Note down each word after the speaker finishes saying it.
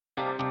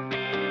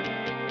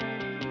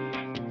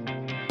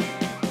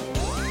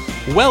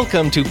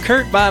Welcome to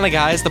Kurt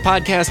Vonneguy's, the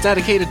podcast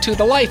dedicated to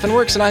the life and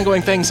works and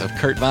ongoing things of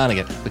Kurt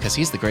Vonnegut, because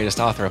he's the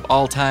greatest author of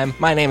all time.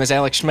 My name is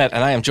Alex Schmidt,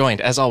 and I am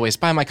joined, as always,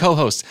 by my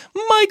co-host,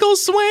 Michael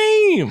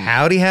Swaim.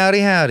 Howdy,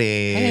 howdy,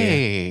 howdy.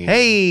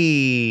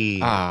 Hey.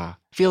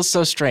 Feels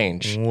so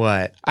strange.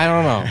 What? I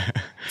don't know.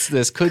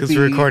 This could be... Because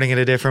we're recording in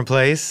a different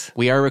place?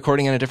 We are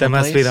recording in a different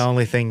place. That must be the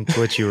only thing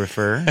to which you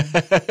refer.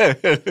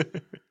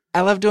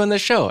 I love doing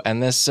this show,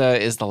 and this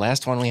is the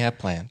last one we have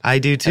planned. I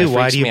do too.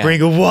 Why do you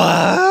bring a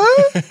what?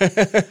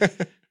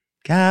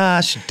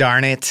 Gosh,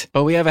 darn it.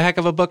 But we have a heck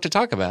of a book to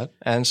talk about,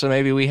 and so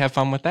maybe we have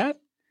fun with that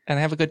and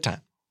have a good time.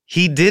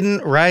 He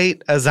didn't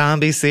write a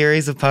zombie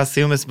series of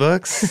posthumous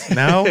books?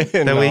 No?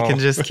 That we can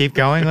just keep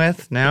going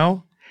with?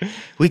 No?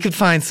 We could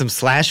find some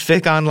slash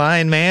fic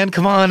online, man.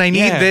 Come on, I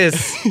need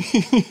this.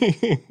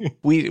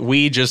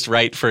 We just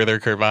write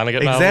further Kurt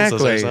Vonnegut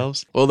novels as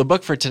ourselves. Well, the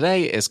book for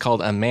today is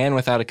called A Man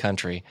Without a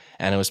Country,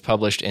 and it was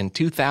published in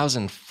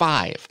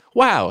 2005.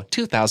 Wow,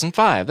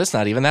 2005. That's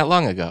not even that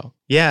long ago.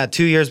 Yeah,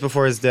 2 years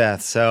before his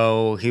death,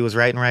 so he was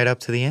writing right up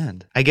to the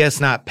end. I guess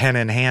not pen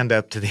in hand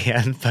up to the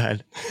end,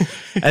 but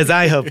as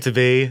I hope to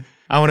be.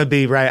 I want to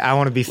be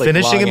like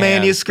finishing a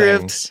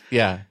manuscript.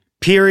 Yeah.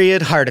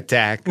 Period, heart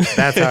attack.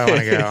 That's how I want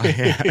to go.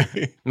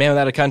 Yeah. Man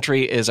Without a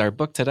Country is our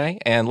book today,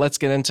 and let's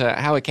get into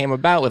how it came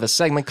about with a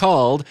segment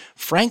called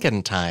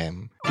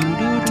Frankentime.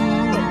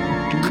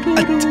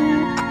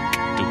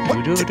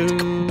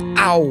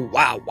 Ow,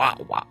 wow, wow,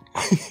 wow.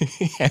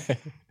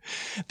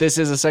 This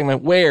is a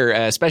segment where,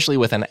 especially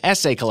with an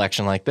essay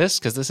collection like this,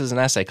 because this is an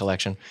essay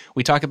collection,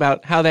 we talk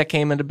about how that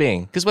came into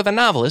being. Because with a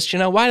novelist,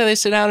 why do they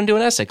sit down and do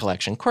an essay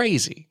collection?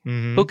 Crazy.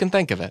 Mm-hmm. Who can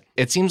think of it?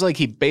 It seems like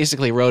he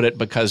basically wrote it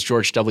because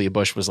George W.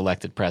 Bush was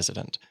elected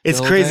president.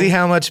 It's crazy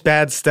how much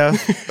bad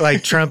stuff,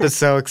 like Trump is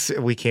so,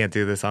 we can't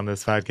do this on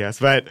this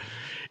podcast, but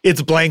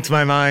it's blanked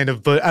my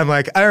mind. But I'm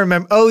like, I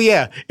remember, oh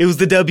yeah, it was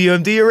the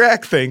WMD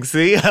Iraq thing,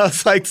 see? I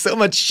was like, so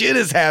much shit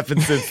has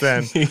happened since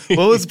then.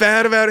 What was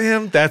bad about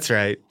him? That's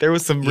right. There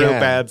was some real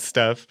bad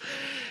stuff.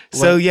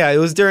 So yeah, it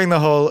was during the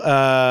whole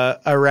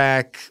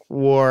Iraq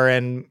war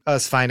and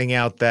us finding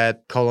out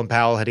that Colin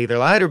Powell had either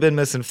lied or been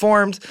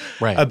misinformed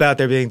about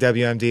there being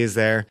WMDs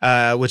there,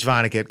 which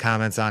Vonnegut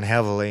comments on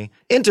heavily,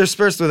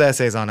 interspersed with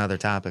essays on other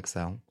topics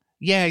though.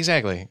 Yeah,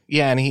 exactly.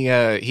 Yeah, and he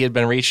had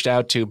been reached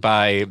out to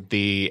by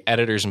the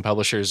editors and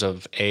publishers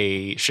of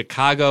a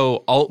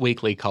Chicago alt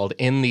weekly called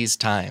In These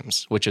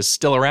Times, which is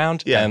still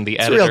around. Yeah, and the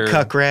it's editor, real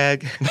cuck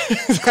rag,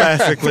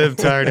 classic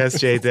libtard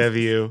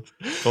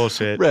SJW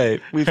bullshit. Right,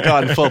 we've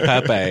gone full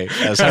Pepe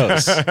as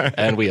hosts,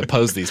 and we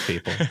oppose these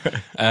people.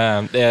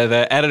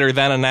 The editor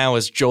then and now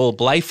is Joel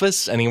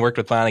Blyfus, and he worked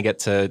with Vonnegut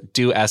to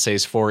do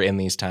essays for In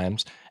These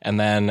Times. And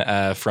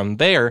then from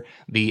there,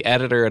 the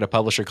editor at a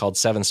publisher called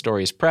Seven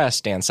Stories Press,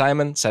 Dan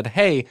Simon, said,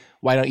 hey,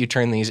 why don't you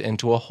turn these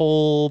into a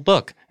whole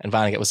book? And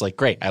Vonnegut was like,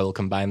 great, I will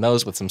combine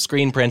those with some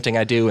screen printing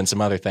I do and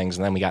some other things.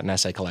 And then we got an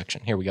essay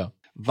collection. Here we go.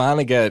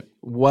 Vonnegut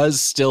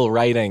was still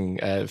writing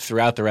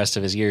throughout the rest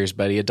of his years,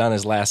 but he had done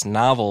his last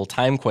novel,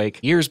 Timequake,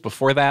 years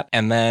before that.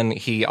 And then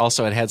he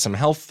also had some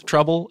health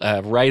trouble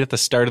right at the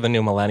start of the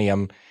new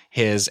millennium.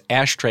 His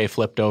ashtray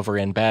flipped over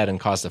in bed and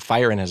caused a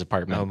fire in his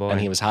apartment.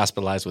 And he was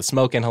hospitalized with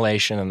smoke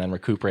inhalation and then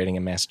recuperating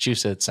in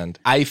Massachusetts. And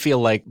I feel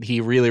like he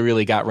really,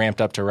 really got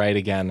ramped up to write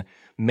again,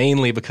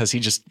 mainly because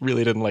he just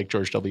really didn't like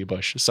George W.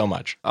 Bush so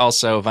much.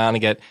 Also,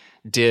 Vonnegut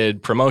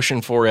did promotion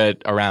for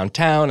it around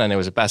town, and it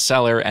was a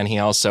bestseller. And he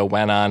also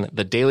went on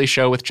The Daily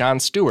Show with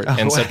Jon Stewart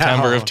in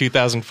September of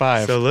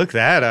 2005. So look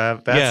that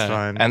up. That's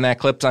fun. And that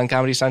clip's on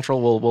Comedy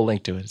Central. We'll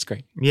link to it. It's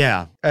great.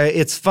 Yeah.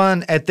 It's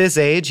fun. At this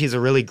age, he's a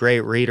really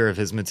great reader of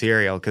his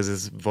material because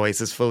his voice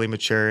is fully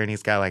mature and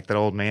he's got like that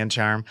old man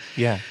charm.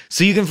 Yeah.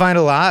 So you can find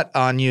a lot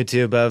on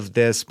YouTube of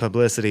this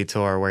publicity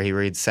tour where he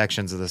reads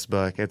sections of this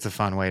book. It's a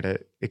fun way to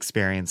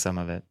experience some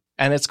of it.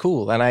 And it's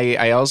cool. And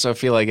I also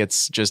feel like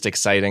it's just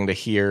exciting to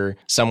hear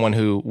someone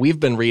who we've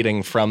been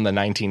reading from the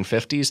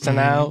 1950s to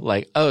now,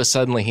 like, oh,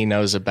 suddenly he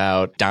knows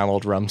about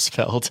Donald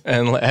Rumsfeld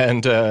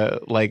and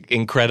like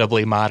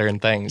incredibly modern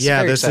things.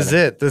 Yeah, this is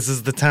it. This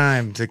is the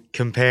time to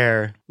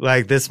compare.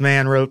 Like, this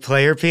man wrote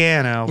Player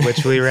Piano,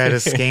 which we read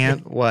a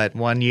scant,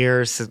 1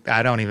 year?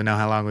 I don't even know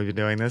how long we've been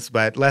doing this,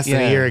 but less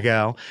than a year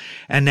ago.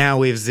 And now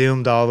we've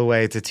zoomed all the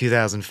way to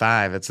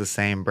 2005. It's the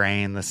same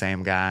brain, the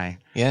same guy.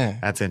 Yeah.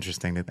 That's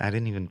interesting. I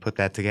didn't even put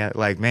that together.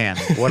 Like, man,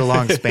 what a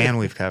long span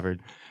we've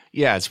covered.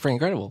 Yeah, it's pretty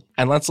incredible.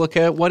 And let's look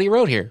at what he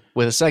wrote here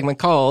with a segment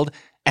called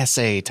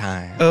Essay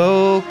Time.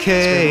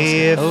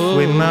 Okay, if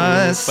we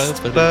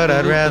must, but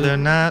I'd rather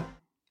not.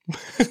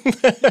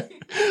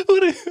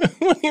 What do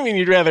you mean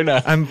you'd rather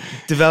not? I'm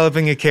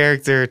developing a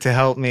character to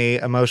help me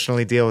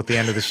emotionally deal with the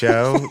end of the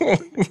show.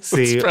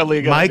 See,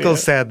 Michael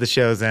said the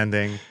show's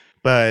ending,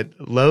 but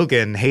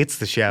Logan hates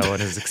the show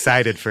and is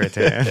excited for it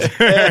to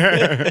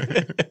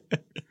end.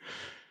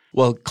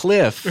 Well,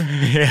 Cliff,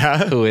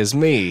 Yeah. who is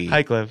me,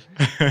 Hi, Cliff.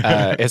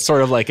 it's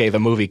sort of like the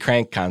movie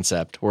Crank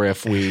concept, where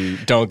if we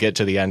don't get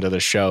to the end of the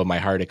show, my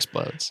heart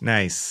explodes.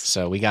 Nice.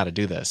 So we got to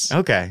do this.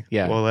 Okay.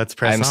 Yeah. Well, let's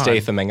press I'm on.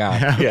 Stathaming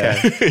on.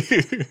 Okay.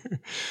 Yeah.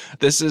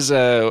 This is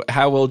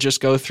how we'll just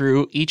go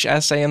through each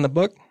essay in the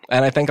book.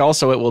 And I think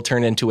also it will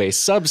turn into a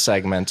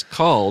sub-segment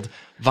called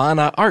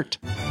Vana Art.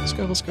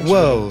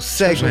 Whoa,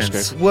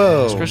 segments.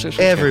 Whoa.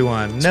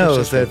 Everyone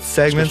knows that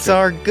segments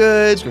are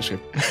good.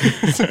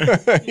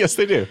 Yes,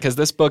 they do. Because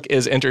this book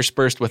is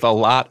interspersed with a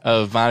lot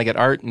of Vonnegut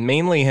art,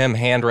 mainly him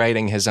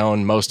handwriting his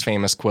own most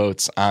famous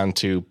quotes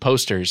onto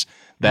posters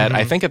that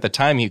I think at the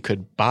time you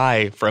could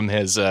buy from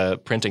his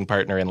printing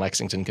partner in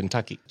Lexington,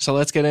 Kentucky. So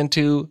let's get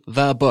into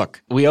the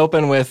book. We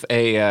open with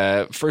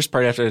a first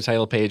part after the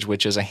title page,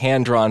 which is a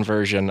hand-drawn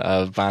version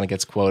of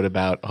Vonnegut's quote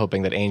about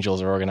hoping that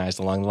angels are organized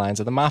along the lines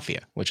of the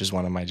mafia, which is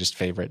one of my just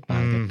favorite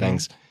Vonnegut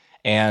things.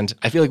 And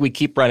I feel like we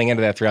keep running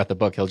into that throughout the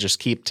book. He'll just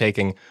keep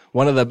taking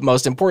one of the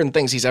most important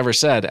things he's ever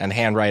said and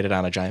handwrite it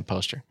on a giant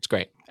poster. It's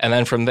great. And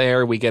then from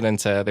there, we get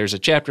into, there's a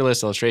chapter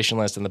list, illustration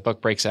list, and the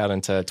book breaks out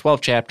into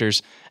 12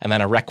 chapters, and then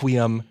a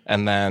requiem,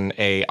 and then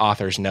a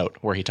author's note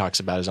where he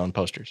talks about his own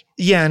posters.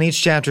 Yeah, and each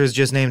chapter is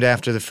just named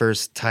after the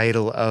first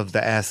title of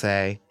the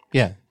essay.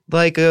 Yeah.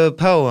 Like a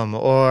poem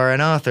or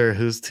an author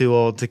who's too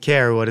old to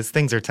care what his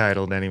things are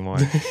titled anymore.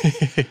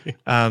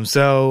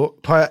 So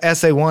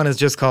essay 1 is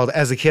just called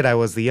 "As a Kid, I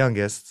Was the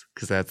Youngest,"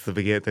 because that's the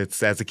begin.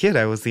 It's "As a kid,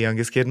 I was the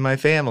youngest kid in my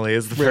family"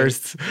 is the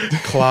first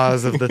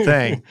clause of the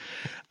thing,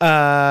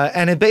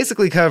 and it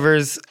basically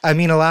covers. I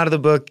mean, a lot of the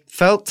book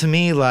felt to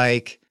me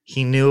like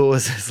he knew it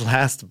was his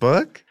last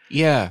book.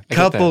 Yeah,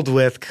 coupled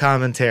with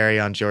commentary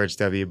on George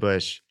W.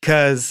 Bush,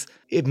 because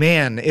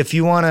man, if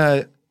you want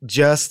to.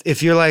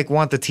 If you're like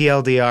want the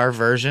TLDR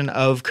version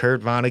of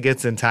Kurt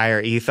Vonnegut's entire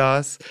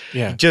ethos,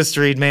 just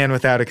read Man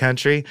Without a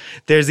Country.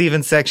 There's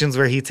even sections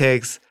where he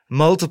takes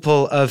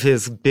multiple of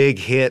his big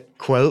hit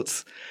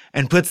quotes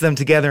and puts them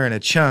together in a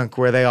chunk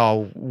where they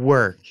all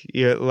work.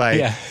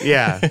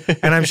 Yeah.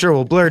 And I'm sure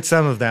we'll blurt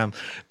some of them,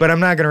 but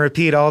I'm not going to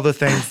repeat all the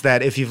things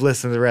that if you've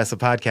listened to the rest of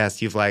the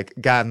podcast, you've like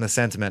gotten the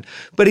sentiment.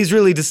 But he's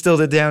really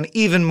distilled it down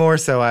even more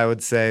so, I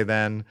would say,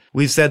 than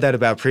we've said that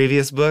about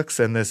previous books,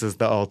 and this is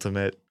the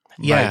ultimate.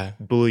 Yeah.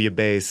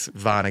 Bouillabaisse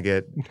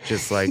Vonnegut,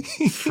 just like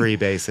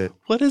freebase it.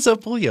 What is a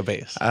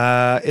bouillabaisse?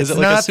 It's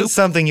not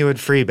something you would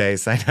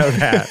freebase. I know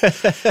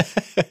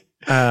that.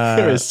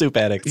 There is soup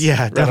addicts.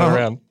 Yeah, running don't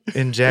around.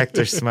 inject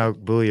or smoke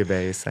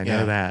bouillabaisse. I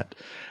know that.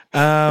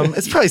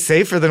 It's probably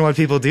safer than what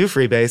people do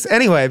freebase.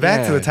 Anyway,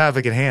 back to the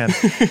topic at hand.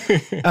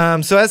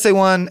 So essay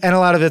 1, and a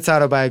lot of it's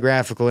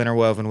autobiographical,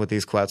 interwoven with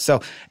these quotes.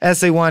 So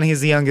essay 1, he's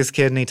the youngest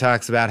kid, and he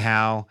talks about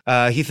how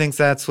he thinks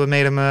that's what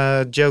made him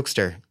a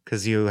jokester,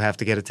 because you have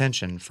to get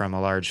attention from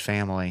a large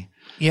family.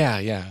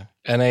 Yeah.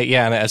 And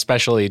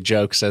especially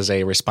jokes as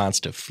a response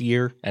to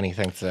fear. And he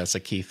thinks that's a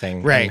key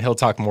thing. Right. And he'll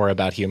talk more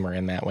about humor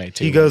in that way,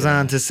 too. He goes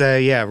on to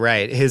say,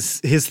 his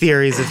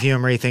theories of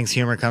humor, he thinks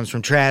humor comes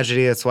from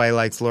tragedy. That's why he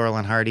likes Laurel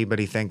and Hardy, but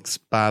he thinks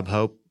Bob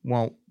Hope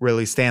won't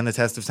really stand the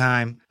test of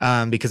time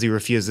because he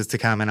refuses to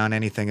comment on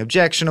anything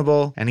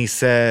objectionable. And he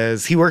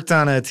says he worked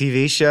on a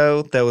TV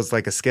show that was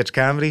like a sketch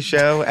comedy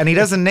show, and he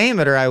doesn't name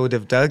it, or I would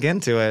have dug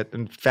into it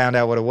and found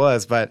out what it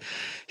was. But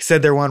he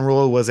said their one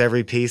rule was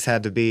every piece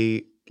had to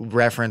be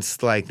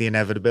referenced like the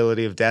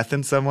inevitability of death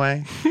in some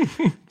way.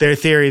 Their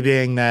theory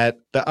being that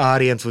the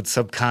audience would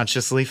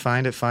subconsciously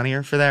find it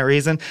funnier for that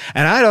reason.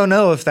 And I don't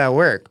know if that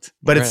worked,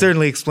 but it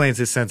certainly explains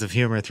his sense of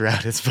humor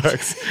throughout his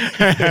books.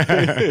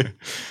 I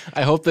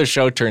hope the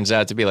show turns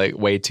out to be like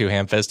way too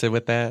ham-fisted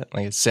with that.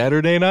 Like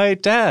Saturday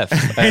Night Death.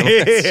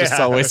 It's just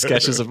always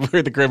sketches of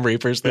where the Grim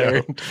Reaper's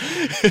there.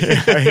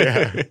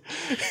 Yeah.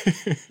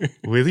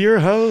 With your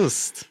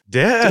host,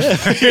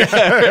 Death.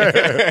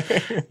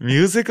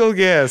 Musical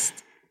guest,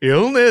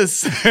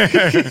 Illness.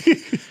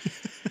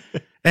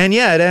 And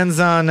it ends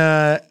on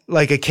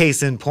like a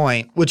case in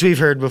point, which we've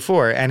heard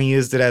before, and he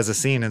used it as a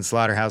scene in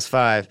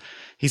Slaughterhouse-Five.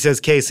 He says,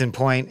 case in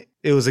point,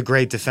 it was a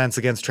great defense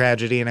against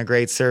tragedy and a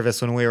great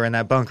service when we were in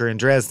that bunker in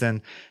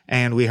Dresden,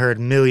 and we heard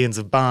millions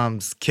of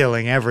bombs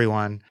killing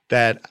everyone,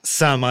 that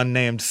some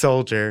unnamed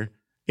soldier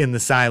in the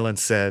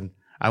silence said,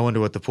 I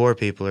wonder what the poor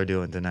people are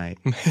doing tonight.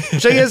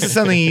 Which I guess is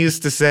something you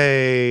used to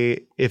say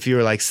if you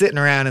were like sitting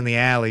around in the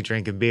alley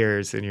drinking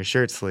beers in your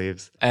shirt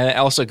sleeves. And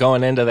also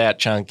going into that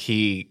chunk,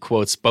 he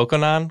quotes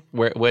Bokonon,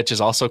 which is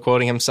also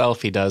quoting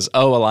himself. He does,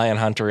 a lion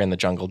hunter in the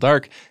jungle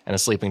dark, and a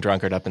sleeping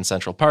drunkard up in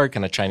Central Park,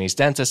 and a Chinese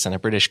dentist and a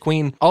British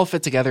queen, all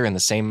fit together in the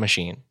same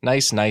machine.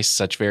 Nice,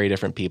 such very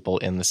different people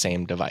in the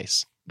same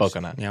device.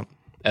 Bokonon. Yep.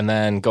 And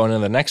then going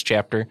into the next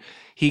chapter,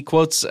 he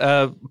quotes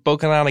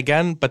Bokonon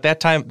again, but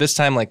this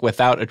time, like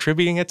without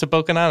attributing it to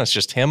Bokonon, it's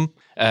just him,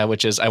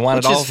 which is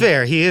Which is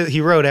fair. He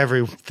wrote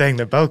everything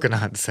that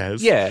Bokonon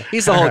says. Yeah,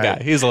 he's the whole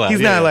guy. He's allowed. He's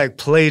not like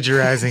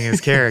plagiarizing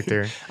his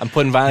character. I'm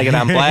putting Vonnegut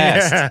on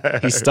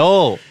blast. He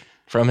stole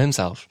from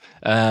himself.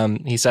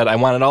 He said, I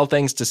wanted all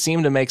things to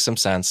seem to make some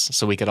sense,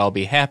 so we could all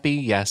be happy,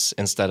 yes,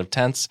 instead of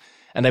tense.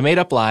 And I made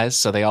up lies,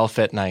 so they all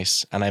fit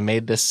nice, and I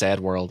made this sad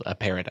world a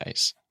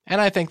paradise.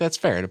 And I think that's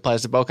fair. It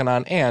applies to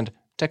Bokonon and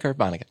to Kurt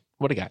Vonnegut.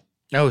 What do you got?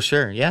 Oh,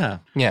 sure. Yeah.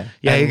 Yeah.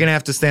 Yeah, you're going to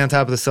have to stay on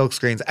top of the silk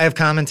screens. I have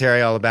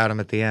commentary all about them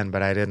at the end,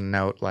 but I didn't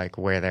note like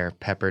where they're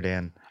peppered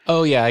in.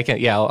 Oh, yeah, I can.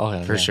 Yeah, I'll hit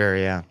them, For sure,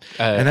 yeah.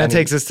 I And that mean-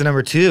 takes us to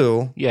number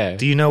 2. Yeah.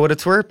 Do you know what a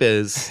twerp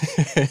is?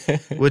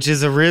 Which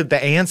is the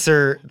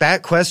answer,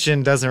 that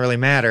question doesn't really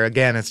matter.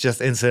 Again, it's just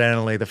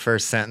incidentally the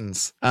first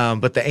sentence.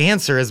 But the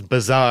answer is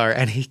bizarre,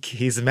 and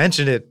he's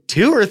mentioned it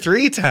 2 or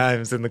 3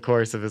 times in the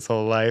course of his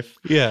whole life.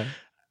 Yeah.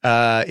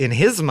 In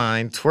his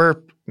mind,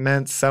 twerp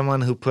meant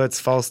someone who puts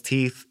false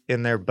teeth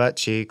in their butt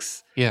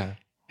cheeks Yeah.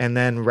 and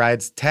then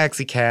rides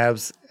taxi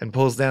cabs and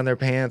pulls down their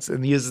pants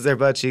and uses their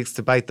butt cheeks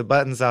to bite the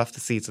buttons off the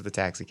seats of the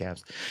taxi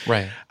cabs.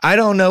 Right. I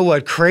don't know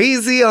what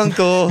crazy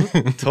uncle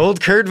told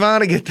Kurt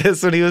Vonnegut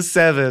this when he was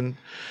 7.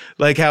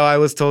 Like how I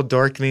was told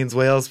dork means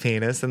whale's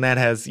penis, and that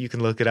has, you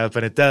can look it up,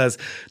 and it does.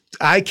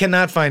 I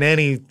cannot find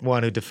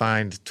anyone who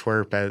defined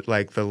twerp as,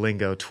 like the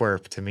lingo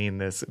twerp to mean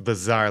this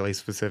bizarrely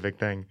specific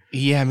thing.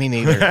 Yeah, me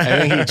neither.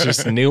 I think he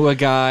just knew a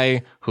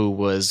guy who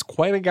was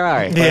quite a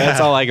guy. Like, Yeah.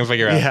 That's all I can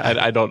figure out. Yeah.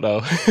 I don't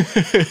know.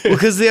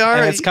 Because they are.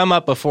 And it's come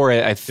up before.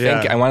 I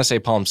think, Yeah. I want to say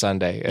Palm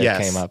Sunday. It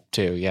Yes. came up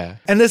too. Yeah.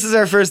 And this is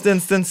our first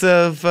instance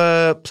of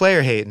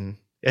player hating,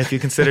 if you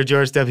consider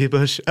George W.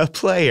 Bush a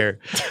player.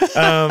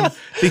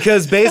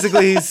 Because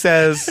basically he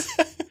says,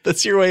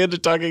 That's your way into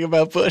talking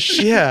about Bush.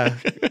 yeah,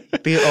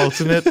 the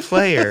ultimate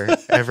player.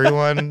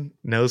 Everyone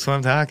knows who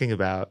I'm talking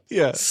about.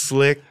 Yeah.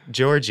 Slick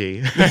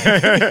Georgie.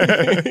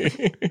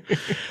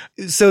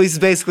 So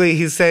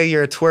he's saying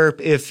you're a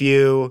twerp if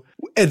you,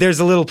 there's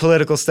a little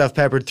political stuff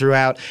peppered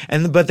throughout,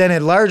 but then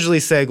it largely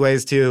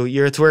segues to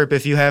you're a twerp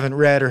if you haven't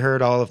read or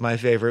heard all of my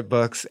favorite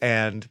books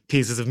and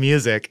pieces of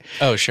music.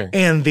 Oh, sure.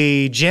 And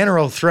the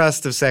general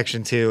thrust of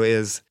section 2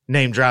 is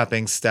name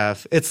dropping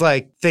stuff. It's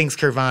like things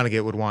Kurt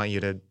Vonnegut would want you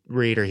to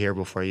read or hear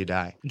before you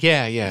die.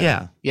 Yeah.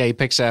 Yeah. Yeah, he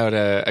picks out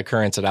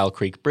Occurrence at Owl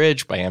Creek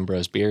Bridge by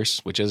Ambrose Bierce,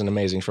 which is an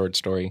amazing short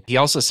story. He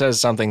also says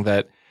something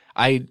that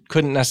I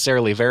couldn't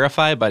necessarily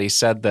verify, but he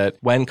said that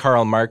when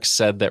Karl Marx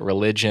said that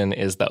religion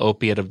is the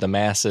opiate of the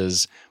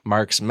masses,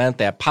 Marx meant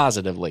that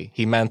positively.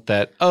 He meant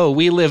that,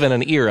 we live in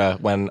an era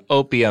when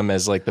opium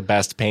is like the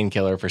best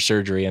painkiller for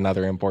surgery and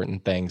other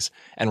important things,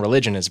 and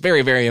religion is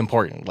very, very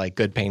important, like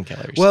good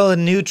painkillers. Well,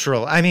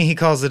 neutral. I mean, he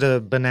calls it a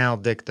banal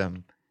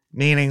dictum.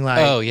 Meaning,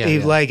 like,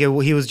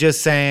 he was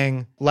just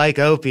saying, like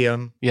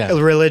opium,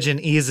 religion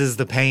eases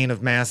the pain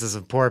of masses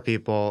of poor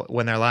people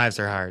when their lives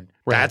are hard.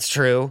 Right. That's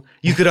true.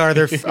 You could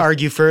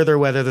argue further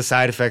whether the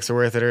side effects are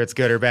worth it or it's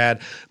good or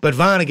bad. But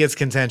Vonnegut's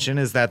contention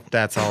is that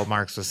that's all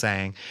Marx was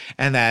saying,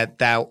 and that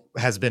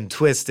has been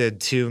twisted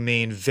to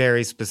mean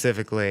very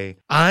specifically,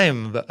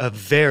 I'm a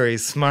very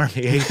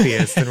smarmy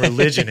atheist and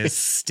religion is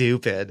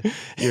stupid.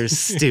 You're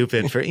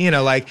stupid for,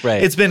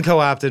 it's been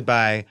co-opted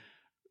by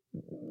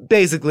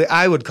basically,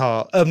 I would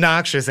call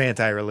obnoxious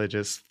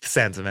anti-religious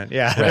sentiment.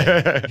 Yeah.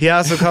 Right. He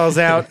also calls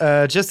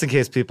out, just in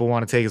case people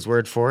want to take his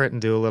word for it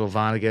and do a little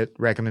Vonnegut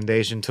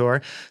recommendation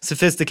tour,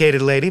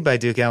 Sophisticated Lady by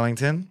Duke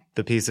Ellington,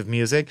 the piece of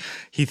music.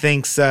 He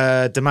thinks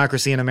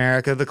Democracy in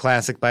America, the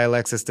classic by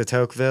Alexis de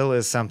Tocqueville,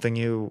 is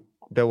something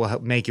that will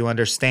help make you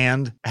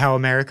understand how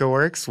America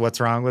works,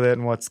 what's wrong with it,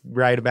 and what's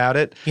right about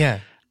it. Yeah.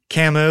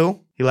 Camus.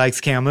 He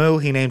likes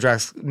Camus. He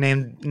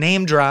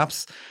name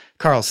drops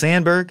Carl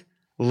Sandburg,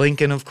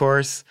 Lincoln, of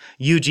course,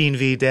 Eugene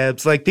V.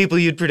 Debs, like people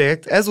you'd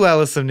predict, as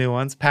well as some new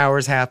ones.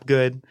 Powers,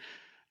 Hapgood.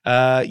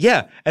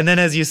 And then,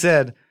 as you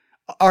said,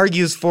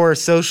 argues for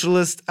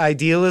socialist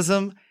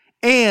idealism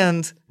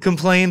and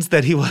complains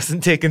that he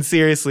wasn't taken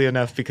seriously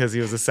enough because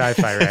he was a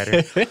sci-fi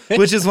writer,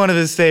 which is one of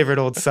his favorite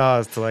old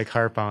saws to like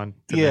harp on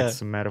to make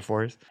some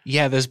metaphors.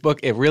 Yeah, this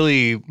book, it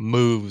really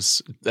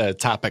moves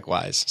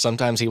topic-wise.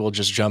 Sometimes he will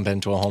just jump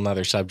into a whole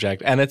nother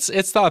subject, and it's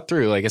thought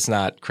through. Like, it's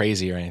not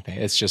crazy or anything.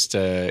 It's just,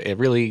 it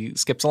really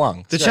skips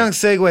along. The chunks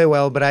segue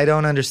well, but I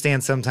don't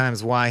understand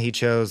sometimes why he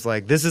chose,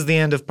 like, this is the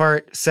end of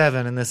part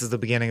 7 and this is the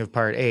beginning of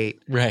part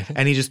 8. Right.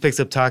 And he just picks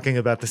up talking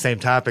about the same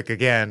topic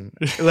again.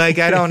 Like,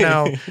 I don't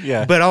know.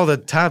 Yeah. But all the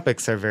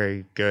topics are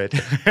very good.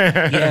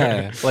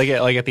 Yeah. Like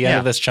at the end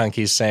of this chunk,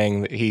 he's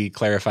saying, he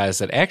clarifies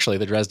that actually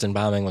the Dresden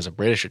bombing was a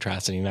British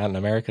atrocity, not an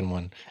American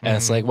one. And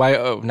it's like, why?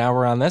 Oh, now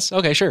we're on this?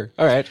 Okay, sure.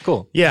 All right,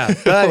 cool. Yeah.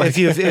 But if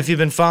you've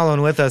been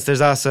following with us,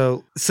 there's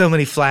also so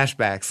many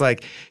flashbacks.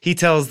 Like, he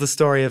tells the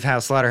story of how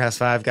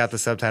Slaughterhouse-Five got the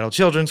subtitle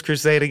Children's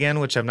Crusade again,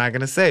 which I'm not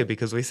going to say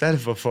because we said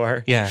it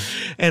before. Yeah.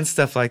 And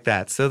stuff like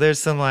that. So there's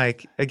some,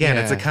 like, again,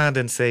 it's a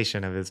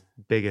condensation of his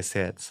biggest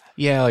hits.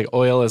 Yeah, like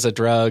oil is a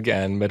drug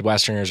and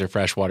Midwesterners are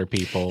freshwater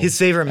people. His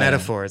favorite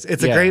metaphors.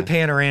 It's a great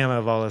panorama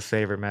of all his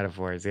favorite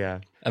metaphors, yeah.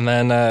 And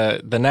then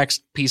the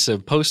next piece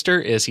of poster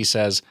is, he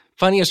says,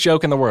 funniest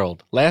joke in the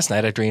world. Last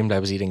night I dreamed I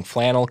was eating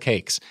flannel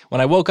cakes. When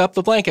I woke up,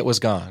 the blanket was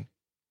gone.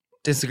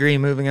 Disagree,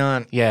 moving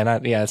on.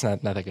 It's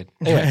not that good.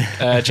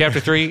 Anyway,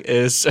 chapter 3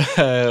 is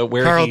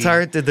where Carl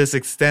Tart did this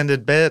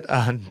extended bit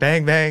on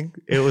Bang Bang.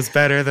 It was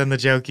better than the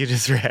joke you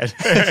just read.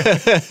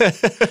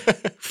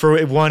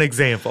 For one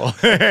example.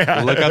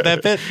 Look up that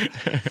bit.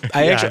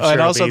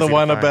 And also the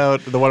one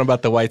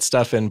about the white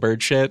stuff in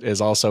bird shit is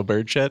also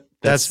bird shit.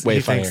 That's way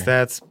he funnier.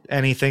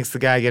 He thinks the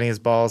guy getting his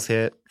balls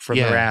hit from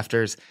the Yeah.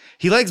 rafters.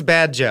 He likes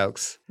bad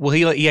jokes. Well,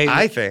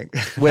 I think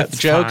with That's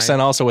jokes fine.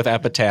 and also with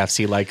epitaphs,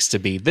 he likes to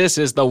be, this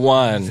is the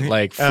one,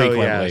 like Oh, yeah,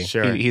 frequently.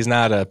 sure. He's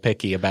not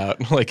picky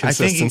about like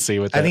consistency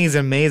with I it. think he's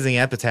an amazing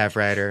epitaph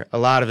writer. A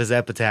lot of his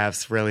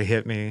epitaphs really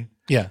hit me.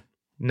 Yeah.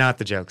 Not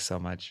the jokes so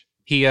much.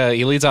 He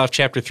leads off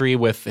chapter 3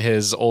 with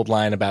his old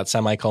line about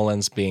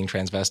semicolons being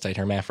transvestite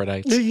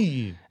hermaphrodites.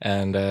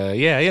 And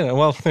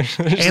well,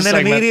 And then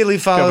immediately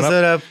follows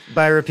it up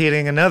by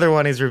repeating another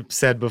one he's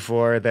said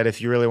before, that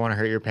if you really want to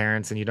hurt your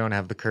parents and you don't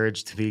have the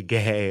courage to be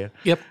gay,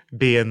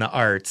 be in the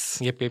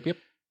arts. Yep.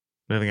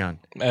 Moving on.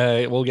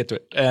 We'll get to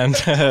it. And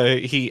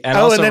he and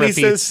also then he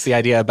repeats says- the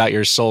idea about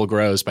your soul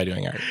grows by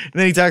doing art. And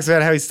then he talks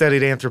about how he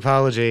studied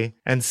anthropology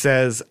and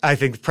says, I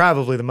think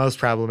probably the most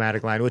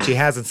problematic line, which he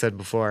hasn't said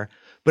before,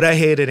 but I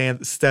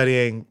hated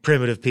studying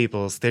primitive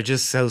peoples. They're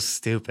just so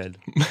stupid.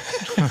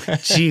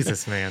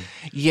 Jesus, man.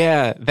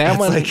 Yeah, that That's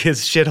one. like his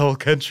shithole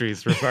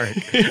country's remark.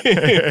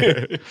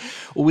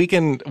 We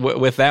can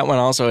with that one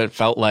also. It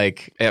felt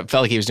like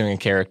he was doing a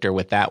character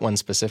with that one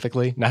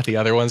specifically, not the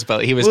other ones.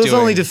 But he was Well, his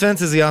doing. only defense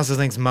is he also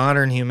thinks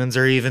modern humans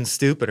are even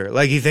stupider.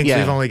 Like he thinks Yeah.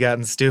 we've only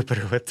gotten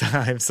stupider with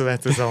time. So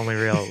that's his only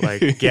real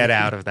get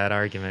out of that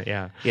argument.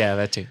 Yeah. Yeah,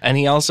 that too. And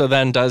he also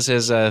then does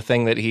his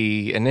thing that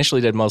he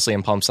initially did mostly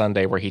in Palm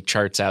Sunday, where he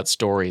charts out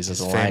stories as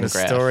a line Famous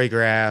graph. story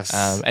graphs.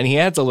 And he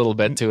adds a little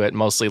bit to it,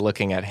 mostly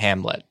looking at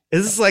Hamlet.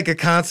 This is like a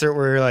concert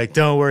where you're like,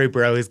 don't worry,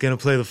 bro. He's going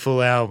to play the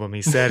full album.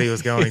 He said he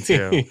was going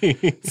to.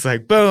 It's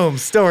like, boom,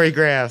 story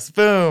graphs,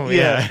 boom.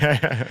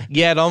 Yeah.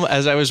 Yeah,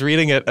 as I was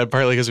reading it,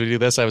 partly because we do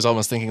this, I was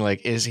almost thinking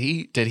like,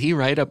 did he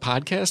write a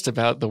podcast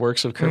about the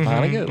works of Kurt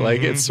Vonnegut?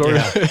 Like it's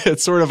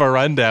sort of a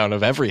rundown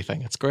of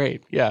everything. It's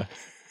great. Yeah.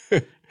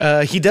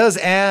 He does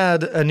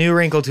add a new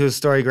wrinkle to his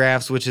story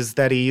graphs, which is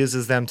that he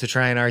uses them to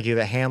try and argue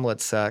that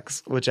Hamlet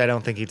sucks, which I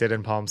don't think he did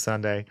in Palm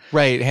Sunday.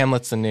 Right.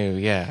 Hamlet's the new.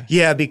 Yeah.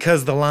 Yeah,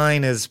 because the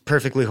line is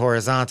perfectly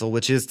horizontal,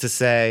 which is to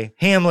say,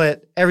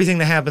 Hamlet, everything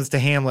that happens to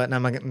Hamlet, and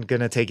I'm not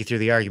going to take you through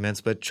the arguments,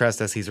 but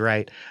trust us, he's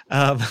right.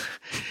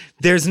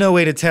 There's no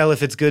way to tell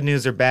if it's good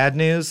news or bad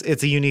news.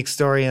 It's a unique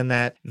story in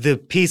that the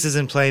pieces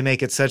in play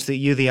make it such that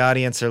you, the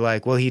audience, are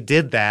like, well, he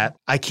did that.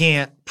 I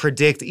can't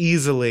predict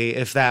easily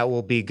if that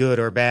will be good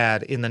or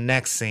bad in the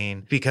next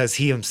scene because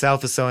he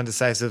himself is so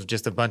indecisive,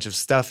 just a bunch of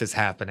stuff is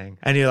happening.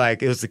 And you're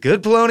like, it was the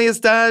good Polonius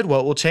died?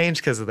 What will change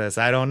because of this?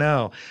 I don't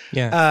know.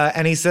 Yeah.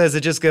 And he says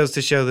it just goes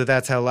to show that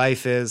that's how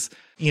life is.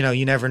 You know,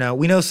 you never know.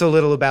 We know so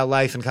little about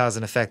life and cause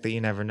and effect that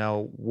you never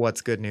know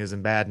what's good news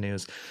and bad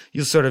news.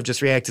 You'll sort of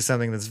just react to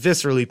something that's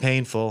viscerally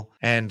painful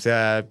and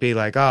be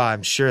like, oh,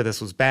 I'm sure this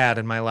was bad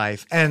in my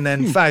life. And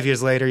then 5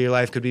 years later, your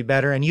life could be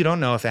better. And you don't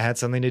know if it had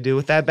something to do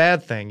with that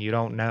bad thing. You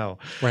don't know.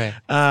 Right.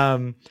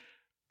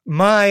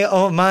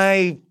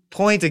 My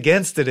point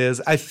against it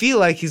is I feel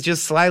like he's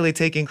just slyly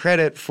taking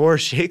credit for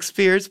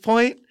Shakespeare's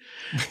point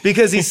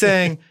because he's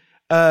saying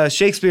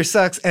Shakespeare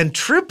sucks and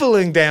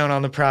tripling down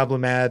on the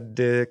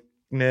problematic.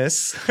 He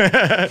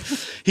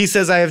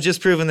says, I have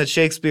just proven that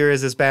Shakespeare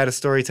is as bad a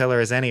storyteller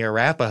as any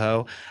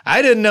Arapaho.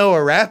 I didn't know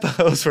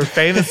Arapahos were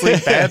famously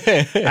bad.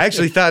 I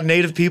actually thought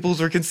native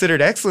peoples were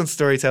considered excellent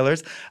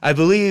storytellers. I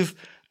believe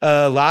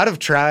a lot of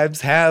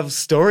tribes have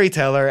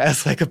storyteller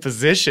as like a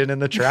position in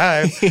the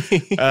tribe.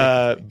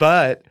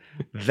 But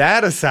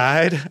that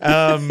aside,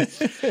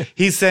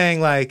 he's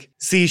saying like,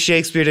 see,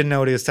 Shakespeare didn't know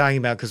what he was talking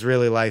about because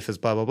really life is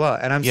blah, blah, blah.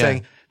 And I'm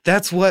saying,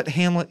 that's what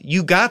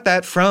you got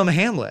that from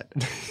Hamlet.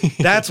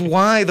 That's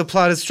why the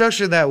plot is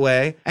structured that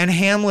way. And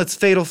Hamlet's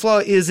fatal flaw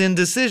is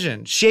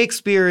indecision.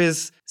 Shakespeare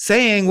is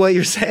saying what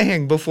you're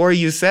saying before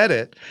you said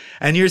it.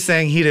 And you're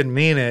saying he didn't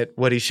mean it.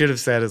 What he should have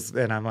said is,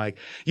 and I'm like,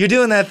 you're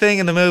doing that thing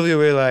in the movie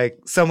where like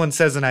someone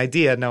says an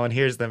idea, no one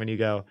hears them, and you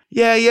go,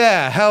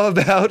 yeah, how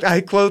about I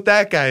quote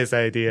that guy's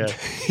idea?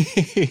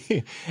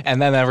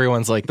 And then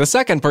everyone's like, the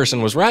second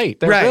person was right.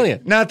 They're right.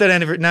 brilliant. Not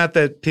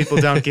that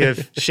people don't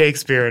give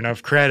Shakespeare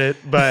enough credit,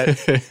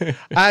 but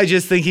I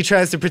just think he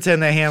tries to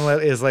pretend that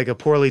Hamlet is like a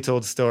poorly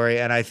told story,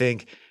 and I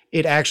think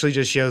it actually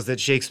just shows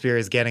that Shakespeare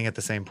is getting at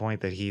the same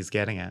point that he's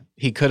getting at.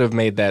 He could have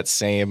made that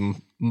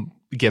same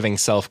giving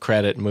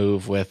self-credit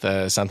move with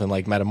something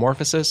like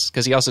Metamorphosis,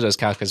 because he also does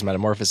Kafka's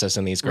Metamorphosis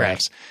in these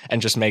graphs,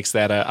 and just makes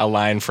that a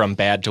line from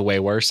bad to way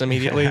worse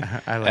immediately.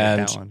 I like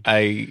that one.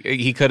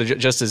 He could have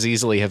just as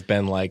easily have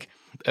been like,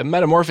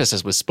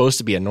 Metamorphosis was supposed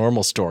to be a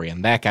normal story,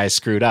 and that guy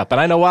screwed up,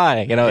 and I know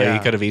why. You know, he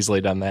could have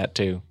easily done that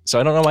too. So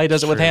I don't know why he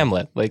does it with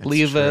Hamlet. Like,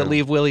 leave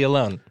Willie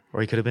alone. Or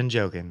he could have been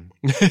joking.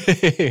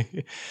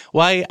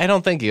 Why? I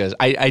don't think he was.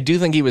 I do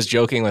think he was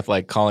joking with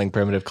like calling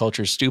primitive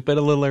culture stupid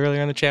a little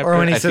earlier in the chapter. Or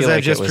when he I says, feel I've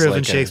like just it was proven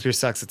like Shakespeare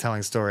sucks at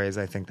telling stories,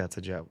 I think that's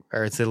a joke.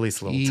 Or it's at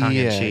least a little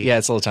tongue-in-cheek. Yeah,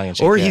 it's a little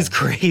tongue-in-cheek. Or yeah. he's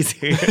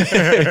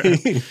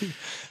crazy.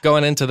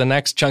 Going into the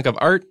next chunk of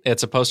art,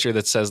 it's a poster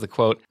that says the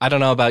quote, I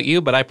don't know about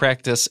you, but I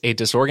practice a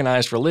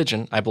disorganized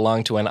religion. I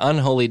belong to an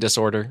unholy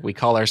disorder. We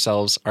call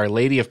ourselves Our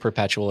Lady of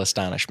Perpetual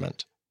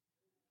Astonishment.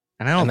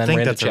 And I don't then think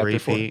we're into that's a chapter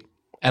 4. repeat.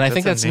 And I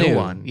think that's a new new.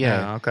 one.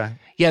 Yeah. Okay.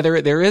 Yeah,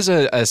 there is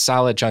a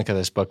solid chunk of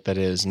this book that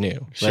is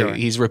new. Sure. Like,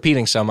 he's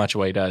repeating so much of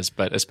what he does,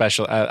 but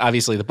especially,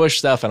 obviously, the Bush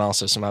stuff and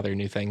also some other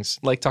new things,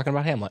 like talking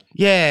about Hamlet.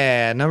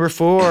 Yeah, number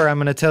 4, I'm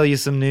going to tell you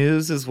some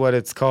news is what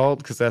it's called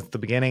because that's the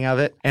beginning of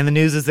it. And the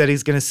news is that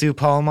he's going to sue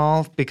Pall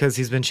Mall because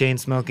he's been chain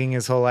smoking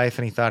his whole life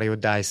and he thought he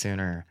would die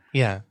sooner.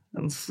 Yeah.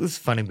 It's a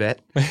funny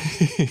bit.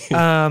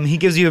 He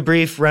gives you a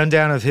brief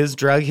rundown of his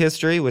drug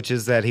history, which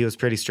is that he was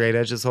pretty straight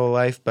edge his whole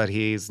life, but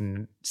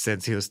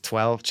since he was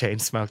 12, chain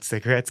smoked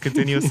cigarettes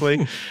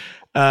continuously.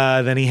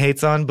 Then he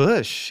hates on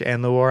Bush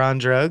and the war on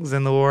drugs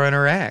and the war in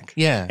Iraq.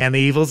 Yeah. And the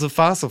evils of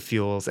fossil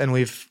fuels. And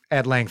we've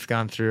at length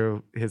gone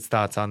through his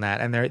thoughts on that.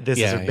 And this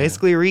is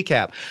basically a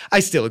recap. I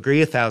still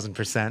agree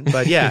 1,000%,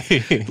 but yeah,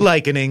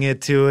 likening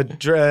it to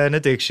an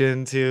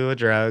addiction to a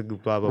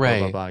drug, blah, blah, Right.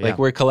 blah, blah, blah. Like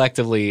we're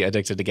collectively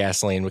addicted to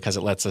gasoline because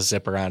it lets us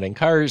zip around in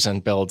cars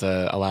and build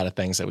a lot of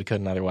things that we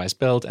couldn't otherwise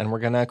build. And we're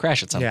going to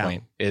crash at some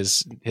point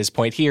is his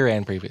point here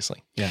and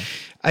previously. Yeah.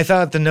 I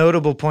thought the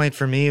notable point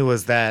for me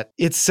was that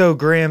it's so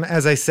grim.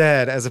 As I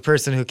said, as a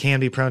person who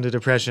can be prone to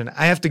depression,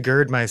 I have to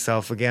gird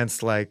myself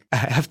against I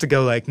have to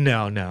go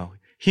no.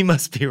 He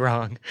must be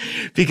wrong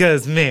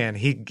because, man,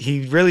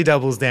 he really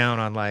doubles down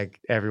on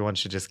everyone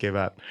should just give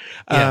up.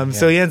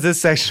 So he ends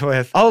this section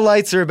with, all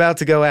lights are about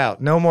to go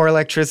out. No more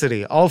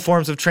electricity. All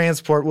forms of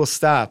transport will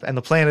stop and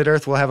the planet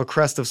Earth will have a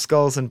crust of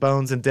skulls and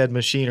bones and dead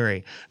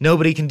machinery.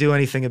 Nobody can do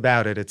anything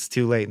about it. It's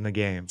too late in the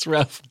game. It's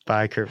rough.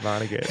 Bye, Kurt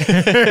Vonnegut.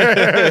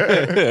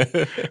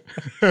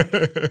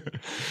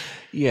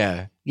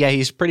 Yeah. Yeah,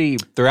 he's pretty,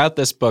 throughout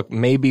this book,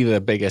 maybe the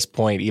biggest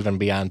point, even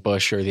beyond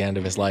Bush or the end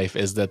of his life,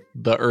 is that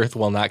the Earth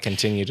will not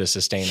continue to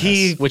sustain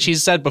us, which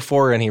he's said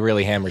before and he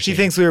really hammers He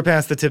thinks we were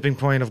past the tipping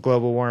point of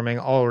global warming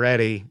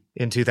already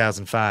in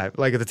 2005.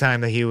 Like at the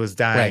time that he was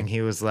dying,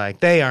 He was like,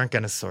 they aren't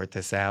going to sort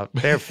this out.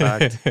 They're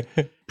fucked.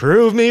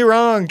 Prove me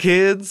wrong,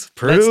 kids.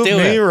 Prove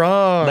me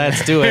wrong.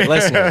 Let's do it,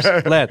 listeners.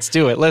 Let's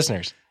do it,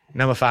 listeners.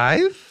 Number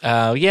 5?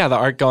 Yeah, the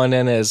art going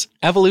in is,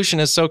 evolution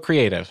is so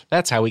creative.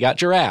 That's how we got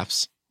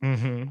giraffes.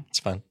 Mm-hmm. It's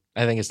fun.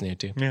 I think it's new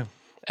too. Yeah.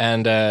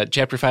 And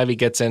chapter 5, he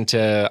gets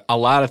into a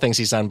lot of things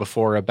he's done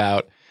before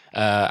about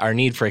our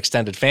need for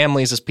extended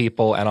families as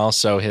people, and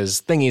also his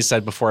thing he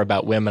said before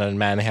about women and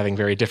men having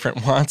very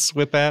different wants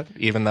with that,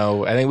 even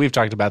though I think we've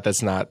talked about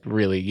that's not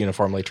really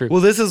uniformly true. Well,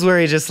 this is where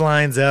he just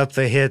lines up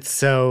the hits.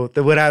 So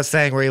what I was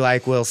saying where he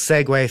will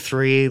segue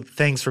 3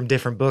 things from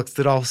different books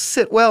that all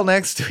sit well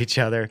next to each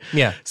other.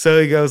 Yeah.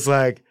 So he goes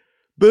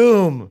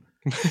boom.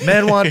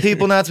 Men want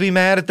people not to be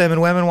mad at them,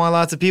 and women want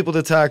lots of people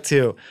to talk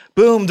to.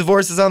 Boom,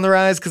 divorce is on the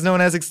rise because no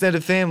one has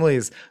extended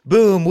families.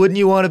 Boom, wouldn't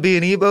you want to be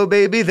an Ebo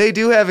baby? They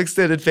do have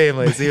extended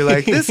families. So you're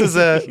like,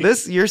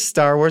 you're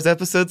Star Wars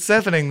episode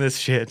 7ing this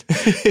shit.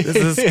 This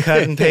is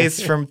cut and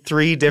paste from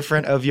 3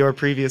 different of your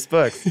previous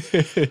books.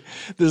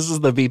 This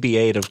is the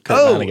BB-8 of Kurt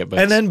Vonnegut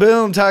books. And then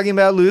boom, talking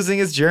about losing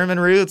his German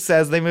roots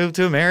as they move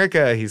to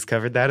America. He's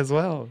covered that as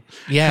well.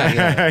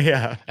 Yeah.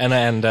 Yeah.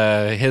 And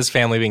his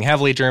family being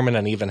heavily German,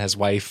 and even his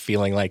wife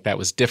feeling like that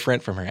was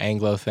different from her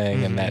Anglo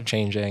thing and that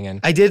changing.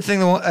 And I did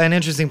think an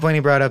interesting point he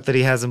brought up that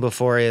he hasn't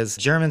before is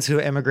Germans who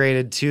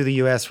emigrated to the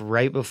U.S.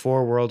 right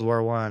before World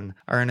War I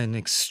are in an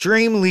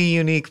extremely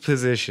unique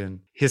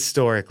position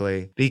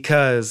historically,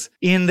 because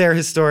in their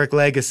historic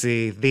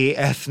legacy, the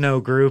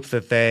ethno group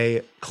that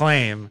they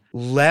claim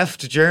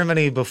left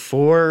Germany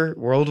before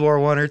World War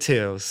I or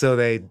II, so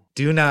they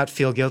do not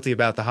feel guilty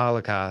about the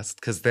Holocaust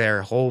because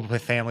their whole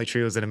family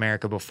tree was in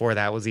America before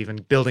that was even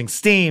building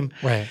steam.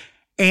 right.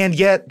 And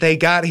yet they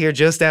got here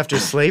just after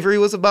slavery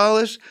was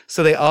abolished,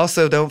 so they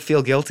also don't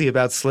feel guilty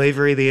about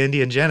slavery, the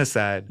Indian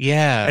genocide.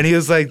 Yeah. And he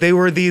was like, they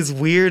were these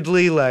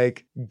weirdly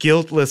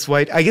guiltless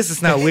white. I guess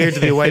it's not weird to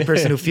be a white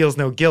person who feels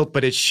no guilt,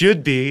 but it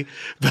should be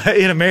but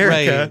in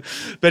America.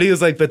 Right. But he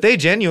was like, but they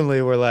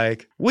genuinely were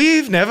like,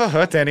 we've never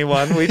hurt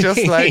anyone. We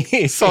just like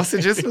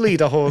sausages and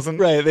lederhosen.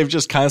 Right. They've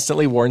just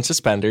constantly worn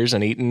suspenders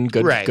and eaten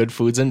good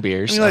foods and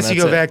beers. Unless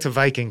you go back to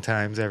Viking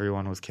times,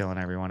 everyone was killing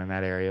everyone in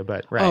that area.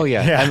 But right. Oh,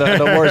 yeah. And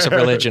the wars of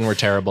religion were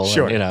terrible.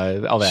 Sure.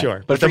 And, all that.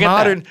 Sure. But the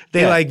modern,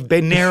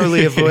 they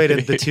narrowly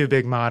avoided the 2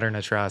 big modern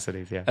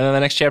atrocities. Yeah. And then the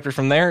next chapter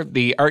from there,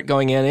 the art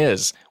going in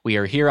is, we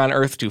are here on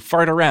Earth to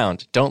fart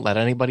around. Don't let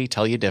anybody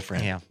tell you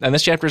different. Yeah. And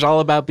this chapter is all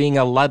about being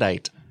a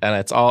Luddite. And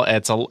it's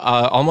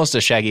almost a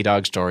Shaggy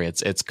Dog story.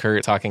 It's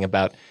Kurt talking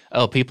about,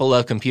 people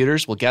love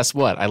computers. Well, guess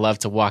what? I love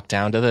to walk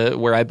down to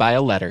where I buy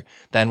a letter,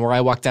 then where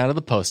I walk down to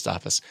the post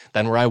office,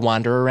 then where I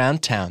wander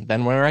around town,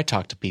 then where I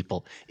talk to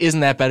people. Isn't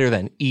that better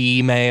than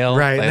email?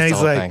 Right. That's and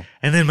he's like, thing.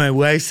 And then my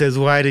wife says,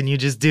 why didn't you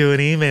just do an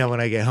email when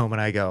I get home?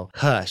 And I go,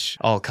 hush,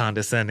 all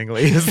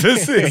condescendingly. Is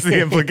the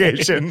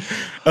implication?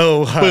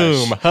 Oh, hush.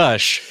 Boom,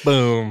 hush,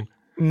 boom.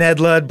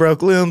 Ned Ludd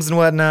broke looms and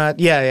whatnot.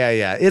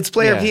 Yeah. It's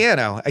player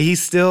piano.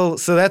 He's still,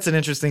 so that's an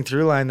interesting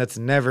through line that's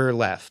never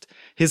left.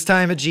 His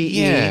time at GE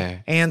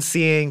and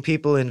seeing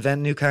people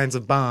invent new kinds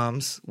of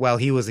bombs while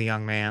he was a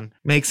young man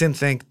makes him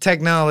think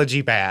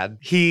technology bad.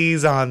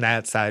 He's on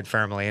that side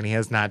firmly, and he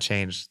has not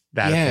changed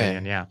that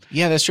opinion, yeah.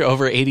 Yeah, that's true.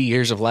 Over 80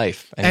 years of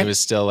life. And he was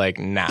still like,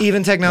 nah.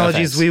 Even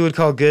technologies no we would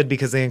call good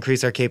because they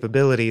increase our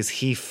capabilities,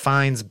 he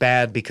finds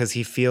bad because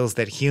he feels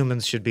that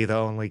humans should be the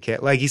only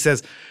like he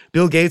says,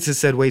 Bill Gates has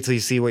said, wait till you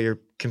see what your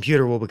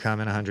computer will become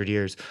in 100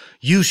 years.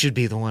 You should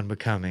be the one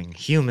becoming.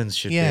 Humans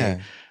should be.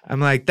 I'm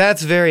like,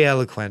 that's very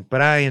eloquent,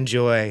 but I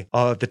enjoy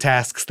all of the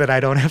tasks that I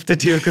don't have to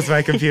do because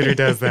my computer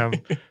does them.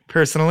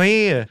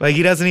 Personally, like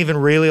he doesn't even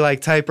really like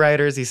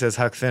typewriters. He says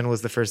Huck Finn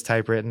was the first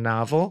typewritten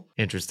novel.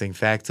 Interesting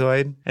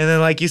factoid. And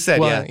then, like you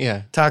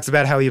said, talks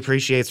about how he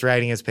appreciates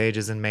writing his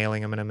pages and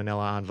mailing them in a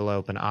manila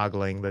envelope and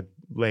ogling the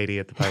lady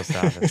at the post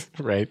office.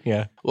 Right,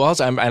 yeah. Well,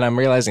 also, I'm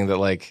realizing that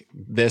like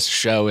this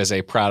show is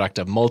a product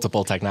of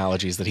multiple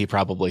technologies that he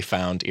probably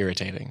found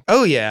irritating.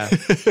 Oh, yeah.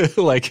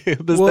 Like,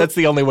 that's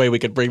the only way we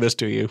could bring this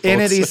to you, folks. In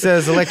it, he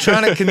says,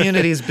 electronic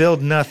communities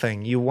build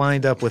nothing. You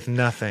wind up with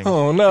nothing.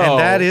 Oh, no. And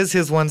that is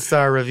his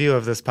 1-star review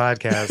of this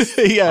podcast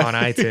on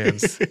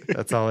iTunes.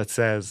 That's all it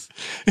says.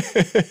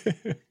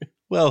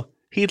 Well,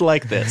 he'd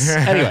like this.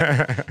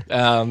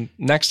 Anyway,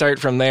 next art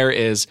from there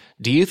is,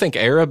 do you think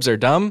Arabs are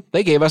dumb?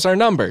 They gave us our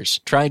numbers.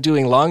 Try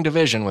doing long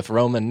division with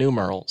Roman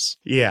numerals.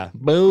 Yeah.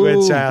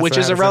 Boom. Which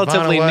is a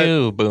relatively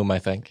new boom, I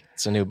think.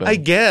 It's a new boom. I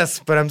guess,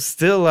 but I'm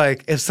still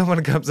like, if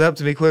someone comes up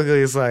to me quickly,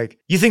 is like,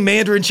 you think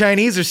Mandarin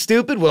Chinese are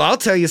stupid? Well, I'll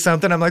tell you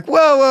something. I'm like,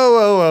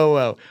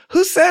 whoa.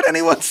 Who said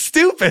anyone's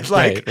stupid?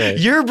 Like, right.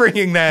 You're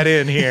bringing that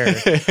in here.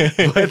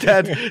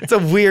 But it's a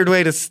weird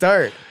way to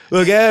start.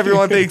 Look,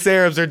 everyone thinks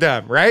Arabs are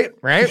dumb, right?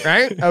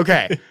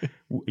 Okay.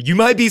 You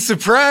might be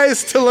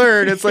surprised to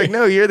learn. It's like,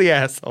 no, you're the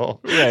asshole.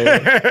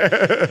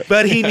 Right.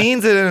 But he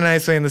means it in a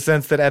nice way in the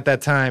sense that at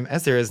that time,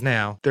 as there is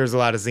now, there's a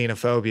lot of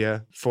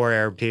xenophobia for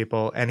Arab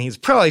people. And he's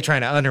probably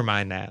trying to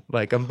undermine that.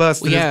 Like, I'm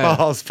busting his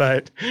balls,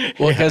 but...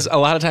 Well, because a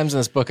lot of times in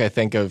this book, I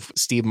think of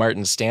Steve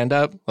Martin's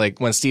stand-up.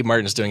 Like, when Steve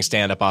Martin's doing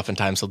stand-up,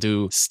 oftentimes he'll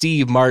do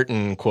Steve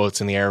Martin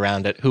quotes in the air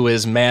around it, who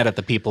is mad at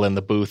the people in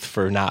the booth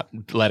for not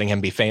letting him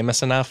be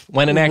famous enough.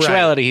 When in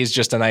actuality, he's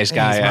just a nice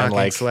guy. And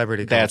like,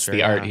 celebrity that's culture,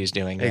 the art he's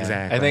doing.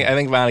 Yeah. Exactly. I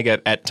think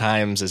Vonnegut at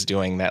times is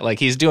doing that. Like,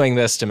 he's doing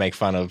this to make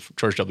fun of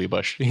George W.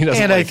 Bush. He doesn't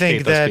and I think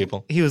hate that those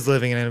people. He was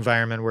living in an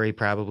environment where he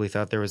probably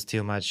thought there was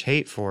too much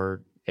hate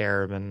for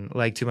Arab and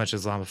like too much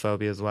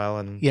Islamophobia as well.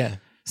 And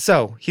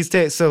so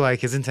like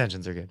his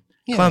intentions are good.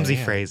 Clumsy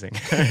phrasing.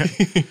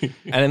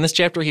 And in this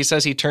chapter, he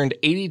says he turned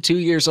 82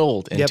 years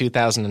old in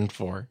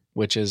 2004,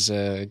 which is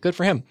good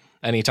for him.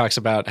 And he talks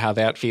about how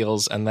that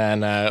feels and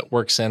then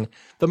works in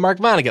the Mark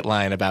Vonnegut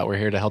line about we're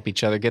here to help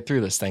each other get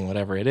through this thing,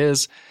 whatever it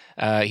is.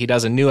 He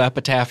does a new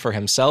epitaph for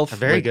himself. A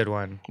very good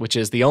one. Which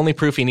is the only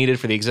proof he needed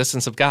for the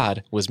existence of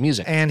God was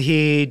music. And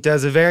he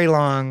does a very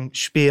long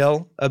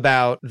spiel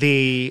about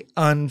the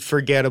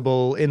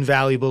unforgettable,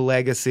 invaluable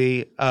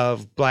legacy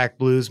of black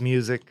blues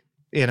music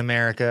in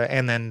America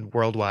and then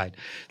worldwide.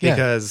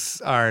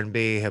 Because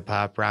R&B,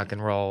 hip-hop, rock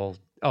and roll,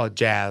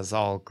 jazz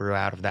all grew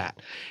out of that.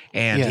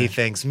 And he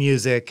thinks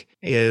music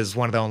is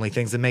one of the only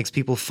things that makes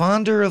people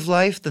fonder of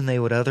life than they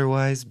would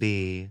otherwise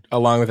be.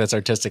 Along with its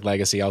artistic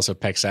legacy, also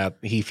picks out,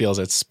 he feels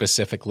it's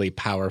specifically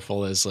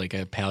powerful as like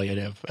a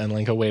palliative and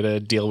like a way to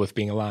deal with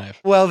being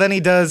alive. Well, then he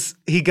goes,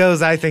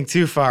 I think,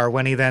 too far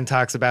when he then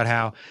talks about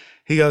how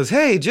he goes,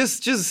 hey,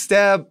 just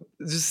stab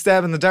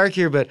in the dark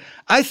here, but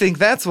I think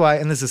that's why,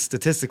 and this is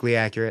statistically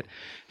accurate,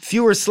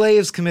 fewer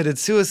slaves committed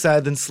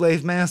suicide than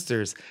slave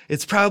masters.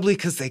 It's probably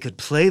because they could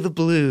play the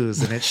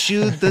blues and it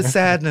shooed the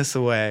sadness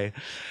away.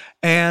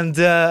 And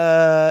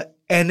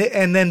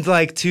then,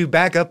 like, to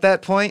back up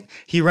that point,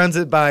 he runs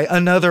it by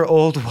another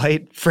old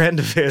white friend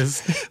of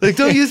his. Like,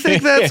 don't you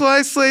think that's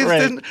why slaves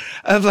didn't?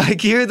 I'm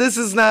like, this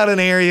is not an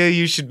area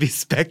you should be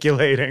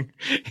speculating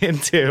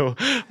into.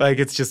 Like,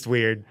 it's just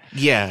weird.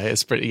 Yeah,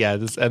 it's pretty,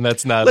 and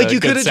that's not like, a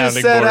you could have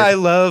just said, board. I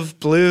love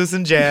blues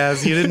and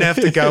jazz. You didn't have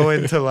to go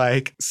into,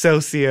 like,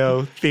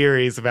 socio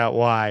theories about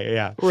why.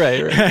 Yeah. Right.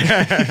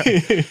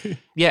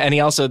 Yeah, and he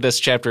also, this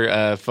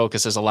chapter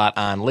focuses a lot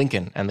on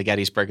Lincoln and the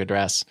Gettysburg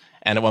Address.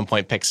 And at one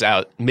point picks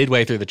out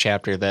midway through the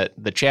chapter that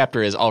the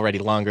chapter is already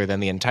longer than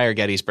the entire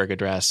Gettysburg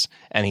Address.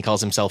 And he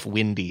calls himself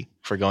windy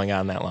for going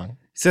on that long.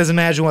 He says,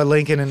 imagine what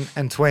Lincoln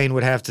and Twain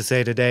would have to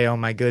say today, oh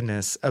my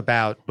goodness,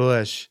 about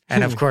Bush.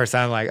 And of course,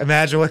 I'm like,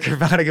 imagine what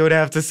Vonnegut would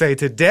have to say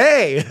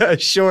today, a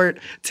short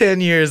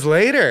 10 years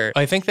later.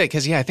 I think that,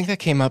 because, I think that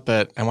came up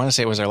at, I want to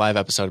say it was our live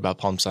episode about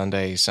Palm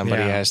Sunday.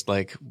 Somebody asked,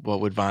 like, what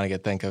would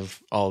Vonnegut think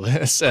of all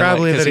this? And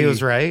probably that he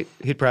was right.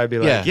 He'd probably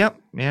be like, yep,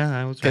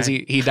 I was right. Because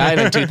he died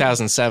in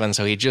 2007,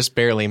 so he just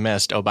barely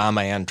missed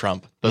Obama and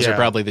Trump. Those are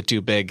probably the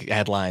two big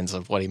headlines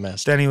of what he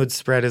missed. Then he would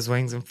spread his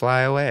wings and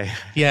fly away.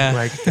 Yeah.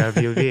 Like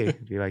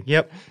WB. Be like,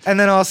 yep. And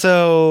then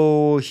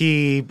also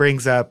he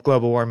brings up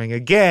global warming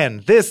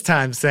again, this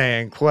time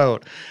saying,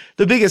 quote,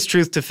 The biggest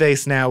truth to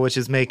face now, which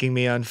is making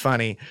me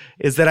unfunny,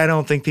 is that I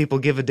don't think people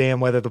give a damn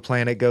whether the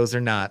planet goes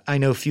or not. I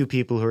know few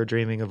people who are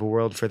dreaming of a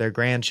world for their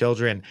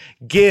grandchildren.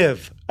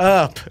 Give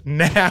up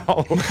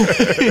now.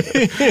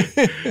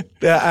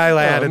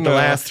 I added the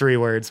last 3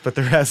 words, but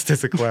the rest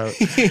is a quote.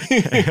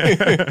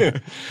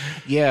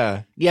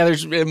 Yeah.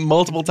 There's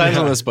multiple times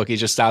in this book he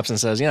just stops and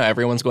says,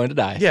 everyone's going to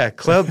die. Yeah,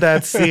 club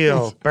that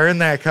seal, burn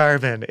that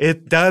carbon.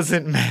 It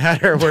doesn't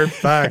matter. We're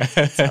fucked.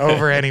 It's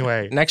over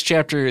anyway. Next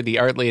chapter, the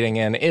art leading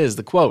in is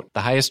the quote,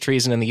 "The highest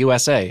treason in the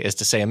USA is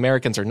to say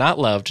Americans are not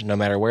loved no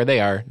matter where they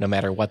are, no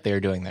matter what they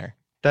are doing there."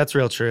 That's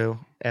real true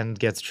and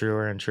gets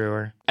truer and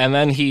truer. And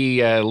then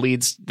he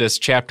leads this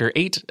chapter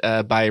 8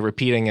 by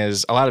repeating a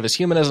lot of his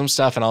humanism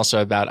stuff and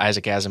also about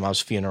Isaac Asimov's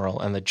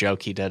funeral and the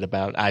joke he did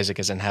about Isaac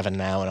is in heaven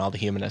now, and all the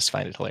humanists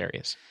find it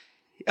hilarious.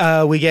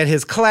 We get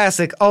his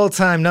classic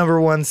all-time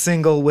 #1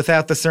 single,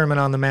 "Without the Sermon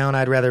on the Mount,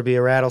 I'd rather be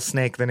a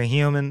rattlesnake than a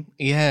human."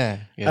 Yeah.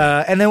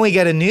 And then we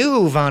get a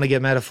new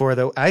Vonnegut metaphor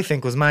that I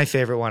think was my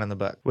favorite one in the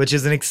book, which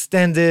is an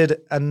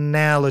extended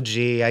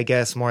analogy, I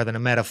guess, more than a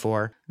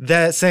metaphor,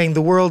 that saying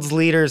the world's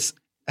leaders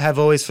have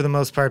always, for the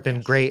most part,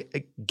 been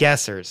great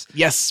guessers.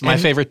 Yes, my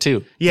favorite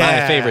too. Yeah.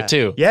 My favorite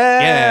too.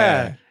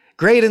 Yeah.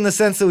 Great in the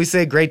sense that we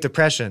say Great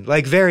Depression,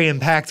 like very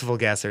impactful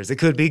guessers. It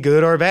could be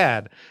good or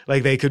bad.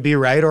 Like they could be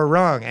right or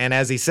wrong. And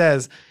as he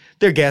says,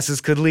 their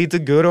guesses could lead to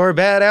good or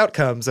bad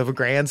outcomes of a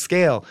grand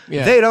scale.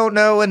 Yeah. They don't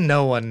know and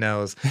no one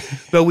knows.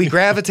 But we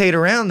gravitate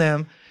around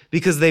them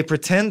because they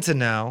pretend to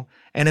know,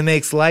 and it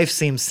makes life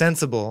seem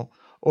sensible,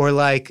 or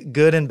like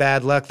good and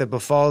bad luck that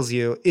befalls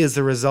you is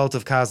the result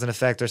of cause and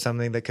effect or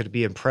something that could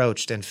be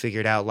approached and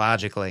figured out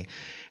logically.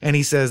 And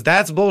he says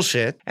that's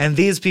bullshit. And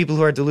these people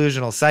who are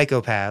delusional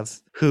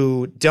psychopaths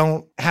who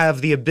don't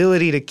have the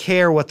ability to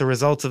care what the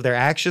results of their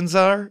actions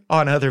are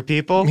on other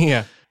people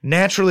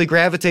naturally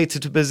gravitate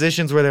to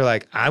positions where they're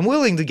like, I'm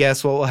willing to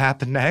guess what will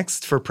happen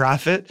next for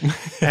profit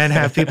and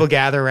have people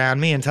gather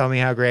around me and tell me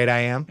how great I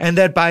am. And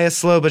that by a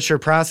slow but sure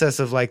process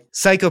of like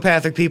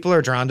psychopathic people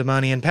are drawn to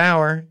money and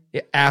power.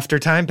 After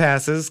time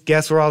passes,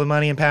 guess where all the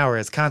money and power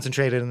is?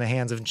 Concentrated in the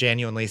hands of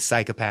genuinely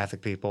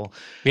psychopathic people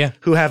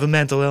who have a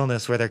mental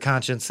illness where their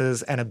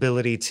consciences and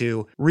ability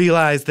to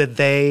realize that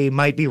they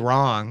might be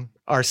wrong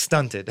are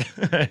stunted.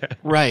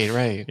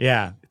 Right.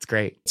 Yeah, it's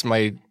great. It's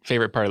my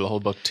favorite part of the whole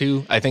book,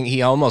 too. I think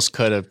he almost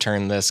could have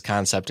turned this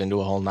concept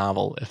into a whole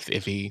novel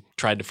if he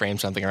tried to frame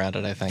something around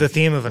it, I think. The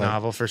theme of a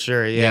novel, for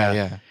sure,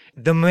 Yeah.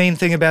 The main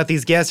thing about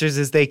these guessers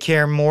is they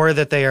care more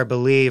that they are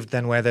believed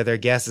than whether their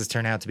guesses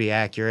turn out to be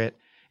accurate.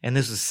 And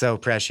this was so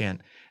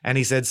prescient. And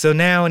he said, so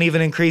now and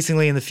even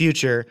increasingly in the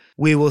future,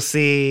 we will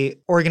see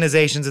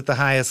organizations at the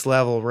highest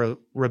level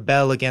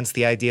rebel against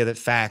the idea that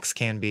facts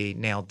can be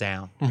nailed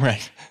down.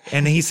 Right.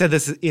 And he said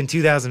this in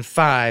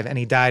 2005, and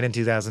he died in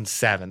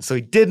 2007. So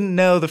he didn't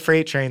know the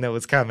freight train that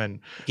was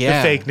coming, the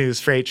fake news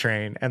freight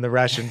train and the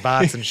Russian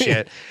bots and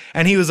shit.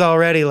 And he was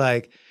already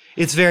like,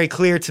 it's very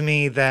clear to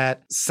me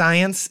that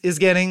science is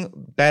getting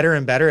better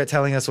and better at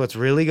telling us what's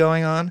really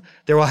going on.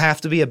 There will have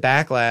to be a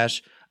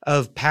backlash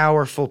of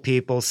powerful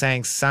people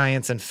saying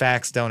science and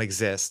facts don't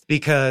exist,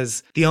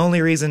 because the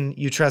only reason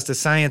you trust a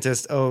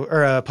scientist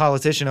or a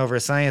politician over a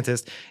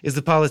scientist is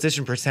the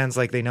politician pretends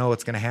like they know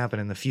what's going to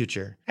happen in the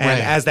future. And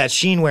as that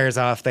sheen wears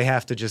off, they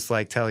have to just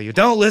like tell you,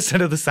 don't listen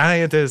to the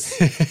scientists.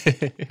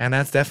 And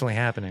that's definitely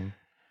happening.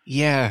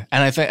 Yeah,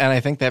 and I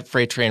think that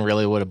freight train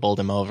really would have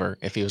bowled him over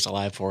if he was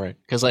alive for it.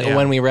 Because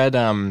when we read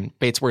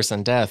Bates Worse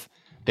Than Death,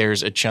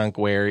 there's a chunk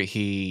where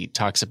he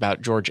talks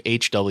about George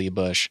H.W.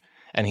 Bush.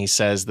 And he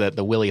says that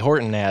the Willie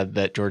Horton ad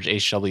that George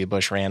H.W.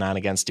 Bush ran on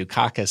against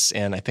Dukakis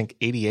in, I think,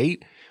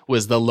 1988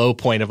 was the low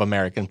point of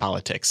American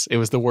politics. It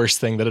was the worst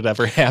thing that had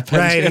ever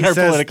happened in our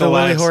political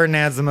lives. The Willie Horton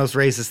ad's the most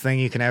racist thing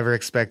you can ever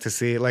expect to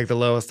see. Like the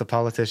lowest a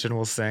politician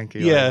will sink.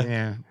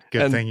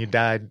 Good thing you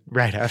died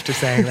right after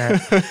saying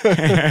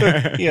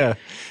that. Yeah.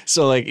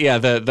 So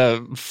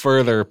the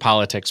further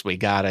politics we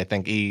got, I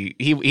think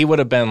he would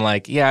have been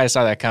like, yeah, I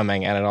saw that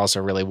coming, and it also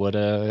really would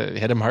have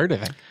hit him hard, I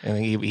think. And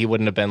he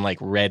wouldn't have been like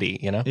ready,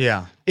 you know?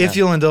 Yeah. If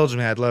you'll indulge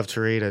me, I'd love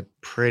to read a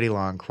pretty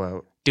long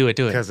quote. Do it.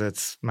 Because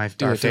it's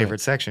our favorite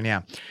section,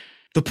 yeah.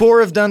 The poor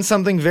have done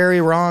something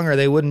very wrong or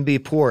they wouldn't be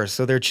poor,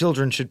 so their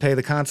children should pay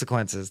the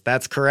consequences.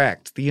 That's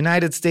correct. The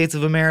United States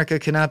of America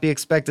cannot be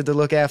expected to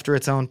look after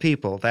its own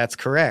people. That's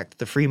correct.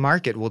 The free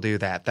market will do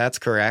that. That's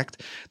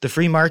correct. The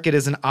free market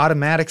is an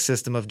automatic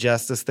system of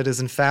justice that is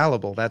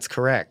infallible. That's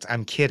correct.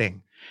 I'm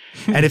kidding.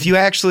 And if you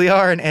actually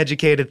are an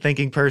educated,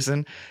 thinking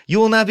person, you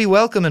will not be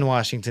welcome in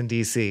Washington,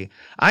 D.C.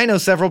 I know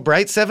several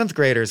bright 7th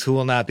graders who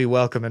will not be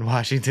welcome in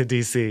Washington,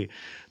 D.C.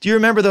 Do you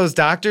remember those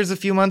doctors a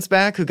few months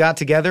back who got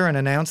together and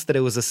announced that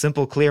it was a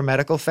simple, clear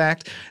medical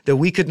fact that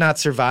we could not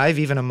survive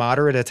even a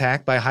moderate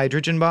attack by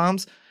hydrogen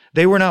bombs?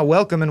 They were not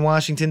welcome in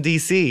Washington,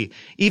 D.C.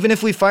 Even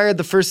if we fired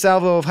the first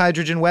salvo of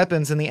hydrogen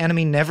weapons and the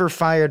enemy never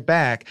fired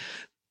back,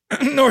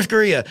 North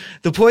Korea,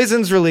 the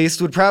poisons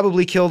released would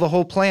probably kill the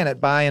whole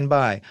planet by and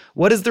by.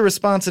 What is the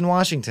response in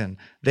Washington?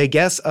 They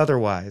guess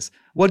otherwise.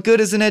 What good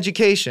is an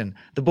education?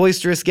 The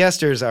boisterous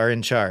guessers are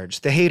in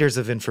charge, the haters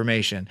of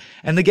information.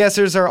 And the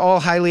guessers are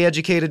all highly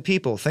educated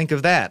people. Think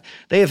of that.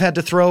 They have had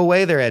to throw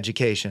away their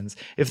educations.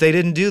 If they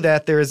didn't do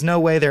that, there is no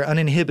way their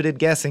uninhibited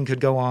guessing could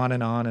go on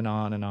and on and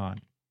on and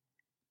on.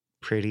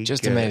 Pretty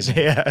Just good. amazing.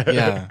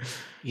 Yeah.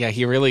 Yeah,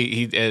 he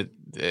really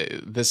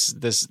this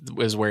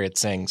is where it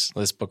sings.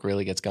 This book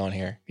really gets going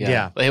here.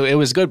 Yeah. It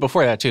was good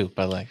before that too,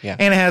 but like, yeah.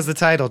 And it has the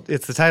title.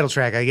 It's the title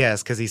track, I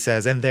guess, because he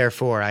says, "And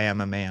therefore I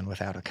am a man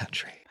without a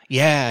country."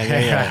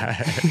 Yeah.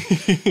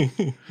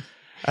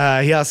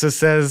 He also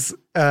says,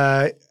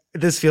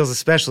 this feels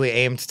especially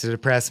aimed to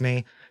depress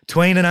me.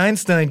 Twain and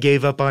Einstein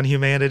gave up on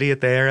humanity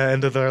at the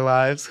end of their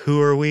lives.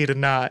 Who are we to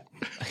not?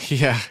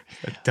 Yeah.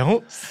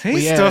 Don't say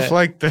stuff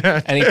like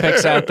that. And he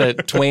picks out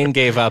that Twain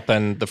gave up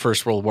and the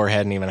First World War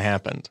hadn't even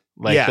happened.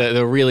 Like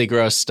the really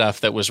gross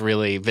stuff that was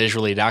really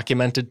visually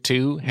documented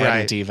too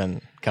hadn't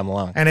even come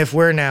along. And if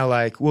we're now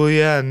like, well,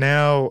 yeah,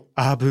 now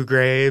Abu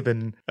Ghraib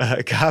and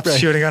cops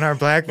shooting on our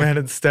black men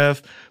and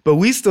stuff, but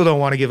we still don't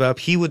want to give up,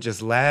 he would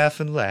just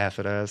laugh and laugh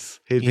at us.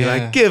 He'd be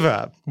like, give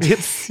up.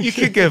 You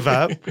could give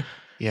up.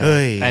 Yeah.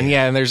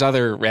 And there's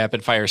other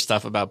rapid fire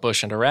stuff about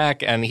Bush and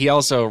Iraq. And he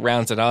also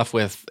rounds it off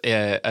with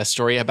a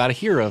story about a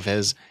hero of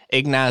his,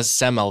 Ignaz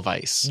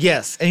Semmelweis.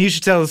 Yes. And you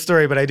should tell the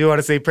story, but I do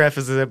want to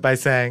preface it by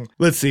saying,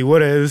 let's see,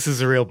 this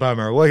is a real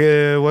bummer. What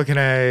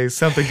can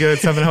something good,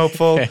 something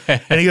hopeful?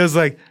 And he goes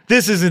like,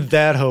 this isn't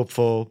that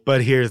hopeful,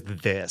 but here's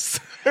this.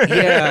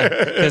 Yeah.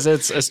 Because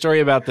it's a story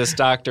about this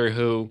doctor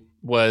who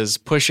was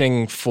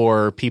pushing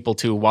for people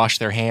to wash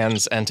their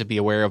hands and to be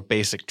aware of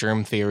basic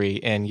germ theory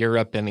in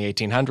Europe in the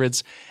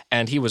 1800s.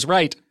 And he was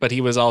right, but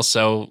he was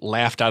also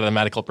laughed out of the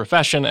medical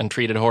profession and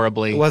treated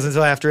horribly. It wasn't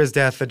until after his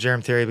death that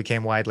germ theory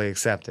became widely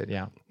accepted,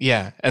 yeah.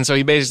 Yeah, and so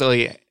he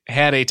basically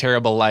had a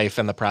terrible life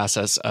in the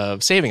process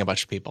of saving a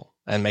bunch of people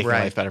and making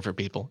life better for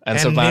people. And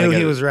so Vonnegut knew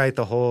he was right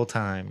the whole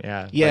time,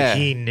 yeah. Like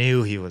he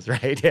knew he was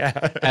right,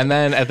 yeah. And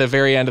then at the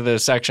very end of the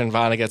section,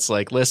 Vonnegut's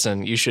like,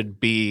 listen, you should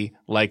be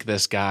like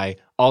this guy.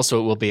 Also,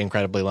 it will be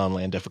incredibly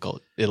lonely and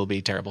difficult. It'll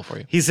be terrible for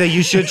you. He said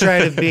you should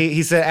try to be,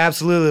 he said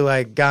absolutely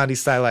like Gandhi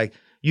style, like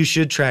you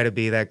should try to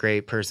be that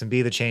great person,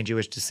 be the change you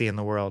wish to see in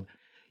the world.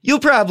 You'll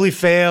probably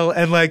fail,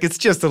 and like it's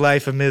just a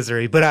life of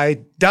misery, but I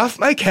doff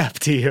my cap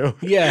to you.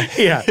 Yeah.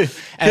 Yeah.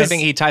 And I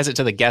think he ties it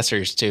to the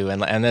guessers too.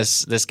 And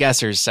this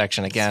guessers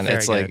section again,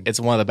 it's like it's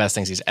one of the best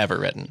things he's ever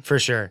written. For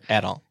sure.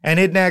 At all. And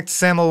Ignaz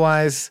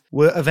Semmelweis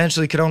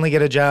eventually could only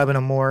get a job in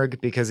a morgue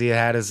because he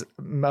had his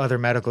other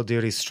medical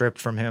duties stripped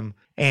from him.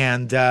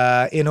 And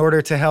in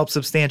order to help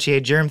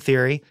substantiate germ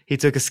theory, he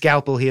took a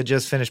scalpel he had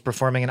just finished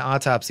performing an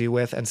autopsy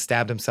with and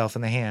stabbed himself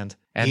in the hand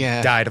and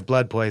died of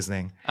blood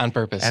poisoning. On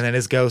purpose. And then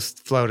his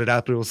ghost floated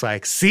up and was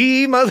like,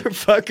 see,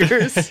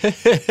 motherfuckers.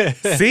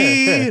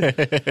 See?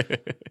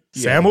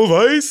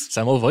 Semmelweis.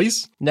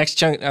 Semmelweis. Next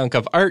chunk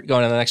of art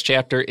going in the next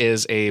chapter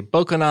is a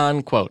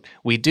Bokonon quote.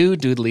 We do,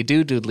 doodly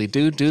do, doodly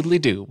do,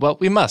 doodly do. What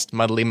we must,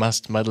 muddly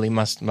must, muddly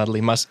must,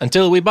 muddly must,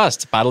 until we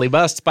bust. Bodily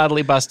bust,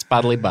 bodily bust,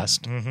 bodily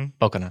bust.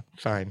 Bokonon.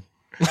 Fine.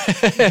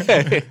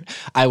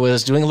 I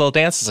was doing a little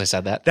dance as I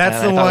said that.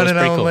 That's the one and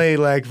only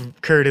like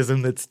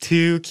Kurtism that's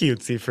too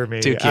cutesy for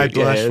me. Too cute. I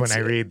blush when I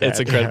read that. It's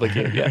incredibly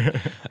cute, yeah.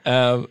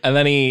 And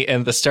then he,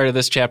 in the start of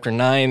this chapter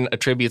 9,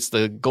 attributes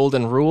the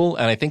golden rule,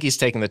 and I think he's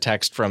taking the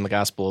text from the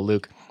Gospel of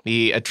Luke.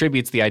 He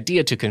attributes the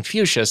idea to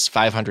Confucius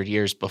 500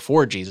 years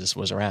before Jesus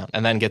was around,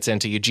 and then gets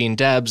into Eugene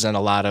Debs and a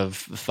lot of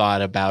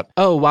thought about,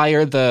 why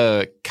are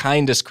the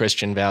kindest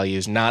Christian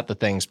values not the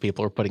things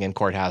people are putting in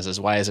courthouses?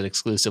 Why is it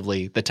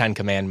exclusively the 10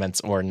 Commandments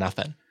or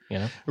nothing? You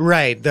know?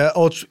 Right. The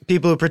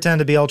people who pretend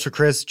to be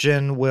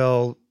ultra-Christian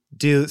will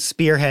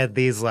spearhead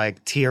these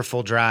like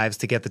tearful drives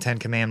to get the 10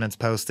 Commandments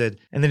posted.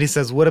 And then he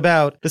says, what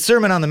about the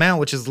Sermon on the Mount,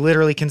 which is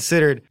literally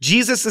considered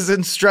Jesus's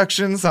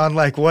instructions on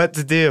like what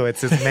to do?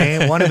 It's his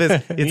main,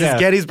 his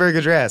Gettysburg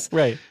Address.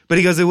 Right. But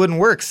he goes, it wouldn't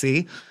work,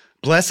 see?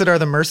 Blessed are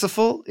the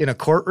merciful in a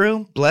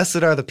courtroom.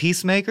 Blessed are the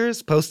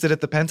peacemakers posted at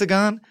the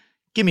Pentagon.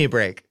 Give me a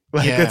break.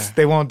 Like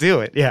they won't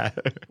do it. Yeah.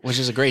 Which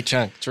is a great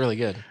chunk. It's really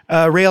good.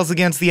 Rails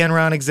against the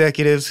Enron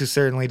executives who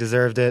certainly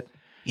deserved it.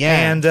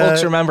 Yeah, and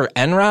folks remember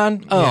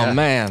Enron? Oh,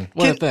 man,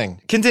 what a thing.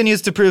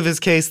 Continues to prove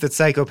his case that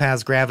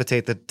psychopaths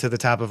gravitate to the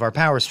top of our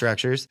power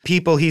structures.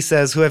 People, he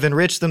says, who have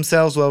enriched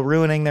themselves while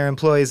ruining their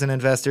employees and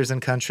investors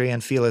and country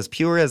and feel as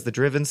pure as the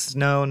driven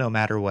snow no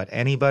matter what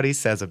anybody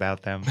says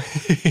about them.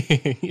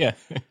 Yeah.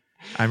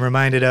 I'm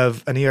reminded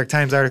of a New York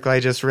Times article I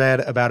just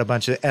read about a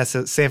bunch of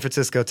San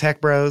Francisco tech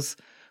bros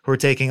who are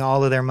taking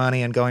all of their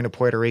money and going to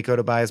Puerto Rico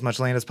to buy as much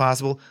land as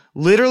possible.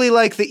 Literally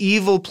like the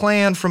evil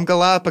plan from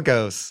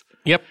Galapagos.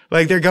 Yep.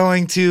 Like they're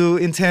going to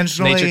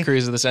intentionally Nature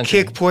cruise of the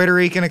century. Kick Puerto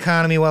Rican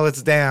economy while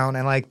it's down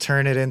and like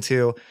turn it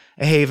into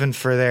a haven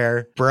for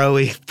their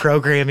bro-y,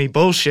 programmy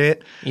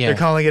bullshit. Yeah. They're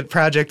calling it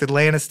Project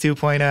Atlantis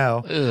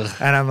 2.0. Ugh.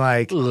 And I'm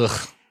like,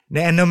 ugh.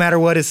 And no matter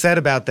what is said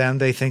about them,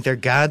 they think they're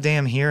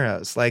goddamn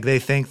heroes. Like they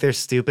think their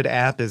stupid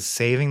app is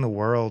saving the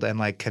world and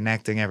like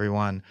connecting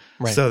everyone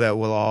so that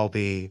we'll all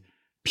be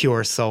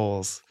pure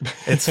souls.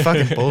 It's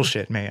fucking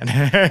bullshit, man.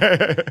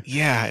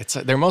 Yeah,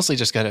 they're mostly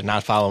just good at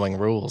not following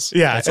rules.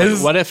 Yeah, it's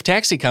like, what if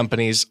taxi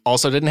companies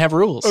also didn't have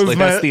rules? Like,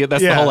 that's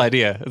the whole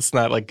idea. It's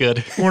not like good.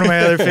 One of my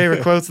other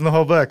favorite quotes in the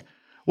whole book.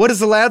 What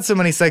has allowed so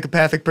many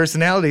psychopathic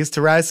personalities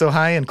to rise so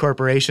high in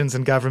corporations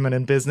and government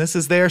and business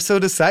is they are so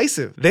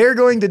decisive. They're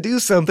going to do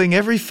something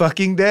every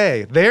fucking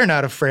day. They're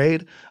not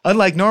afraid.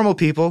 Unlike normal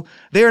people,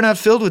 they are not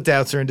filled with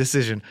doubts or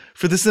indecision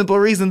for the simple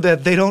reason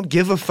that they don't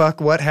give a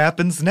fuck what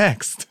happens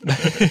next.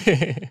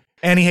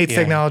 And he hates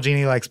technology and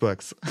he likes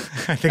books.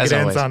 I think it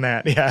ends on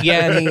that. Yeah.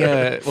 Yeah,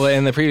 and well,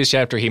 in the previous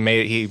chapter, he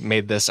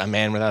made this a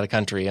man without a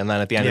country, and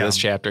then at the end of this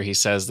chapter, he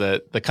says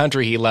that the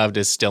country he loved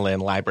is still in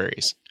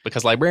libraries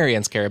because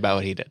librarians care about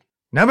what he did.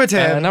 Number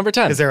 10. Number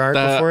 10. Is there art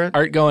before it?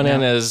 Art going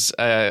in is,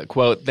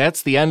 quote,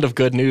 "That's the end of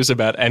good news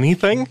about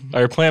anything.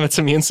 Our planet's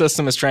immune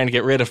system is trying to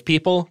get rid of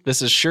people.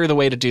 This is sure the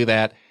way to do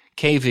that.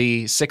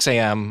 KV 6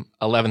 a.m.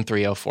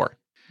 11/3/04."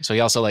 So he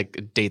also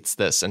like dates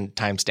this and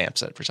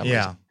timestamps it for some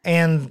reason.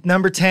 And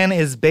number 10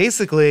 is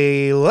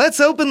basically, let's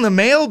open the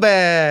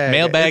mailbag.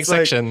 Mailbag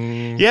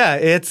section.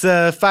 It's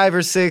 5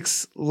 or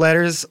 6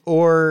 letters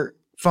or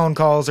phone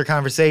calls or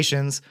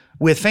conversations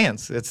with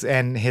fans.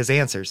 And his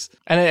answers.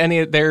 And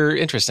they're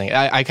interesting.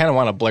 I kind of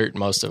want to blurt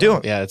most of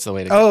them. Yeah, it's the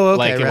way to go. Oh,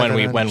 okay.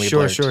 Like when we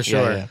Sure. blurt.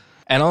 Yeah.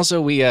 And also,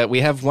 we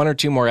have 1 or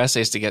 2 more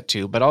essays to get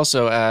to, but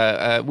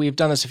also we've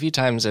done this a few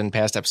times in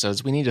past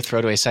episodes. We need to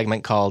throw to a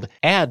segment called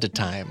Ad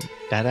Time.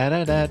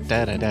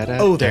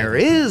 Oh, there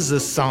is a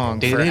song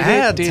for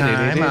Ad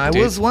Time. I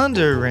was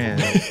wondering.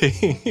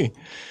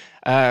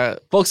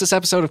 Folks, this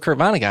episode of Kurt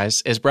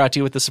Vonneguys is brought to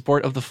you with the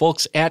support of the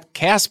folks at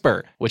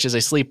Casper, which is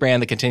a sleep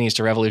brand that continues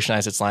to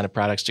revolutionize its line of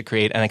products to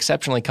create an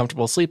exceptionally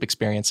comfortable sleep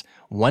experience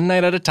one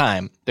night at a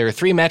time. There are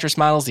 3 mattress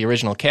models, the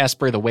original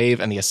Casper, the Wave,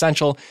 and the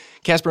Essential.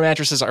 Casper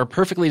mattresses are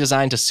perfectly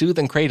designed to soothe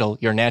and cradle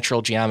your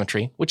natural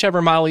geometry,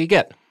 whichever model you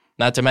get.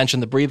 Not to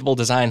mention the breathable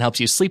design helps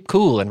you sleep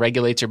cool and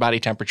regulates your body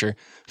temperature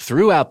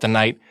throughout the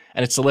night,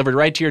 and it's delivered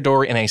right to your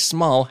door in a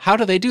small, how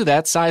do they do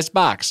that, sized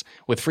box,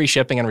 with free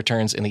shipping and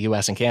returns in the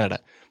US and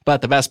Canada.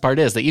 But the best part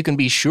is that you can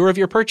be sure of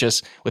your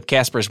purchase with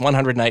Casper's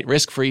 100-night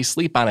risk-free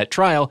Sleep On It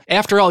trial.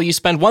 After all, you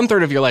spend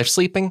 1/3 of your life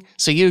sleeping,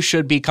 so you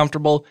should be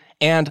comfortable.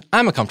 And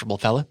I'm a comfortable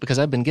fella because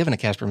I've been given a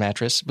Casper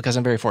mattress because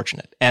I'm very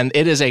fortunate. And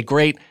it is a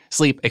great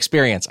sleep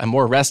experience. I'm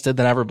more rested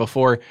than ever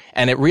before,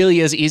 and it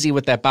really is easy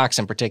with that box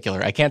in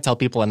particular. I can't tell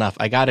people enough.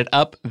 I got it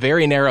up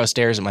very narrow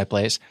stairs at my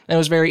place, and it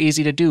was very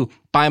easy to do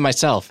by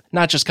myself.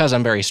 Not just because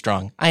I'm very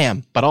strong. I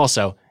am, but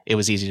also it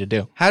was easy to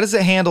do. How does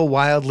it handle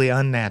wildly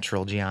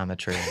unnatural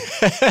geometry?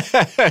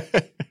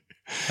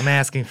 I'm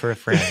asking for a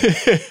friend.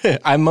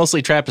 I'm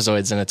mostly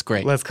trapezoids, and it's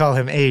great. Let's call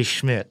him A.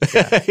 Schmidt.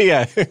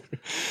 Yeah.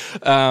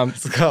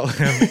 Let's call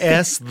him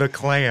S. the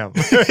Clam.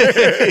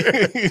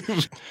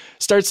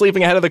 Start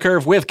sleeping ahead of the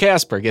curve with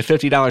Casper. Get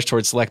 $50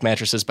 towards select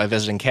mattresses by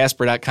visiting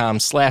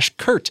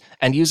casper.com/Kurt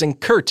and using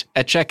Kurt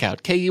at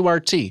checkout.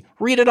 Kurt.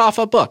 Read it off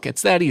a book.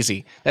 It's that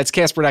easy. That's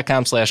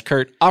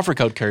casper.com/Kurt. Offer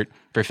code Kurt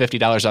for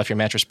 $50 off your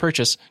mattress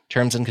purchase.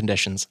 Terms and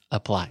conditions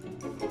apply.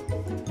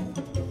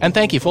 And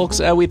thank you,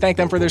 folks. We thank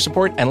them for their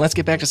support, and let's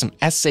get back to some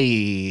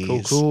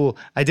essays. Cool.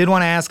 I did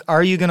want to ask,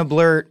 are you going to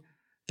blurt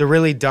the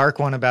really dark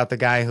one about the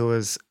guy who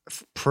was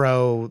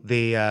pro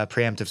the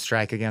preemptive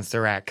strike against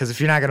Iraq? Because if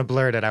you're not going to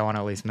blurt it, I want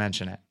to at least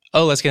mention it.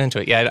 Oh, let's get into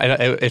it. Yeah,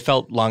 it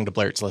felt long to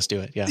blurt, so let's do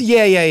it. Yeah.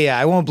 Yeah.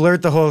 I won't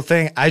blurt the whole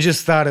thing. I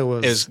just thought it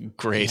was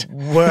great.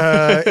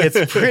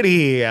 It's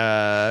pretty,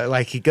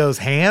 like he goes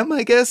ham,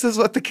 I guess is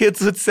what the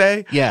kids would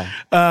say. Yeah.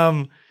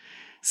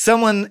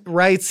 Someone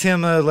writes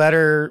him a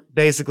letter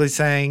basically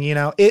saying, you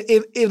know,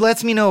 it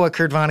lets me know what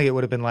Kurt Vonnegut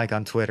would have been like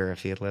on Twitter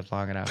if he had lived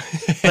long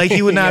enough. Like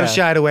he would not have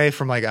shied away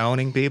from like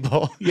owning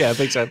people. Yeah, I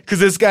think so. Because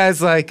this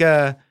guy's like,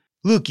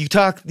 Luke,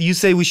 you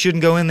say we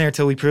shouldn't go in there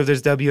till we prove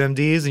there's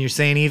WMDs, and you're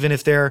saying even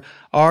if there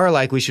are,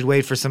 like, we should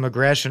wait for some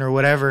aggression or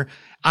whatever.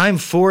 I'm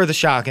for the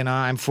shock and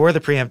awe. I'm for the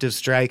preemptive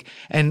strike,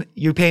 and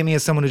you pay me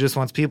as someone who just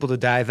wants people to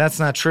die. That's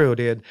not true,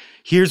 dude.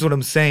 Here's what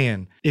I'm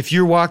saying. If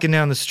you're walking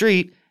down the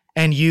street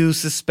and you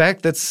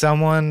suspect that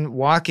someone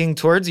walking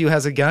towards you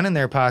has a gun in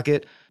their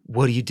pocket,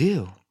 what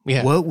do?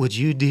 Yeah. What would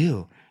you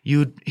do?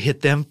 You'd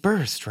hit them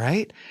first,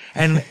 right?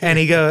 And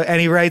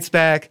he writes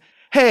back,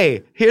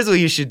 hey, here's what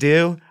you should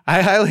do.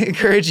 I highly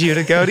encourage you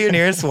to go to your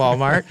nearest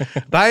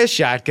Walmart, buy a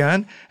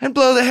shotgun, and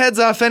blow the heads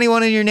off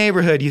anyone in your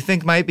neighborhood you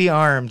think might be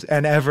armed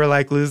and ever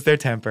lose their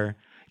temper.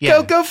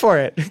 Yeah. Go for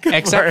it.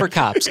 Except for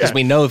cops, because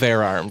we know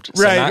they're armed.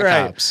 So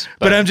right. Cops,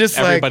 but I'm just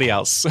everybody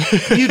else.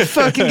 You'd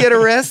fucking get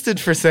arrested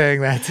for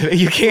saying that today.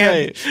 You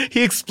can't. Right.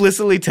 He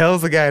explicitly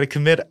tells the guy to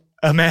commit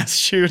a mass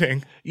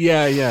shooting.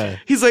 Yeah.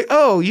 He's like,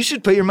 oh, you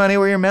should put your money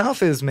where your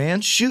mouth is,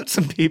 man. Shoot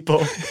some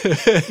people.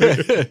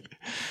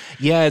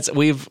 Yeah,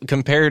 we've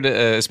compared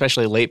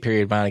especially late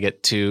period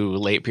Vonnegut to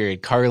late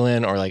period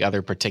Carlin or like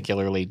other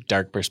particularly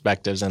dark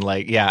perspectives. And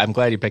I'm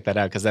glad you picked that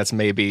out because that's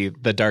maybe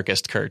the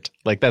darkest Kurt.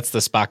 Like that's the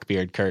Spock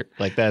beard Kurt.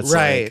 Like that's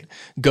right. Like,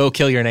 go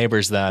kill your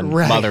neighbors then,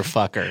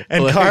 motherfucker.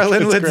 And like,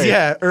 Carlin would,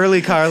 great.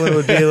 early Carlin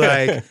would be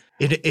like,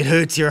 it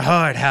hurts your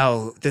heart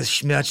how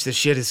much the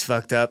shit is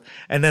fucked up.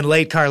 And then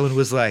late Carlin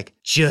was like,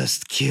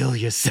 just kill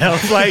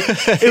yourself. Like,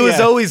 it was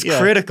always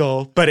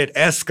critical, but it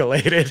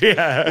escalated.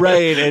 Yeah.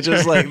 Right. It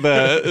just like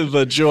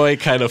the joy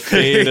kind of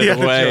faded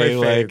away.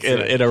 Like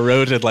it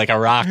eroded like a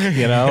rock,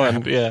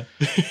 and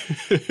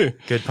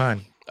Good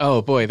pun.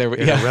 Oh boy, there we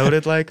go.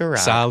 Eroded like a rock.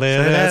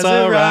 Solid as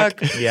a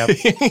rock. Yep.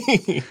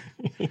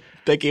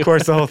 Thank you. Of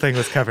course, the whole thing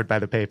was covered by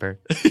the paper.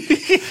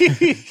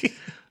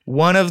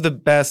 One of the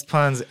best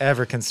puns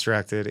ever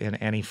constructed in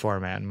any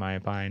format, in my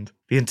mind.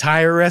 The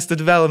entire Arrested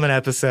Development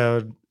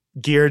episode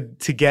geared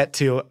to get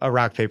to a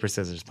rock, paper,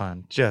 scissors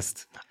pun.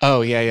 Just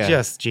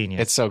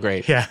genius. It's so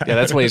great. Yeah.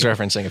 That's what he's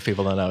referencing if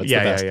people don't know. It's the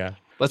best. Yeah.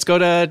 Let's go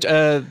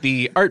to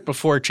the art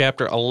before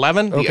chapter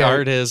 11. Okay. The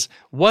art is,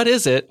 what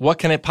is it? What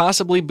can it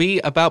possibly be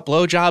about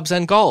blowjobs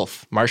and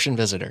golf? Martian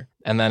visitor.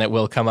 And then it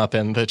will come up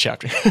in the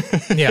chapter.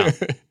 Yeah.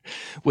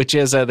 Which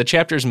is the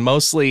chapter's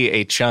mostly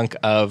a chunk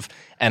of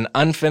an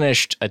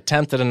unfinished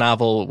attempt at a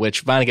novel,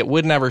 which Vonnegut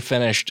would never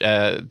finish.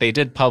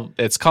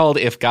 It's called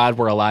If God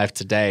Were Alive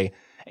Today.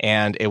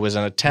 And it was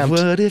an attempt.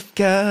 What if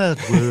God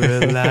were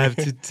alive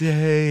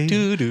today?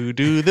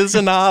 This is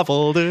a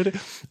novel, dude.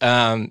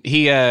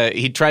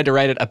 He tried to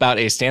write it about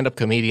a stand-up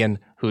comedian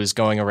who's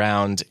going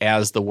around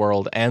as the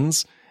world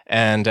ends.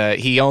 And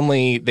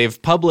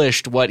they've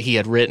published what he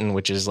had written,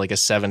 which is like a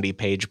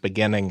 70-page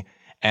beginning.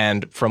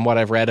 And from what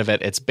I've read of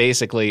it, it's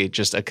basically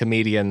just a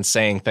comedian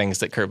saying things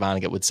that Kurt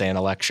Vonnegut would say in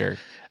a lecture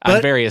on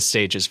various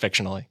stages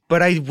fictionally.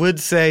 But I would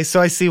say,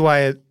 so I see why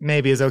it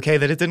maybe is okay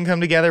that it didn't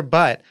come together,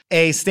 but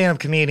a stand-up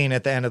comedian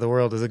at the end of the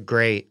world is a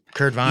great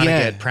Kurt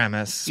Vonnegut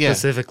premise,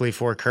 specifically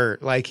for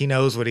Kurt. Like, he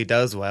knows what he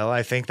does well.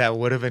 I think that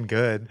would have been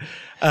good.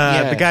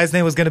 The guy's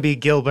name was going to be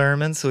Gil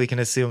Berman, so we can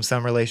assume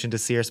some relation to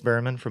Sears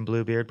Berman from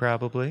Bluebeard,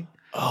 probably.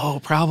 Oh,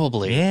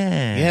 probably.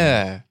 Yeah.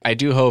 Yeah. I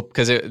do hope,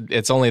 because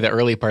it's only the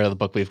early part of the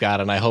book we've got,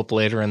 and I hope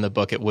later in the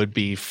book it would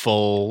be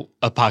full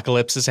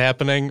apocalypse is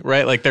happening,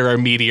 right? Like there are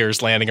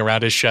meteors landing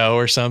around his show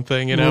or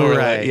something,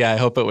 Right. I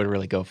hope it would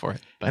really go for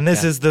it. But, and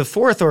this is the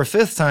fourth or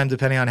fifth time,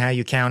 depending on how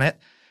you count it,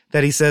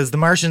 that he says the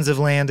Martians have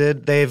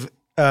landed. They've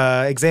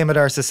examined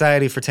our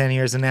society for 10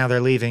 years, and now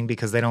they're leaving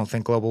because they don't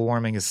think global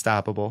warming is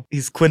stoppable.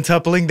 He's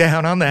quintupling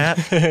down on that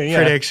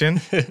prediction.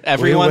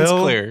 Everyone's we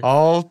will clear.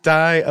 All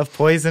die of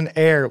poison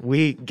air.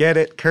 We get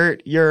it,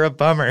 Kurt. You're a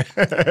bummer.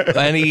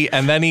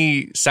 And then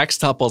he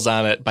sextuples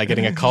on it by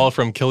getting a call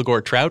from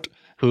Kilgore Trout,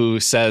 who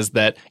says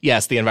that,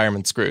 yes, the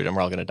environment's screwed and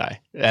we're all going to die.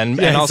 And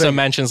also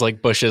mentions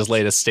like Bush's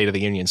latest State of the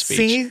Union speech.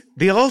 See,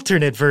 the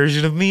alternate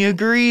version of me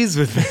agrees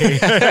with me.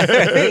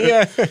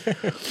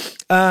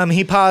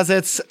 He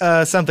posits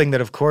something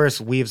that, of course,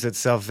 weaves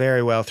itself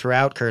very well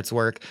throughout Kurt's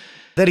work,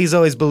 that he's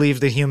always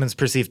believed that humans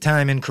perceive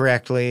time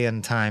incorrectly,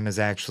 and time is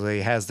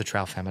actually, has the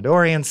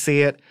Tralfamadorians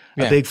see it,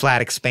 a big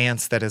flat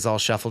expanse that is all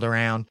shuffled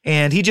around.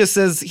 And he just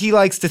says he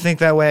likes to think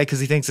that way because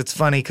he thinks it's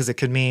funny, because it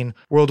could mean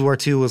World War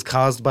II was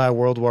caused by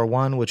World War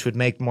I, which would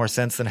make more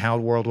sense than how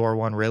World War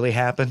I really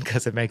happened,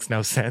 because it makes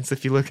no sense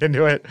if you look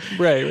into it.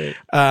 Right.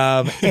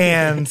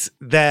 And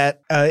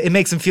that it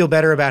makes him feel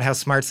better about how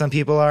smart some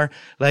people are.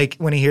 Like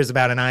when he hears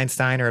about an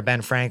Einstein or a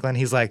Ben Franklin,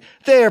 he's like,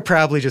 they're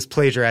probably just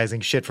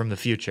plagiarizing shit from the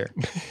future.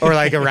 Or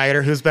like a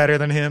writer who's better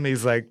than him,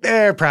 he's like,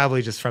 they're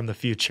probably just from the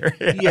future.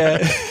 Yeah.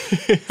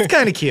 It's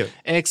kind of cute.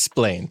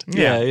 Explained.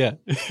 Yeah.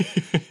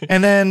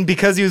 And then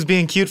because he was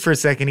being cute for a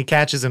second, he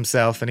catches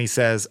himself and he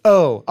says,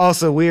 oh,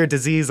 also we're a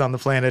disease on the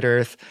planet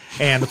Earth,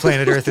 and the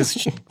planet Earth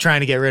is trying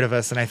to get rid of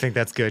us, and I think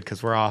that's good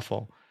because we're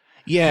awful.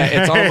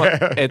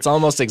 Yeah, it's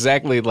almost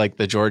exactly like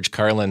the George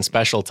Carlin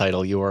special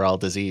title, You Are All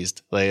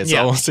Diseased. Like, it's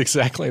almost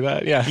exactly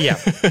that, yeah.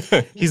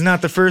 He's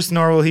not the first,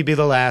 nor will he be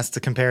the last to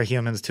compare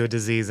humans to a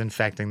disease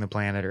infecting the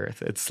planet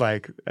Earth. It's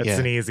like, that's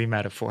an easy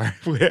metaphor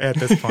at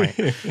this point.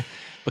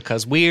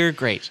 Because we're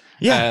great.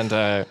 Yeah. And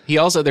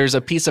there's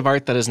a piece of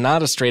art that is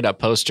not a straight up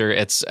poster.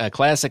 It's a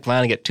classic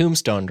Vonnegut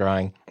tombstone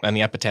drawing, and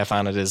the epitaph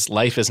on it is,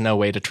 life is no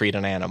way to treat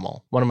an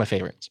animal. One of my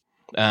favorites.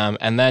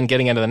 And then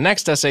getting into the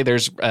next essay,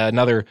 there's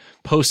another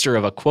poster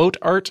of a quote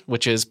art,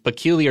 which is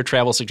peculiar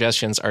travel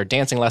suggestions are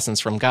dancing lessons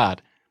from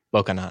God,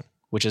 Bokanon,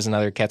 which is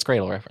another Cat's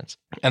Cradle reference.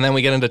 And then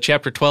we get into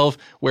chapter 12,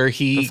 where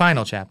he the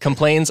final chapter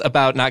complains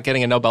about not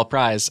getting a Nobel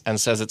Prize and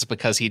says it's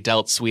because he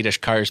dealt Swedish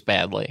cars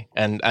badly.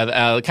 And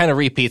kind of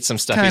repeats some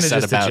stuff he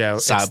said about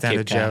Saab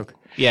extended joke.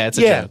 Yeah, it's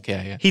a joke.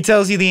 Yeah. He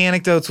tells you the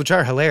anecdotes, which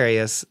are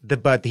hilarious,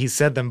 but he's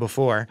said them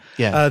before.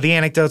 Yeah. The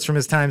anecdotes from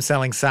his time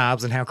selling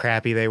Saabs and how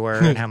crappy they were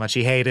and how much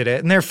he hated it.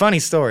 And they're funny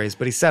stories,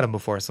 but he said them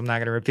before, so I'm not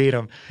going to repeat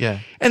them. Yeah.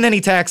 And then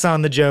he tacks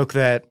on the joke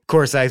that, of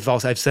course, I've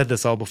said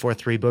this all before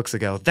 3 books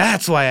ago.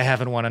 That's why I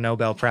haven't won a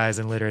Nobel Prize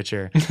in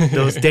literature.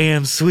 Those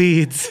damn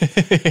Swedes.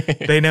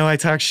 They know I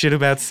talk shit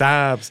about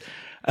Saabs.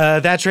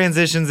 That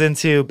transitions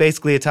into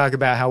basically a talk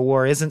about how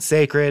war isn't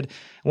sacred.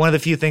 One of the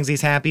few things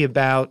he's happy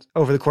about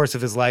over the course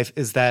of his life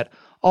is that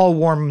all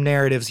war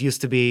narratives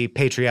used to be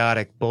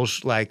patriotic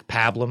bullshit, like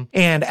pablum.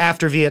 And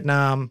after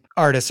Vietnam,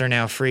 artists are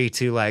now free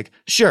to like,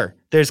 sure,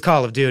 there's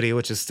Call of Duty,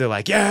 which is still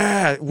like,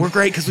 yeah, we're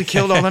great because we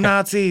killed all the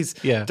Nazis.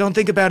 Yeah. Don't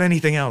think about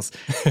anything else.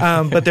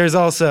 But there's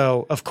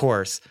also, of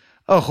course,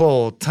 a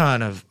whole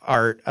ton of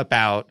art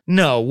about,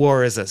 no,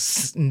 war is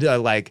a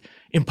like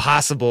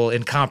impossible,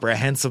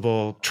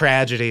 incomprehensible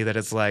tragedy that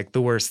is like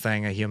the worst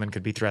thing a human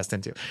could be thrust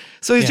into.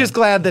 So he's just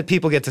glad that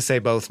people get to say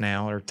both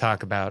now or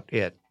talk about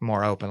it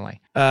more openly.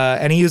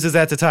 And he uses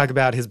that to talk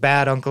about his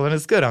bad uncle and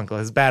his good uncle.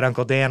 His bad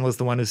uncle Dan was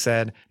the one who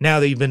said, now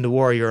that you've been to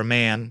war, you're a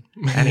man.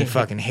 And he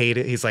fucking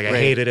hated, he's like, I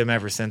hated him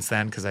ever since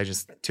then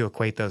because to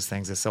equate those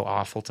things is so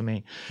awful to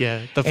me.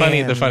 Yeah. The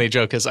funny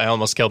joke is I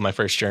almost killed my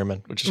first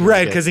German, which is really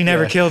right, good. because he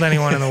never killed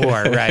anyone in the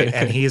war, right?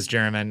 And he's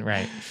German,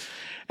 right?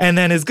 And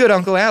then his good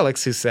uncle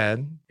Alex, who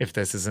said, if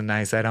this isn't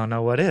nice, I don't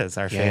know what is,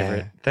 our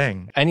favorite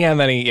thing. And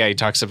then he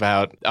talks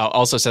about,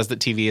 also says that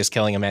TV is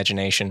killing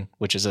imagination,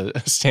 which is a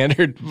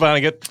standard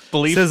Vonnegut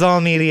belief. Says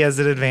all media as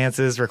it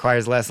advances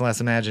requires less and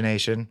less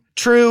imagination.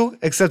 True,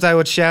 except I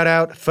would shout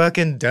out,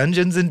 fucking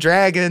Dungeons and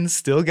Dragons,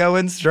 still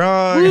going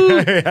strong.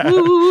 Woo,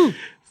 woo.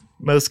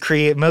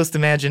 Most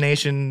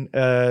imagination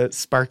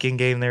sparking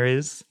game there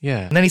is.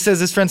 Yeah. And then he says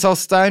his friend Saul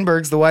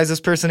Steinberg's the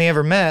wisest person he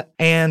ever met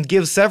and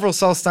gives several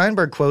Saul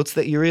Steinberg quotes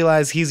that you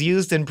realize he's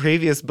used in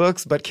previous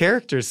books, but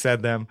characters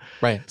said them.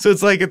 Right. So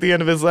it's like at the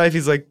end of his life,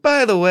 he's like,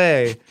 by the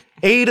way,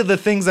 8 of the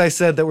things I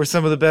said that were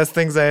some of the best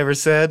things I ever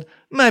said,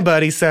 my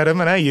buddy said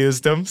them and I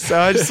used them. So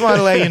I just want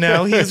to let you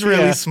know, he's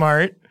really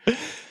smart.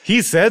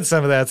 He said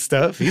some of that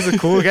stuff. He's a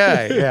cool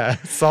guy. Yeah.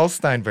 Saul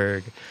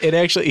Steinberg. He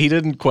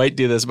didn't quite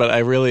do this, but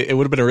it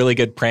would have been a really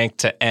good prank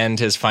to end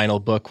his final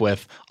book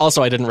with,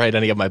 also, I didn't write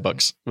any of my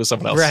books. It was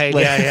someone else. Right,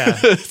 yeah.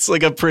 It's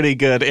like a pretty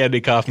good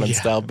Andy Kaufman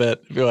style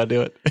bit, if you want to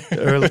do it.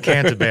 Earl of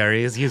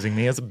Canterbury is using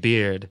me as a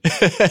beard.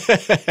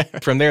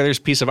 From there's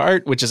Piece of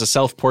Art, which is a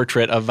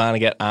self-portrait of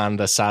Vonnegut on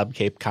the Saab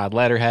Cape Cod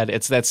letterhead.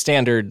 It's that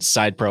standard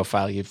side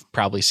profile you've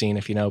probably seen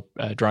if you know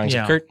drawings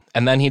of Kurt.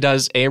 And then he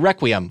does a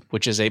Requiem,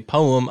 which is a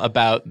poem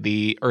about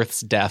the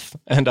Earth's death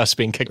and us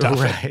being kicked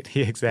off. Right,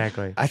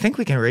 exactly. I think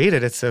we can read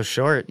it. It's so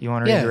short. You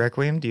want to read the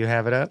Requiem? Do you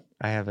have it up?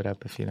 I have it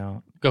up if you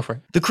don't. Go for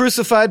it. The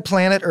crucified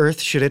planet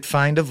Earth, should it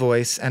find a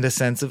voice and a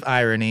sense of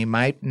irony,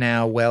 might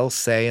now well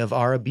say of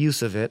our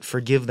abuse of it,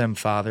 forgive them,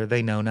 Father,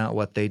 they know not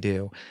what they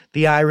do.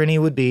 The irony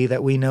would be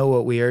that we know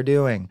what we are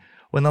doing.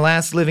 When the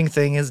last living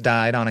thing has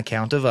died on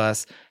account of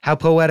us, how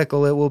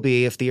poetical it will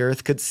be if the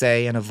earth could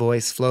say in a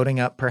voice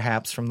floating up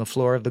perhaps from the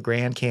floor of the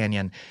Grand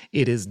Canyon,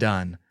 it is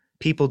done.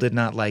 People did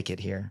not like it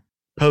here.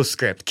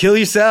 Postscript. Kill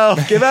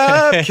yourself. Give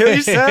up. Kill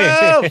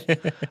yourself.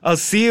 I'll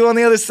see you on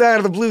the other side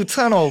of the blue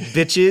tunnel,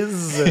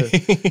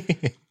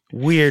 bitches.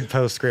 Weird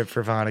postscript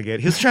for Vonnegut.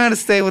 He was trying to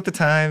stay with the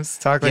times,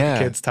 talk like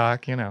the kids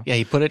talk, you know. Yeah,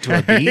 he put it to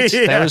a beat.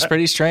 That was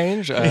pretty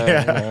strange.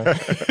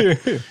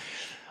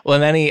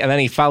 Well, and then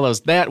he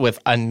follows that with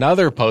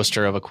another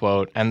poster of a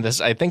quote, and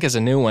this I think is a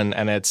new one,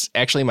 and it's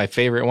actually my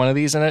favorite one of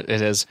these in it.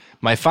 It is,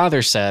 my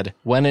father said,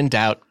 when in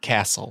doubt,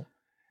 castle.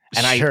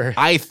 And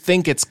I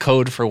think it's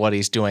code for what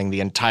he's doing the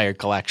entire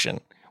collection,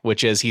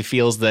 which is he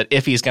feels that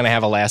if he's going to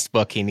have a last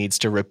book, he needs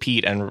to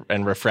repeat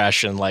and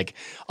refresh and like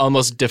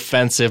almost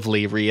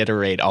defensively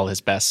reiterate all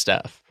his best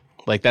stuff.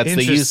 Like that's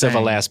the use of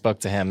a last book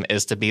to him,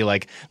 is to be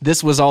like,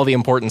 this was all the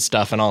important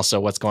stuff and also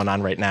what's going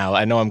on right now.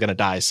 I know I'm going to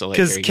die, so like,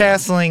 because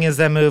castling is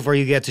that move where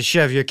you get to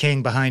shove your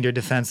king behind your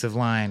defensive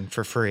line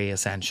for free,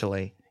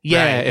 essentially.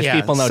 Yeah, right? If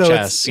people know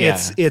chess.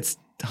 It's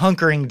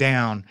hunkering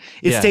down.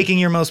 It's taking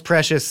your most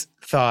precious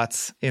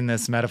thoughts in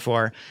this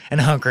metaphor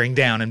and hunkering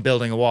down and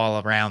building a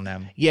wall around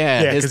them.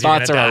 Yeah, his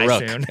thoughts are a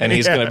rook, and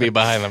he's going to be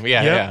behind them.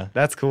 Yeah.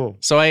 That's cool.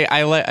 So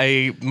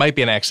I might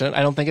be an accident.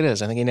 I don't think it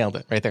is. I think he nailed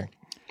it right there.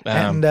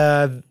 And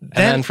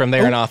then from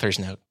there, an author's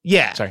note.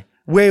 Yeah. Sorry.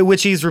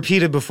 Which he's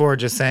repeated before,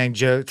 just saying,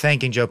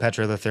 thanking Joe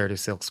Petro III, who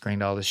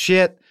silkscreened all this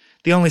shit.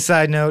 The only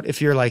side note, if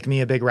you're like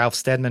me, a big Ralph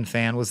Steadman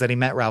fan, was that he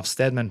met Ralph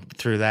Steadman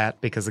through that,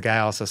 because the guy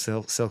also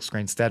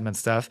silkscreened Steadman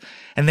stuff,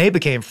 and they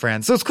became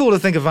friends. So it's cool to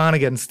think of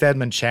Vonnegut and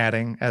Steadman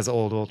chatting as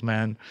old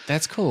men.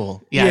 That's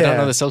cool. Yeah, I don't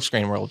know the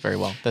silkscreen world very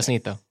well. That's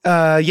neat, though.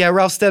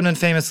 Ralph Steadman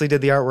famously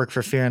did the artwork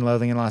for Fear and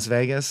Loathing in Las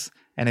Vegas.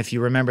 And if you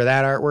remember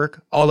that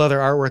artwork, all other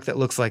artwork that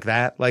looks like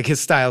that, like his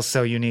style's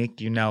so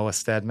unique, you know a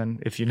Steadman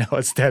if you know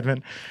a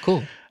Steadman.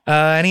 Cool.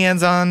 And he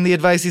ends on the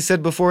advice he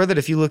said before, that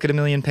if you look at a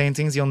million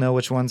paintings, you'll know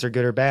which ones are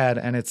good or bad.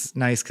 And it's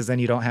nice because then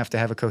you don't have to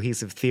have a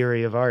cohesive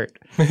theory of art.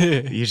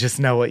 You just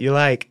know what you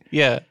like.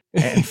 Yeah.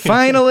 And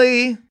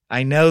finally,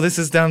 I know this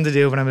is dumb to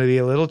do, but I'm going to be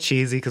a little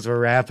cheesy because we're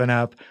wrapping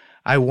up.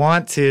 I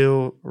want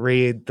to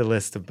read the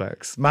list of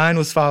books. Mine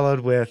was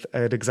followed with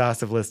an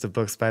exhaustive list of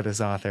books by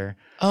this author.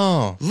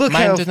 Oh, look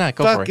mine how did not.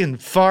 Go fucking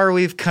far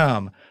we've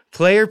come.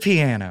 Player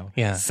Piano,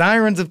 Yeah.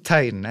 Sirens of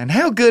Titan, and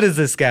how good is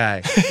this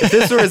guy? If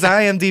this were his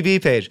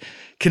IMDb page,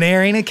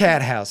 Canary in a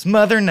Cat House,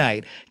 Mother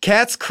Night,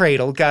 Cat's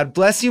Cradle, God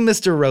Bless You,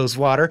 Mr.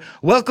 Rosewater,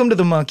 Welcome to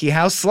the Monkey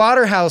House,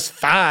 Slaughterhouse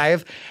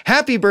 5,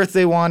 Happy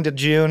Birthday Wanda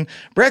June,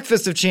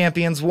 Breakfast of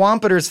Champions,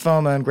 Wampeter's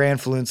Foma and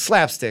Grand Falloon,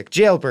 Slapstick,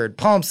 Jailbird,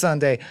 Palm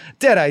Sunday,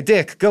 Deadeye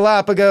Dick,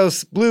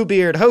 Galapagos,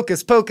 Bluebeard,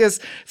 Hocus Pocus,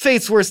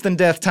 Fate's Worse Than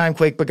Death,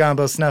 Timequake,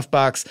 Bagombo,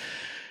 Snuffbox,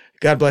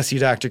 God Bless You,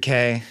 Dr.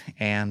 K,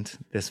 and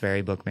This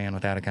Very Book, Man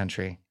Without a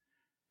Country.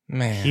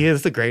 Man. He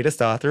is the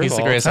greatest author He's of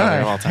the all greatest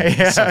time. author of all time.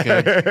 He's so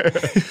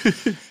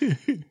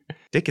good.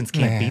 Dickens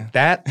can't Man. beat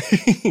that.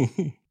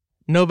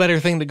 No better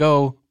thing to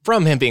go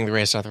from him being the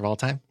greatest author of all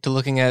time to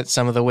looking at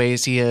some of the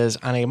ways he is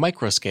on a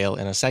micro scale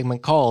in a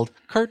segment called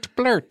Kurt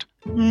Blurt.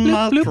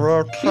 Yeah.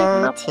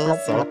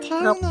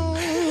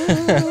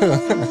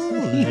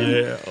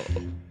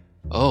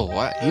 Oh,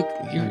 what?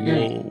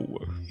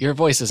 Your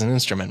voice is an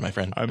instrument, my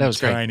friend. I'm that was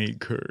great. Tiny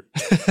Kurt.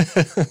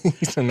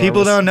 He's People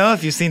enormous. don't know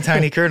if you've seen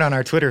Tiny Kurt on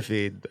our Twitter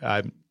feed.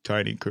 I'm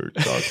Tiny Kurt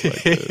talks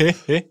like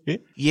this.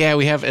 Yeah,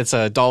 we have. It's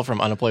a doll from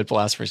Unemployed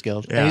Philosophers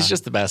Guild. And Yeah. he's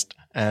just the best.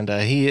 And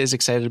he is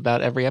excited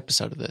about every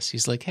episode of this.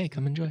 He's like, hey,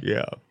 come enjoy.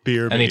 Yeah,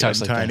 beer And he me,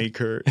 talks I'm like Tiny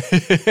Kurt.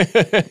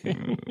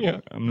 Yeah.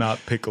 I'm not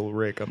Pickle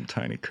Rick, I'm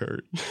Tiny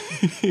Kurt.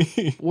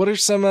 What are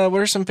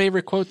some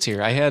favorite quotes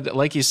here? I had,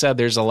 like you said,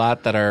 there's a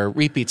lot that are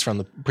repeats from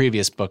the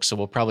previous book, so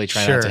we'll probably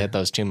try not Sure. to hit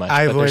those too much.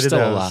 I but there's avoided still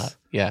a those. lot.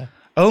 Yeah.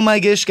 Oh my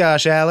gish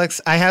gosh,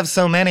 Alex. I have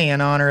so many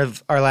in honor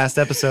of our last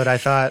episode. I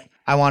thought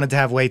I wanted to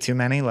have way too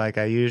many like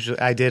I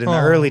did in the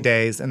early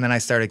days, and then I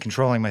started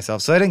controlling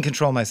myself. So I didn't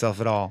control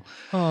myself at all.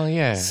 Oh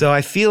yeah. So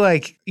I feel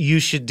like you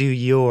should do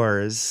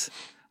yours,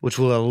 which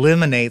will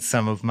eliminate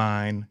some of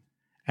mine,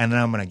 and then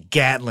I'm going to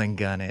Gatling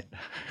gun it.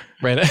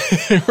 Right.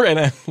 Right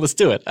on. Let's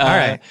do it. All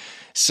right.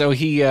 So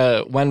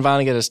when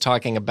Vonnegut is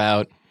talking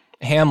about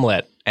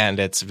Hamlet and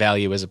its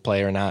value as a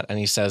play or not, and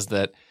he says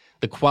that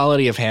the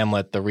quality of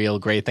Hamlet, the real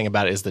great thing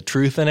about it is the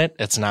truth in it.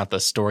 It's not the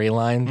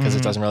storyline because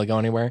it doesn't really go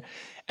anywhere.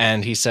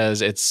 And he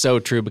says it's so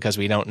true because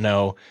we don't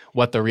know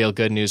what the real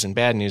good news and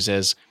bad news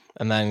is.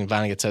 And then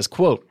Vonnegut says,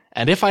 quote,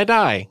 "And if I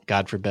die,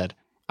 God forbid,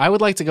 I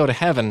would like to go to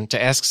heaven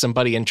to ask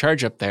somebody in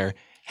charge up there,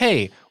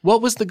 hey,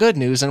 what was the good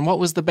news and what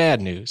was the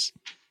bad news?"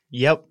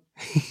 Yep.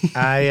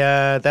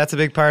 That's a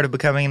big part of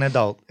becoming an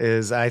adult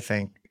is, I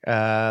think,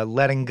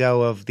 letting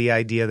go of the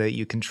idea that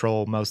you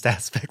control most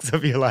aspects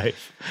of your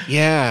life.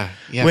 Yeah.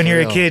 When for you're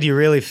real. a kid, you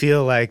really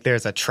feel like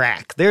there's a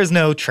track. There's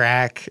no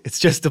track. It's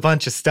just a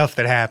bunch of stuff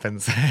that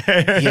happens.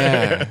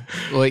 Yeah.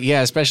 Well,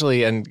 yeah,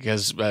 especially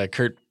because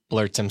Kurt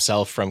blurts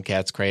himself from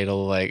Cat's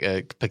Cradle,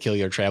 like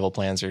Peculiar Travel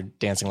Plans or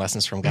Dancing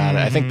Lessons from God.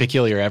 I think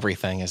Peculiar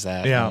Everything is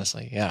that, Yeah.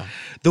 honestly. Yeah.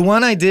 The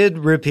one I did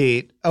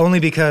repeat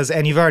only because,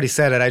 and you've already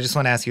said it, I just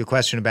want to ask you a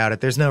question about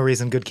it. There's no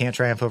reason good can't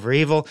triumph over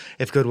evil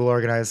if good will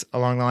organize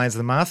along the lines of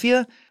the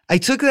mafia. I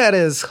took that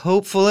as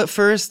hopeful at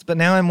first, but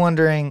now I'm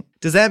wondering,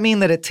 does that mean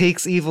that it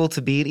takes evil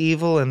to beat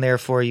evil and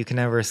therefore you can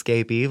never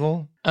escape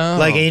evil? Oh.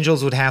 Like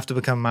angels would have to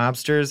become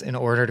mobsters in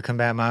order to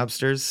combat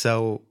mobsters,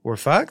 so we're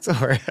fucked?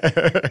 Or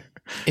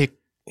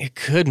It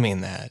could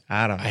mean that.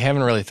 I don't know. I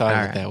haven't really thought All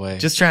of it right. that way.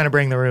 Just trying to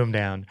bring the room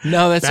down.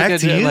 No, that's Back a good.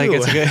 to you. Like,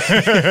 it's a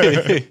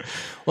good.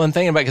 Well, I'm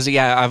thinking about because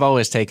I've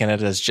always taken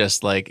it as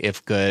just like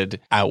if good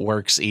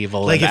outworks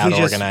evil Like and if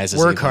we just outorganizes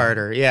work evil.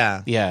 harder,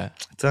 yeah. Yeah.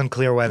 It's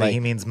unclear whether Like- he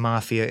means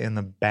mafia in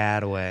the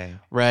bad way.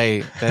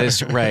 Right. That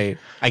is right.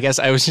 I guess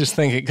I was just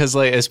thinking because,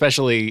 like,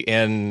 especially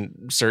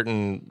in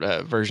certain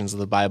versions of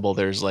the Bible,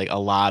 there's like a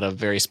lot of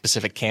very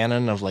specific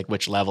canon of like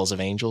which levels of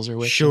angels are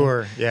which.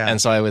 Sure, yeah.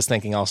 And so I was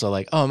thinking also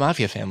like, oh,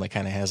 Mafia Family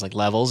kind of has like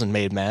levels and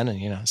made men,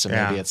 and so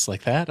Yeah. maybe it's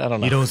like that. I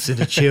don't know. You don't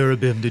send a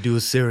cherubim to do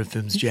a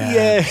seraphim's job.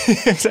 Yeah,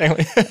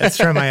 exactly. That's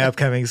from my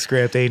upcoming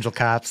script, Angel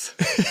Cops.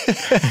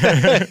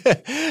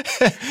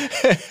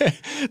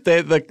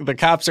 the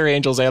cops are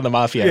angels and the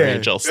mafia are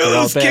angels. They're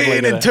all bad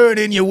Scan and turn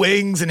in your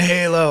wings and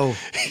halo.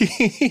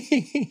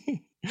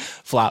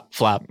 Flop,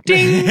 flop,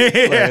 ding.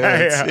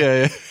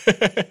 Yeah.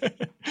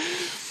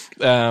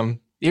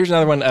 Here's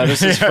another one.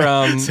 This is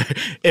from.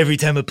 Every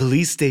time a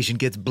police station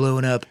gets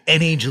blown up,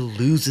 an angel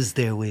loses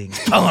their wings.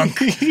 Punk.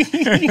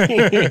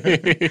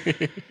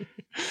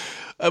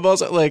 I'm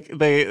also like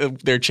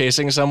they're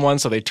chasing someone,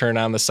 so they turn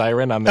on the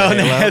siren on the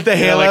halo. The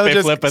halo they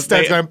just flip it.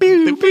 starts going,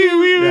 Pew, pew, pew,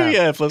 pew. Yeah.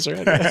 Yeah, it flips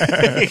around.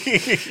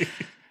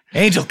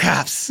 Angel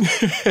Cops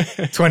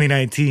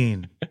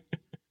 2019.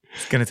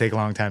 It's going to take a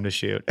long time to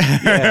shoot.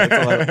 Yeah,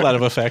 it's a lot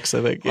of effects,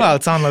 I think. Yeah. Well,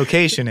 it's on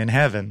location in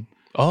heaven.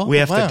 Oh, We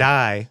have wow. to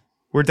die.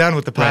 We're done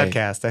with the Right.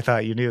 podcast. I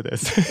thought you knew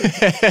this.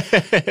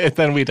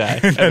 Then we die.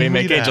 And we we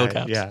make angel die,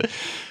 cops. yeah.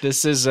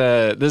 This is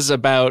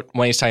about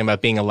when he's talking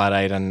about being a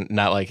Luddite and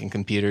not liking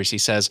computers. He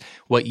says,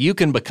 "What you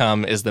can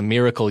become is the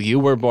miracle you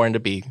were born to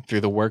be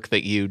through the work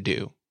that you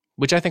do,"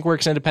 which I think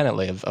works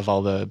independently of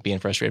all the being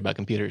frustrated about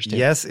computers too.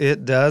 Yes,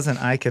 it does, and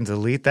I can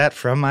delete that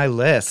from my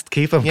list.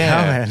 Keep them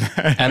coming.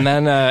 And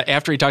then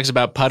after he talks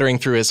about puttering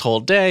through his whole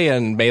day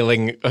and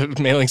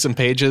mailing some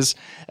pages,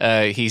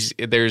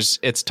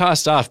 it's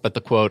tossed off, but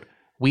the quote,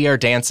 "We are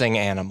dancing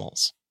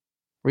animals."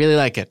 Really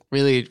like it.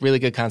 Really, really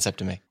good concept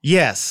to me.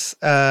 Yes.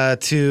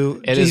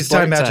 He's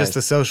talking about just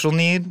the social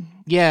need.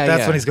 Yeah,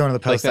 That's when he's going to the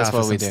post that's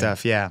office what we and do.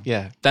 stuff. Yeah.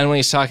 Yeah. Then when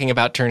he's talking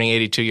about turning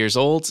 82 years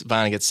old,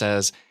 Vonnegut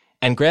says,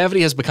 and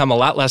gravity has become a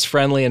lot less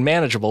friendly and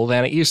manageable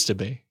than it used to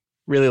be.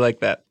 Really like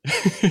that.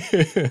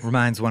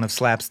 Reminds one of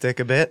Slapstick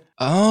a bit.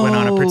 Oh. When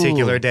on a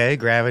particular day,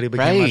 gravity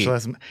became much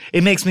less.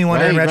 It makes me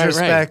wonder in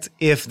retrospect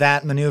if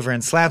that maneuver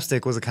in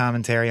Slapstick was a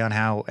commentary on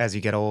how, as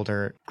you get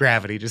older,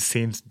 gravity just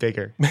seems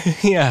bigger.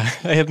 Yeah.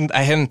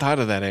 I hadn't thought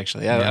of that,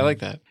 actually. I like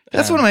that.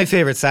 That's one of my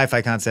favorite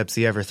sci-fi concepts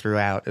he ever threw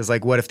out. Is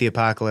like, what if the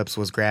apocalypse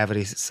was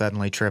gravity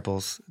suddenly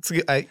triples?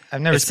 I've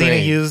never seen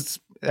it used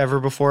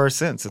ever before or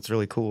since. It's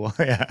really cool.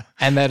 Yeah.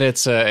 And that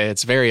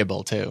it's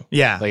variable too.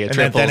 Yeah. Like it and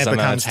triples then it and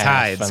becomes then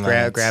it's tides,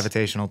 half,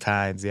 gravitational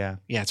tides. Yeah.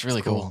 Yeah, it's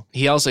really cool.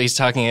 He's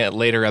talking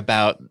later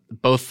about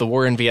both the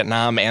war in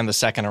Vietnam and the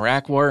Second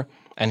Iraq War.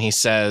 And he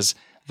says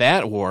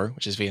that war,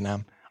 which is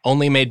Vietnam,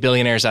 only made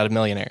billionaires out of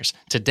millionaires.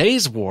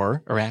 Today's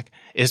war, Iraq,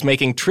 is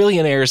making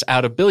trillionaires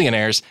out of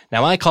billionaires.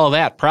 Now I call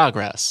that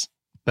progress.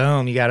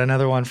 Boom. You got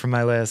another one from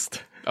my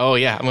list. Oh,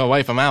 yeah. I'm going to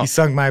wipe them out. You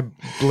sunk my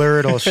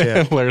blurtle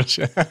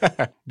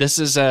ship. This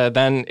is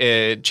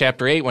then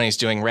chapter 8 when he's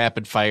doing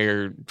rapid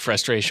fire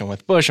frustration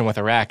with Bush and with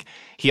Iraq.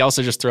 He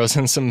also just throws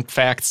in some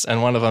facts,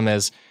 and one of them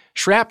is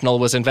shrapnel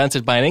was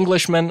invented by an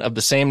Englishman of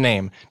the same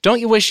name. Don't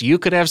you wish you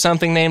could have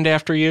something named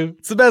after you?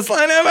 It's the best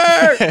line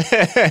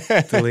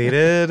ever.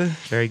 Deleted.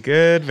 Very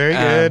good. Very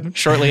good.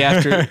 Shortly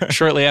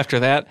after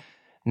that,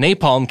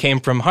 napalm came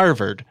from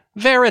Harvard.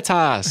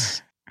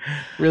 Veritas.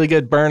 Really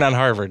good burn on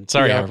Harvard.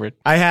 Sorry, Harvard.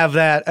 I have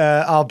that.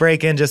 I'll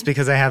break in just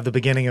because I have the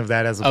beginning of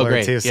that as a blur,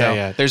 great. too. So.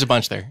 Yeah. There's a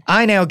bunch there.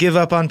 I now give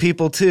up on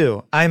people,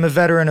 too. I'm a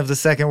veteran of the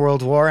Second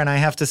World War, and I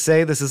have to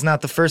say this is not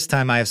the first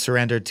time I have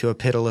surrendered to a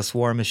pitiless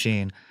war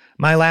machine.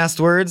 My last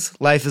words,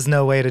 life is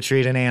no way to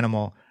treat an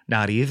animal.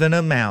 Not even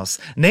a mouse.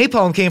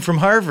 Napalm came from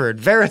Harvard,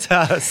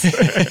 Veritas,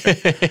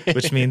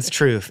 which means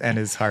truth and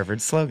is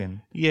Harvard's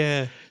slogan.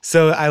 Yeah.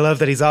 So I love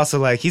that he's also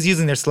like, he's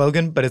using their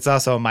slogan, but it's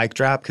also a mic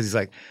drop because he's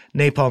like,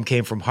 napalm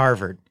came from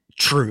Harvard,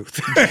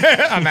 truth.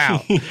 I'm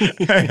out.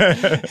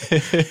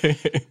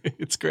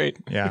 It's great.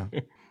 Yeah.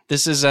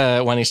 This is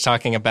when he's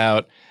talking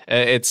about,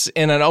 it's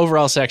in an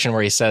overall section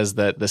where he says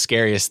that the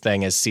scariest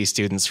thing is see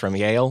students from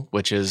Yale,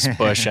 which is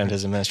Bush and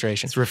his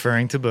administration. It's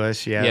referring to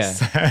Bush,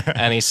 yes. Yeah.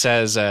 And he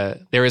says,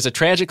 there is a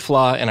tragic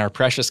flaw in our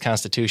precious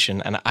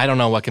Constitution, and I don't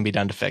know what can be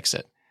done to fix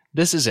it.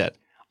 This is it.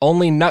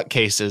 Only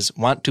nutcases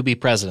want to be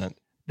president.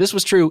 This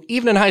was true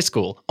even in high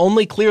school.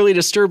 Only clearly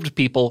disturbed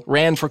people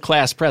ran for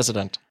class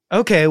president.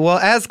 Okay, well,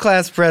 as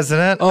class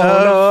president of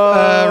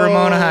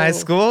Ramona High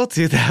School,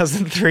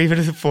 2003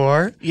 to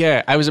 4.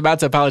 Yeah, I was about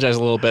to apologize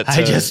a little bit.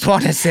 I just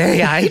want to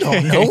say I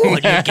don't know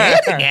what you're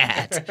getting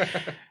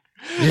at.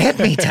 Let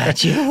me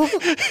touch you.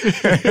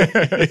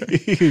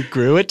 You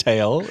grew a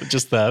tail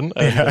just then.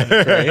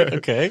 Great.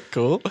 Okay,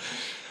 cool.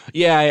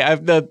 Yeah,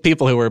 the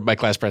people who were my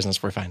class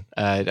presidents were fine.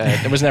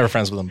 I was never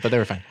friends with them, but they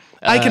were fine.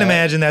 I can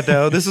imagine that,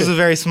 though. This was a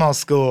very small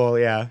school,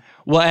 yeah.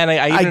 Well, and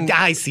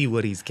I see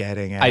what he's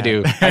getting at. I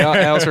do.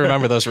 I also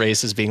remember those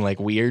races being like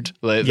weird.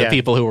 The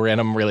people who were in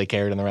them really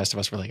cared, and the rest of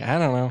us were like, I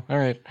don't know. All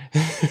right.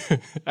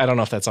 I don't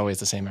know if that's always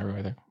the same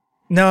everywhere there.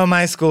 No,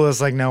 my school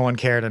is like no one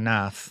cared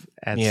enough.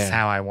 That's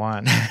how I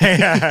won.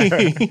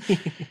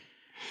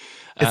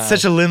 It's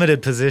such a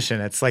limited position.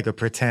 It's like a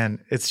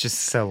pretend. It's just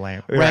so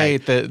lame.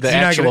 Right. The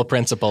actual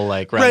principal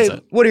like runs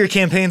it. What are your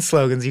campaign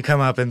slogans? You come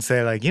up and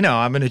say like,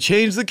 I'm going to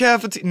change the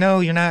cafeteria.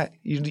 No, you're not.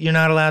 You're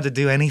not allowed to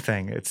do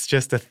anything. It's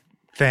just a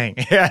thing.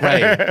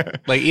 Right.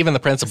 Like even the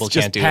principal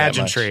can't do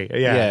pageantry.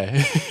 That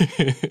much.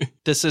 Yeah.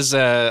 This is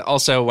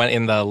also when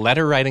in the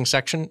letter writing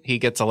section, he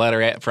gets a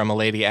letter from a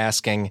lady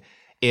asking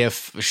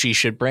if she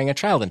should bring a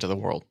child into the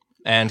world.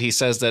 And he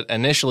says that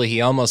initially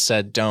he almost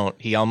said don't.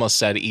 He almost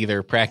said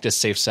either practice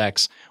safe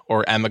sex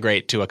or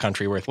emigrate to a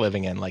country worth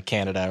living in, like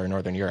Canada or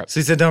Northern Europe. So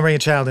he said don't bring a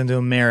child into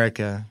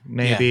America.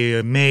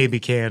 Maybe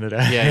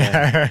Canada.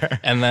 Yeah.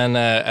 And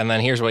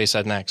then here's what he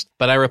said next.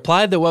 But I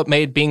replied that what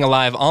made being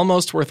alive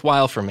almost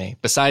worthwhile for me,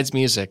 besides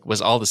music,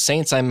 was all the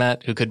saints I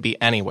met who could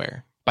be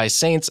anywhere. By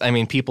saints, I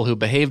mean people who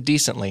behave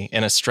decently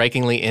in a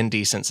strikingly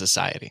indecent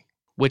society.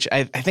 Which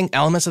I think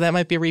elements of that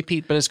might be a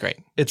repeat, but it's great.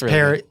 It's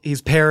really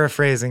he's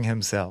paraphrasing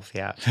himself,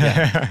 yeah.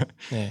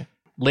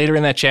 Later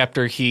in that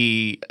chapter,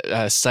 he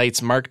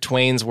cites Mark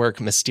Twain's work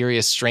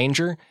Mysterious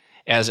Stranger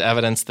as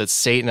evidence that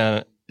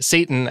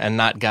Satan and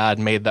not God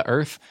made the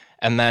earth.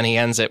 And then he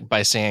ends it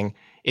by saying,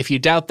 if you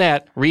doubt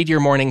that, read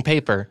your morning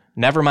paper.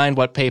 Never mind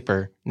what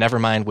paper, never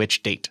mind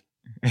which date.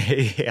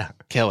 Yeah.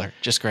 Killer.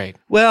 Just great.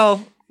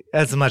 Well,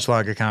 that's a much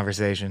longer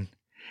conversation.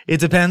 It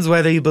depends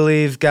whether you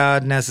believe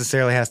God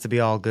necessarily has to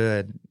be all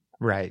good,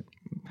 right?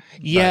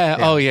 Yeah.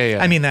 But, yeah.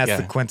 I mean, that's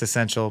the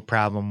quintessential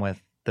problem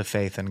with the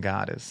faith in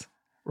God is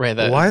Right.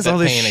 Why is all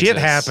this pain shit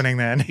exists. happening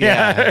then?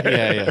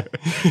 Yeah.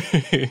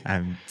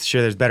 I'm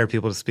sure there's better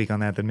people to speak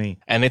on that than me.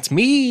 And it's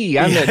me.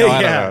 I'm the, no,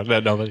 I don't know.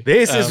 No, nobody.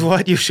 This is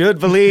what you should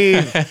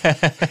believe.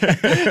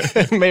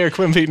 Mayor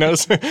Quimby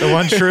knows. The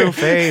one true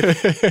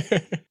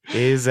faith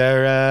is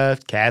a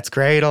cat's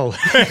cradle.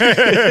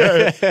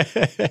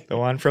 The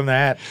one from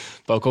that.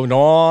 Boko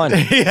Non.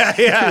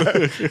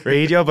 Yeah.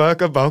 Read your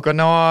book of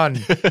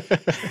Bokonon.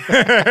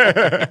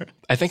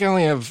 I think I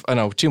only have,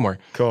 two more.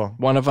 Cool.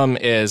 One of them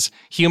is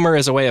humor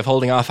is a way of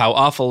holding off how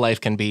awful life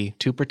can be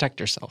to protect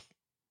yourself.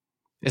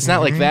 It's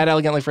not like that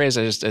elegantly phrased.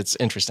 It's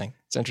interesting.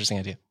 It's an interesting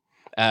idea.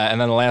 And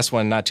then the last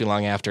one, not too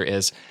long after,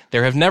 is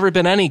there have never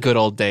been any good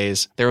old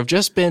days. There have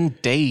just been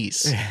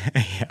days.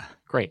 Yeah.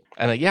 Great.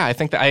 And I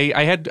think that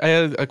I had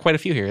quite a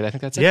few here. I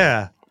think that's it.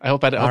 Yeah. I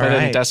hope I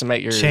didn't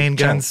decimate your chain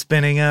gun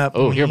spinning up.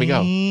 Oh, here we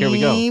go.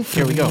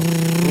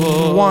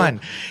 Whoa.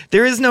 1.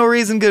 There is no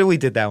reason good. We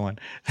did that one.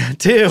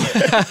 2.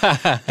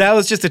 That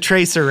was just a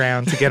tracer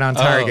round to get on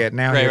target.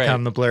 Now here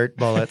come the blurt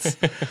bullets.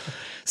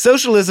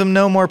 Socialism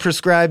no more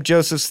prescribed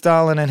Joseph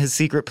Stalin and his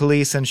secret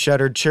police and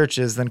shuttered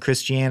churches than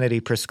Christianity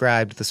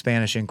prescribed the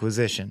Spanish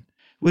Inquisition.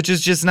 Which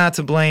is just not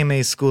to blame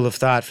a school of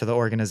thought for the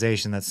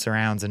organization that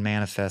surrounds and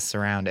manifests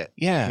around it.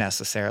 Yeah.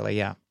 Necessarily,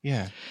 yeah.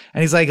 Yeah.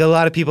 And he's like, a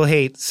lot of people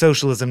hate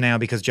socialism now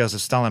because Joseph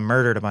Stalin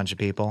murdered a bunch of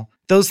people.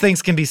 Those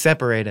things can be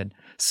separated.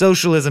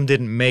 Socialism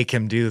didn't make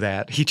him do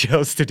that. He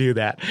chose to do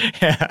that.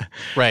 Yeah.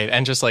 Right.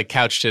 And just like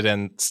couched it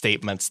in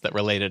statements that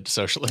related to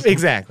socialism.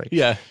 Exactly.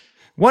 Yeah.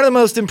 One of the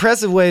most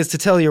impressive ways to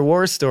tell your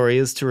war story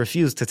is to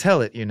refuse to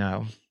tell it, you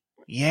know.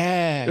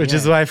 Yeah. Which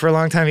is why for a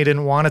long time he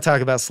didn't want to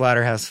talk about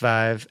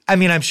Slaughterhouse-Five. I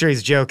mean, I'm sure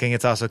he's joking.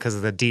 It's also because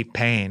of the deep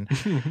pain.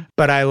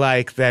 But I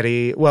like that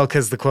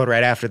because the quote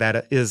right after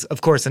that is,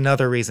 of course,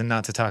 another reason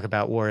not to talk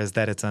about war is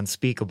that it's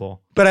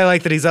unspeakable. But I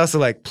like that he's also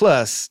like,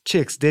 plus,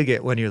 chicks dig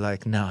it when you're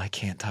like, no, I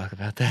can't talk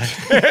about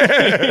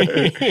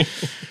that.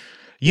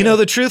 You know,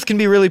 the truth can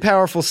be really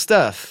powerful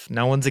stuff.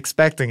 No one's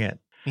expecting it.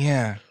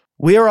 Yeah.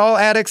 We are all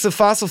addicts of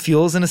fossil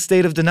fuels in a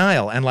state of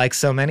denial, and like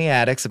so many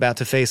addicts about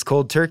to face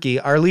cold turkey,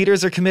 our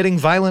leaders are committing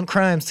violent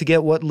crimes to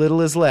get what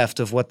little is left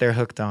of what they're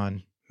hooked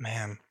on.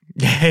 Man.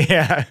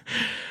 Yeah.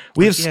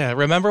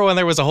 Remember when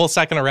there was a whole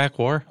second Iraq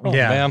war? Oh,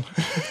 yeah. Man.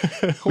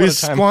 We've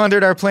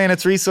squandered our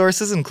planet's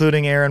resources,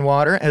 including air and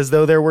water, as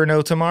though there were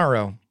no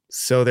tomorrow.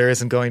 So there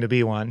isn't going to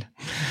be one.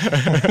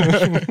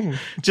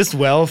 Just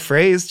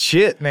well-phrased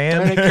shit,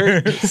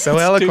 man. So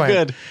eloquent. Too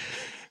good.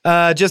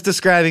 Just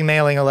describing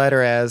mailing a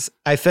letter as,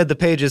 I fed the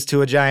pages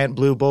to a giant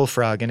blue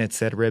bullfrog and it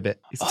said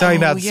ribbit. He's talking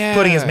about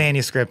putting his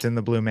manuscript in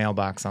the blue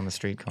mailbox on the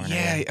street corner.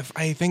 Yeah,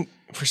 I think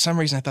for some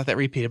reason I thought that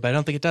repeated, but I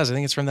don't think it does. I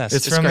think it's from this.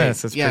 It's from great.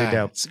 this. It's pretty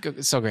dope.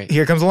 It's so great.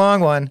 Here comes a long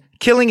one.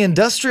 Killing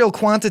industrial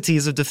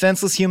quantities of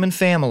defenseless human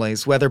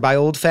families, whether by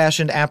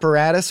old-fashioned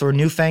apparatus or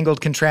newfangled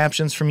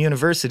contraptions from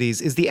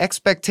universities, is the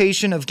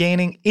expectation of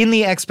gaining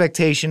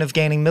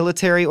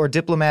military or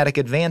diplomatic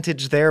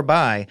advantage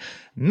thereby,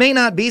 may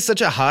not be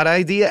such a hot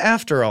idea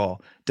after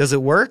all. Does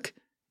it work?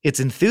 Its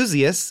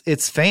enthusiasts,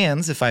 its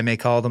fans, if I may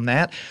call them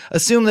that,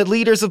 assume that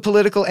leaders of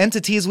political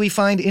entities we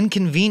find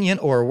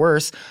inconvenient or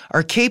worse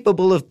are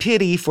capable of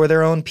pity for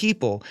their own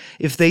people.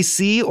 If they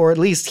see or at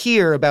least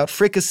hear about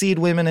fricasseed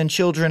women and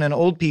children and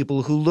old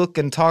people who look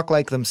and talk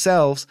like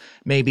themselves,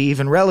 maybe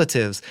even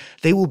relatives,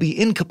 they will be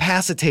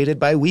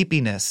incapacitated by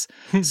weepiness.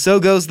 So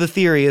goes the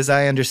theory as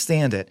I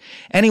understand it.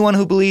 Anyone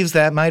who believes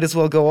that might as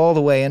well go all the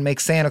way and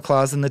make Santa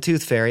Claus and the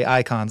Tooth Fairy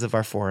icons of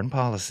our foreign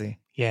policy.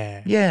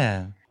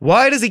 Yeah.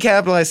 Why does he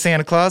capitalize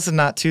Santa Claus and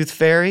not Tooth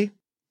Fairy?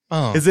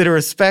 Oh. Is it a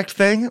respect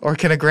thing, or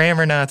can a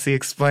grammar Nazi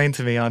explain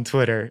to me on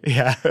Twitter?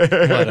 Yeah.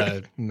 What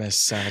a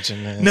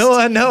misogynist. No,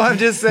 I'm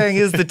just saying,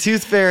 is the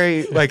Tooth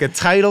Fairy like a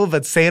title,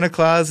 but Santa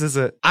Claus is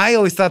I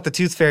always thought the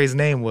Tooth Fairy's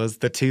name was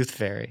the Tooth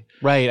Fairy.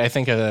 Right, I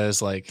think of it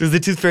as like... Does the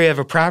Tooth Fairy have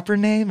a proper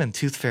name? And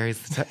Tooth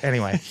Fairy's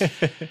anyway.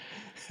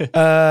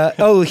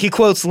 He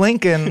quotes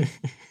Lincoln...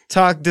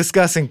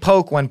 discussing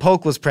Polk when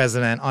Polk was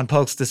president on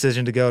Polk's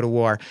decision to go to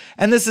war.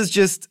 And this is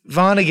just,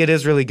 Vonnegut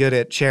is really good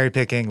at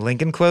cherry-picking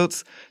Lincoln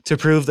quotes to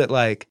prove that,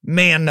 like,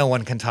 man, no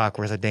one can talk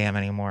worth a damn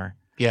anymore.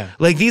 Yeah.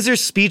 Like, these are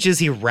speeches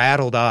he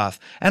rattled off.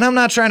 And I'm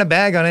not trying to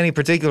bag on any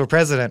particular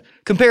president.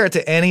 Compare it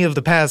to any of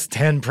the past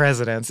 10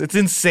 presidents. It's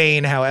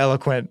insane how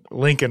eloquent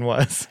Lincoln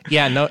was.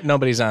 Yeah,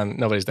 nobody's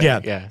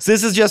there. Yeah. So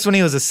this is just when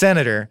he was a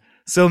senator.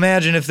 So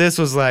imagine if this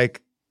was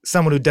like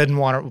someone who doesn't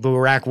want the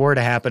Iraq war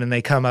to happen and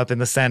they come up in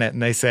the Senate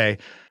and they say,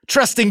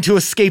 trusting to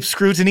escape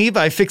scrutiny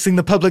by fixing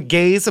the public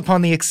gaze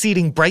upon the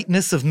exceeding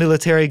brightness of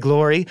military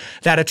glory,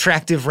 that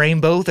attractive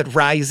rainbow that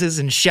rises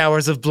in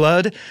showers of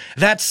blood,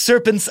 that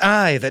serpent's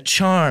eye that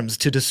charms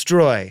to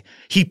destroy,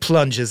 he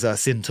plunges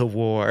us into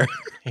war.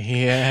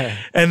 Yeah.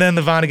 And then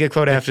the Vonnegut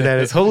quote after that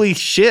is, holy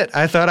shit,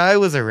 I thought I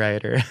was a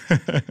writer.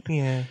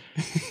 Yeah.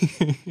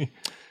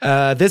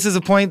 This is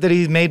a point that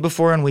he made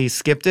before and we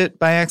skipped it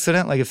by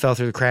accident, like it fell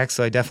through the cracks,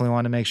 so I definitely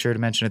want to make sure to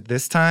mention it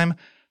this time.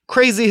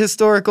 Crazy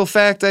historical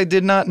fact I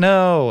did not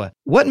know.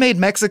 What made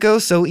Mexico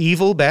so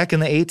evil back in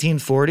the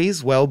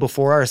 1840s, well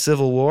before our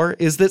Civil War,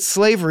 is that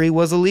slavery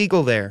was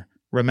illegal there.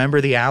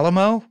 Remember the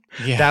Alamo?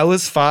 Yeah. That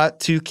was fought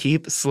to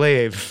keep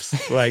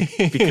slaves, like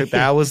because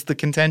that was the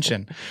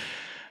contention.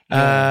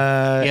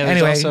 there's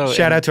Anyway, also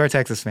shout out to our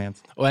Texas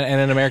fans. Well,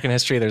 and in American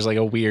history, there's like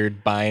a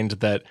weird bind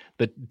that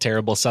the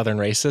terrible Southern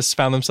racists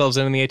found themselves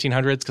in the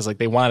 1800s because like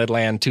they wanted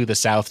land to the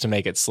South to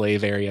make it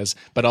slave areas,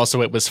 but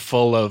also it was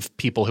full of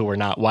people who were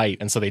not white,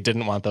 and so they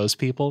didn't want those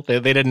people.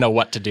 They didn't know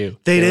what to do.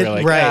 They were didn't,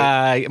 like,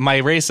 right.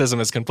 My racism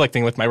is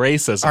conflicting with my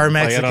racism. Our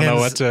Like, I don't know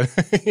what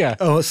Mexicans- to. Yeah.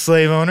 Oh,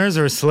 slave owners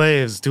or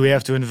slaves? Do we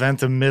have to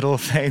invent a middle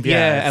thing?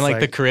 Yeah, it's and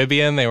like the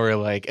Caribbean, they were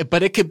like,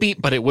 but it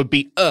would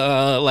be,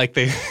 like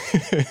they,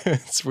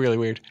 it's really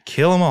weird.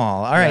 kill them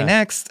all. All right,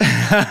 next.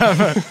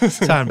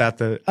 Talking about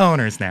the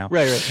owners now.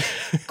 Right.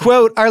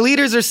 Quote, our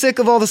leaders are sick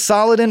of all the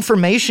solid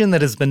information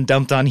that has been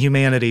dumped on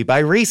humanity by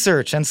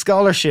research and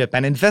scholarship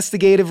and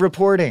investigative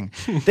reporting.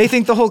 They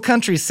think the whole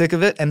country's sick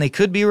of it, and they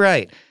could be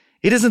right.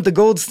 It isn't the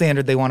gold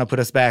standard they want to put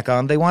us back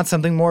on. They want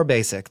something more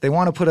basic. They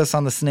want to put us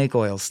on the snake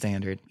oil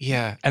standard.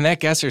 Yeah, and that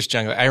Gesser's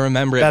chunk, I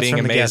remember it That's being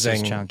from the Gesser's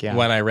amazing chunk, yeah.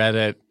 when I read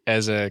it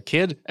as a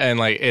kid, and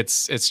like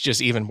it's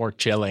just even more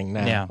chilling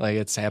now. Yeah. Like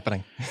it's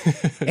happening.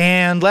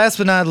 And last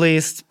but not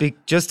least,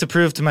 just to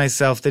prove to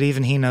myself that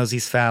even he knows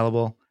he's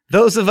fallible,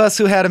 those of us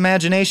who had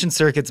imagination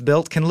circuits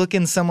built can look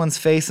in someone's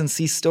face and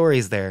see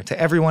stories there. To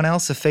everyone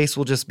else, a face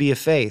will just be a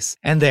face.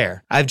 And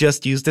there, I've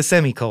just used a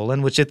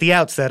semicolon, which at the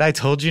outset I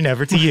told you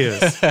never to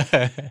use.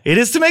 It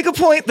is to make a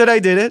point that I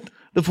did it.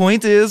 The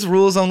point is,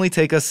 rules only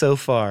take us so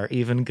far,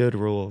 even good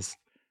rules.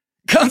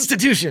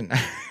 Constitution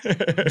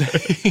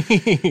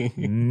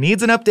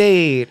needs an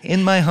update,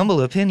 in my humble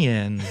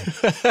opinion.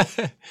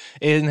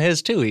 In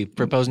his too, he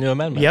proposed new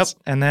amendments. Yep,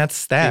 and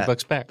that's that. 3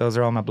 books back. Those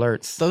are all my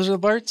blurts. Those are the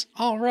blurts?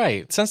 All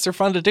right. Since they're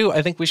fun to do,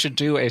 I think we should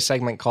do a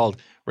segment called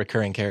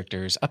Recurring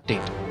Characters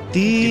Update.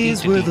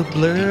 These were the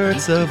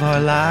blurts of our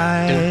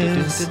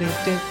lives.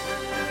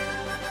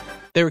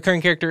 The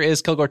recurring character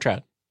is Kilgore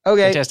Trout.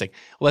 Okay. Fantastic.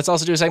 Let's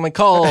also do a segment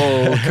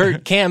called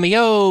Kurt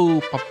Cameo.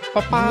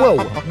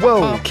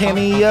 Whoa,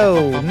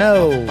 cameo.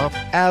 No.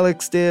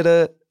 Alex did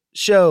a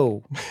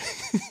show.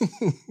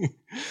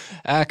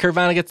 Kurt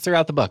Vonnegut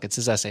throughout the book. It's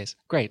his essays.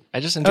 Great. I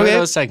just enjoy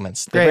those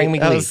segments. They Great. bring me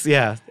glee.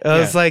 It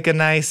was like a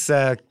nice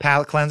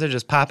palate cleanser,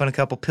 just popping a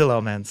couple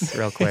pillow mints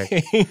real quick.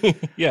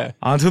 Yeah.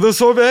 Onto the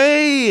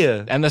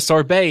sorbet. And the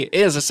sorbet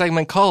is a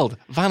segment called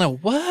Vanna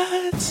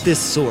What? This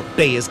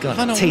sorbet is gonna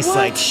Vanna taste what?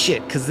 like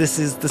shit because this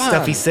is the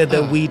stuff he said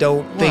that we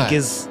don't think what?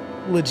 is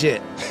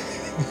legit.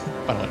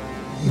 Vanna What?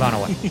 Vanna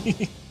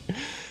what?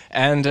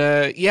 And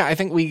I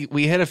think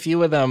we hit a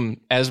few of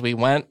them as we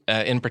went.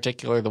 In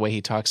particular, the way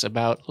he talks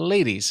about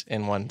ladies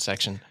in one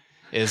section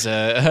is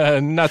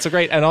not so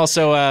great, and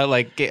also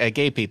like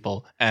gay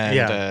people and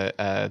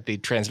the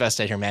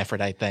transvestite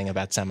hermaphrodite thing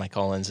about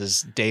semicolons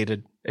is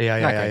dated.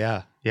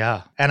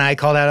 Yeah. And I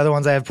called out other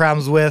ones I have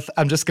problems with.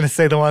 I'm just going to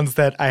say the ones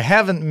that I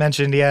haven't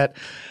mentioned yet.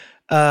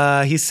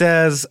 He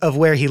says of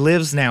where he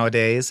lives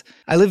nowadays,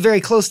 I live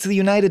very close to the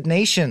United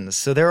Nations,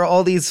 so there are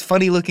all these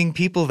funny-looking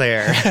people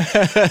there.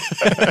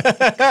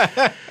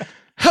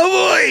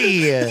 Oh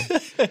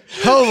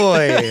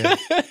boy!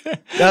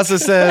 He also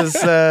says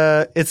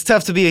it's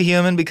tough to be a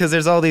human because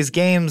there's all these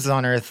games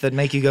on Earth that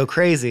make you go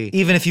crazy,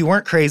 even if you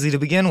weren't crazy to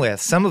begin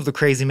with. Some of the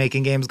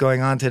crazy-making games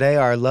going on today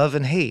are love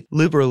and hate,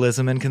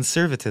 liberalism and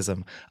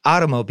conservatism,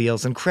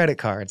 automobiles and credit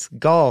cards,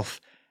 golf,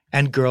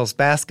 and girls'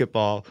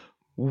 basketball.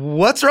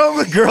 What's wrong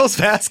with girls'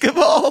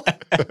 basketball?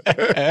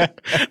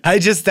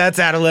 That's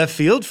out of left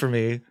field for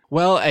me.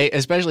 Well,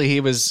 especially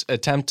he was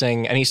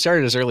attempting, and he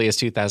started as early as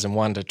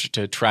 2001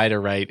 to try to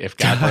write If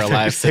God Were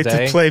Alive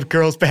Today. To play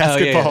girls'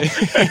 basketball.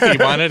 He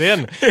wanted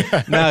in.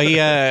 No,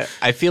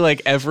 I feel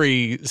like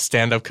every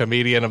stand-up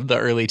comedian of the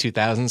early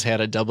 2000s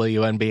had a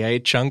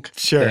WNBA chunk.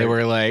 Sure. They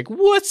were like,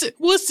 what's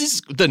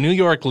this? The New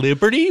York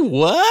Liberty?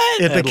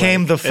 What? It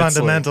became the it's like-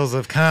 fundamentals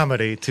of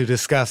comedy to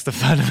discuss the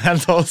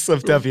fundamentals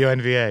of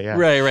WNBA. Yeah.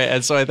 Right.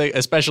 And so I think,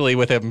 especially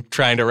with him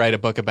trying to write a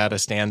book about a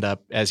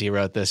stand-up as he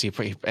wrote this,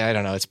 I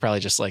don't know, it's probably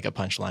just like a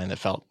punchline that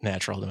felt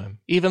natural to him.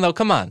 Even though,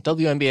 come on,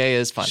 WNBA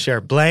is fun. Sure.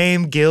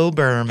 Blame Gil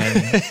Berman.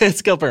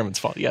 It's Gil Berman's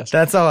fault, yes.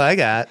 That's all I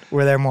got.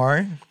 Were there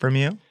more from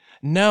you?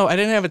 No, I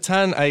didn't have a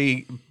ton.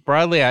 I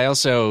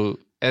also,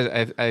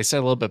 as I said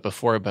a little bit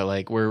before, but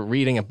like we're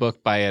reading a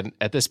book by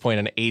at this point,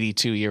 an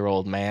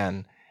 82-year-old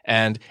man.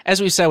 And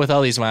as we said with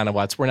all these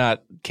Vanawats, we're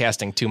not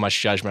casting too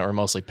much judgment. We're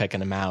mostly picking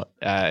him out.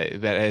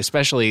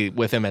 Especially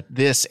with him at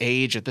this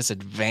age, at this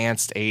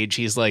advanced age,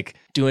 he's like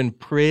doing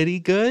pretty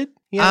good.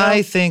 You know?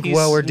 I think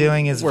what we're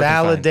doing is working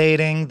fine.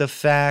 validating the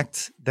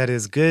fact that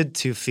it's good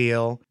to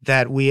feel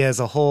that we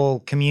as a whole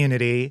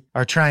community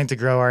are trying to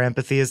grow our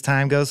empathy as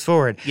time goes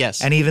forward.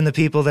 Yes. And even the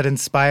people that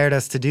inspired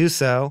us to do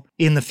so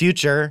in the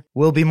future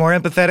will be more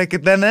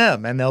empathetic than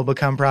them and they'll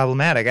become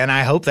problematic. And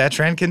I hope that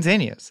trend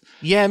continues.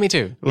 Yeah, me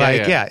too.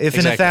 If in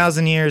exactly.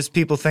 1,000 years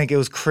people think it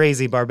was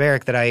crazy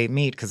barbaric that I ate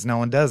meat because no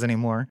one does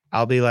anymore,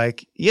 I'll be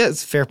like, yeah,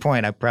 it's a fair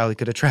point. I probably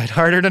could have tried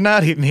harder to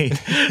not eat meat,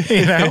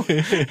 you know?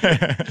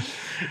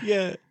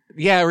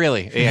 Yeah,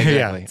 really. Yeah, exactly.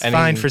 Yeah, it's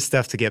fine for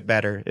stuff to get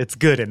better. It's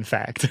good, in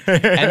fact.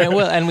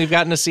 and we've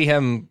gotten to see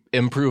him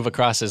improve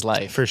across his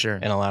life. For sure.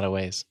 In a lot of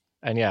ways.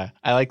 And yeah,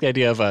 I like the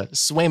idea of a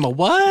Swayma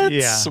what?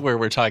 Yeah. Where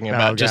we're talking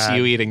about just God.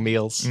 you eating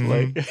meals.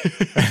 Like,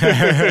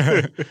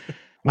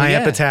 My yeah.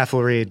 epitaph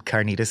will read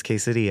Carnitas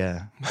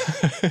Quesadilla.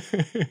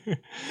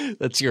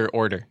 That's your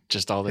order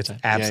just all the time.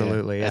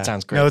 Absolutely. Yeah. That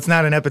sounds great. No, it's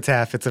not an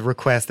epitaph. It's a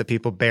request that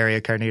people bury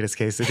a Carnitas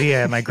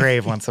Quesadilla at my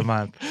grave once a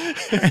month.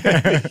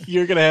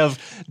 You're going to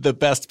have the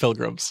best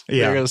pilgrims.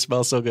 Yeah. They're going to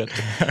smell so good.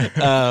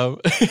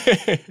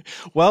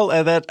 Well,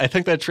 I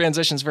think that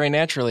transitions very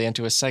naturally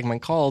into a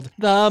segment called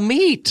The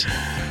Meat.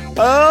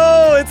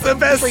 Oh, it's the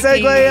best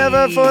segue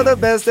ever for the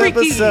best Freaky.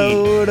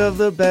 episode of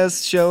the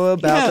best show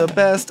about the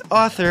best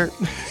author.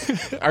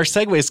 Our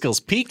segue skills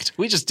peaked.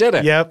 We just did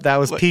it. Yep, that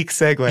was peak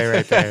segue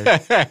right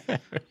there.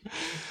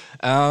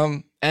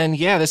 And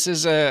yeah, this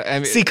is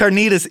See,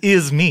 carnitas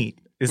is meat.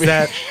 Is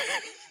that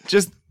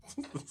just,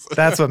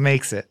 that's what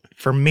makes it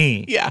for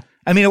me. yeah.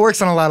 I mean, it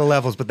works on a lot of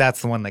levels, but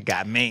that's the one that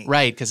got me.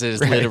 Right, because it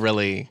is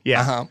literally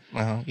Yeah.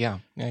 yeah.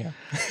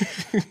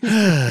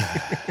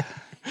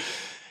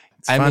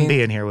 It's fun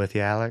being here with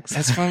you, Alex.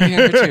 That's fun being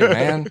here too,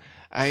 man.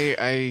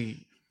 I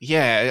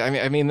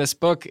mean, this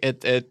book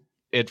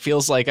it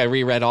feels like I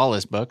reread all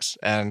his books,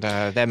 and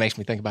that makes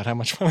me think about how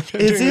much fun I've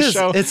been It doing the is.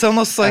 show. It's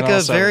almost like and a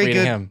also very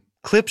reading good him.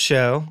 clip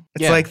show.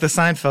 It's Yeah. like the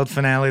Seinfeld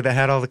finale that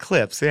had all the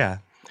clips. Yeah.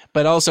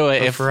 But also,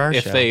 if for our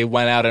show. they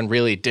went out and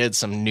really did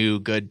some new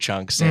good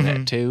chunks in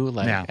it too,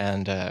 like Yeah.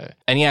 and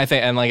yeah, I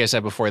think, and like I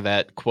said before,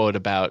 that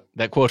quote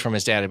from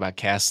his dad about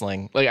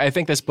castling, like I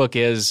think this book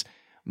is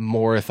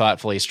more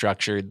thoughtfully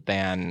structured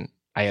than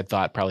I had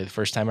thought probably the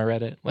first time I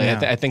read it. Like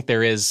Yeah. I think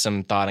there is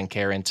some thought and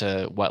care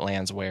into what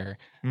lands where,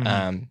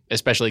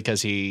 especially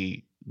because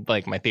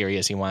my theory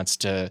is he wants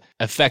to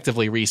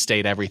effectively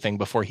restate everything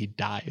before he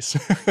dies.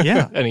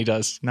 Yeah. And he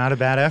does. Not a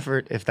bad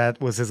effort if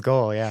that was his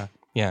goal. Yeah.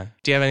 Yeah.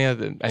 Do you have any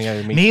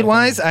other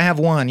Meat-wise, I have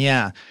one,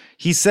 yeah.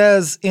 He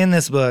says in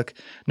this book,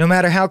 no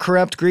matter how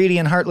corrupt, greedy,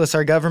 and heartless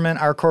our government,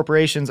 our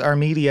corporations, our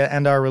media,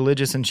 and our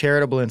religious and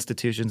charitable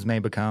institutions may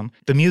become,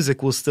 the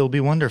music will still be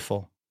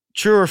wonderful.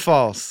 True or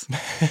false?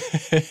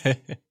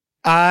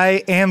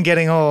 I am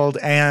getting old,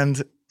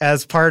 and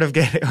as part of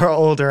getting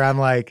older, I'm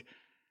like,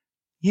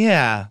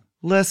 yeah,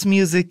 less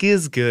music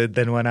is good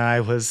than when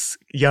I was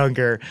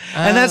younger.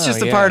 And that's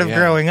just a part of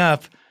growing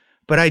up.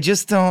 But I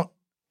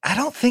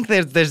don't think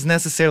that there's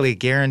necessarily a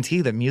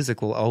guarantee that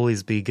music will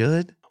always be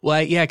good.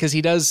 Well, yeah, because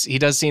he does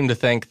seem to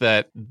think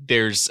that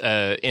there's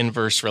an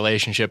inverse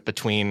relationship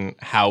between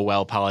how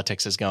well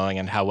politics is going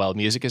and how well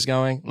music is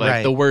going. Like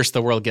Right. the worse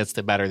the world gets,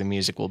 the better the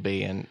music will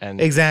be, and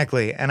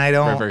Exactly. And I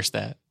don't reverse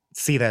that.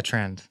 see that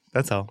trend.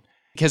 That's all.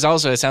 Because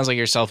also, it sounds like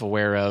you're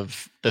self-aware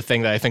of the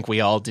thing that I think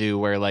we all do,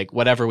 where like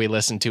whatever we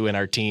listen to in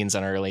our teens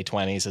and early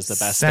 20s is the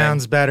best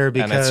Sounds thing. better And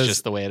because it's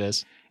just the way it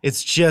is.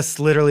 it's just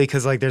literally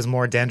because like there's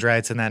more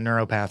dendrites in that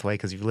neural pathway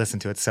because you've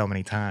listened to it so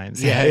many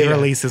times. Yeah, It yeah.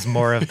 releases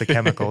more of the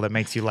chemical that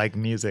makes you like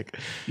music.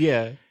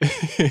 Yeah.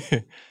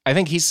 I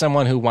think he's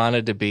someone who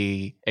wanted to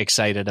be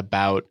excited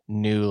about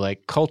new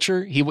like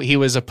culture. He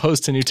was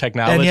opposed to new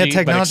technology,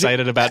 but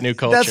excited about new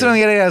culture. That's what I'm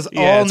getting at. Is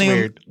Yeah, all it's new.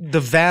 weird. The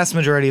vast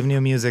majority of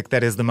new music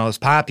that is the most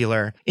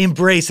popular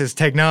embraces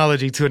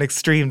technology to an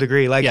extreme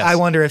degree. Like Yes. I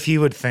wonder if he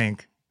would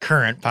think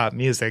current pop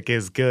music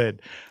is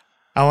good.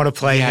 I want to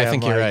play Yeah, I him,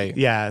 think you're like, right.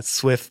 Yeah,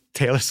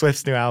 Taylor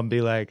Swift's new album.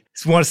 Be like,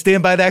 want to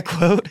stand by that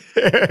quote?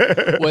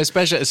 Well,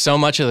 especially so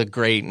much of the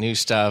great new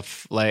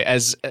stuff, like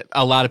as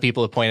a lot of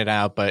people have pointed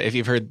out, but if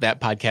you've heard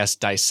that podcast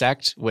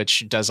Dissect,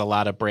 which does a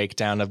lot of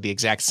breakdown of the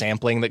exact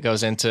sampling that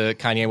goes into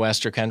Kanye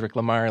West or Kendrick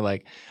Lamar,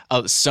 like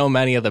so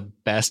many of the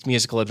best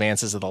musical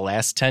advances of the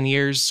last 10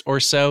 years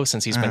or so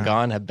since he's been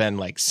gone have been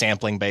like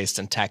sampling based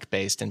and tech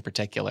based in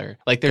particular.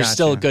 Like there's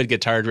still good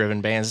guitar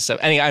driven bands and stuff.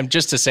 Anyway, I'm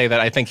just to say that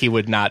I think he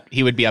would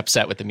be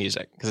upset with the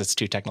music because it's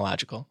too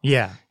technological.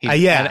 Yeah,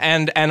 Yeah.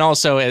 And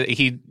also he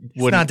He's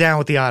wouldn't. not down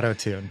with the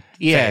auto-tune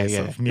phase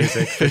of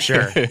music for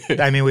sure.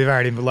 I mean, we've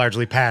already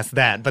largely passed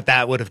that, but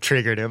that would have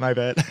triggered him, I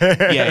bet.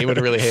 Yeah, he would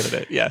have really hated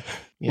it. Yeah.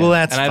 Yeah. Well,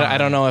 that's and I fine.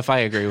 don't know if I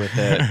agree with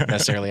it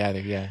necessarily either.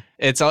 Yeah,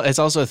 it's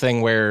also a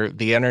thing where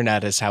the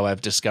internet is how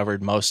I've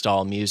discovered most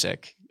all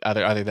music,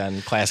 other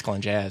than classical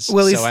and jazz.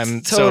 Well, so he's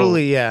I'm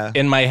totally, yeah.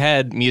 In my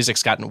head,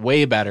 music's gotten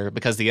way better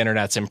because the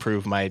internet's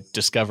improved my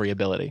discovery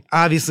ability.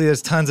 Obviously,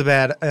 there's tons of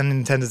bad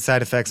unintended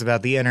side effects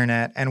about the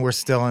internet, and we're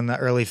still in the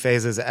early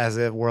phases as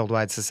a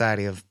worldwide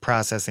society of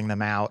processing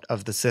them out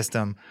of the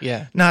system.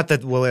 Yeah. Not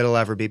that it'll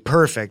ever be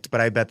perfect, but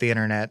I bet the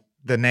internet,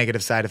 the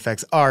negative side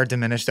effects are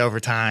diminished over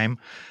time.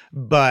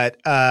 But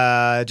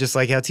just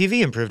like how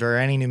TV improved or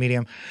any new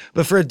medium.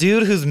 But for a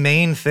dude whose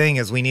main thing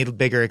is we need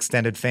bigger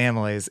extended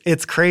families,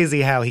 it's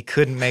crazy how he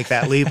couldn't make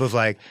that leap of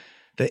like,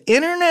 the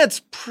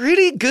internet's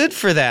pretty good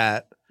for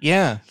that.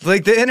 Yeah.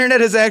 Like the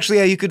internet is actually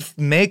how you could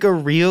make a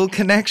real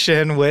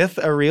connection with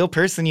a real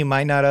person you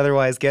might not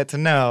otherwise get to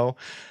know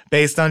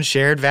based on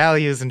shared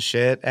values and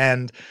shit.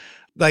 And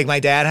like my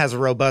dad has a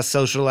robust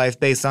social life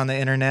based on the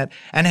internet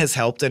and has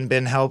helped and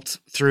been helped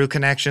through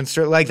connections,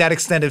 through like that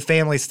extended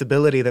family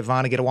stability that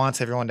Vonnegut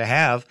wants everyone to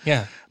have.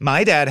 Yeah.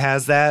 My dad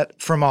has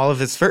that from all of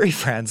his furry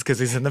friends because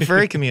he's in the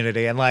furry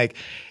community. And like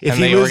if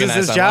And he they loses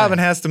organize his job online.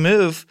 and has to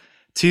move,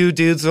 two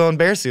dudes who own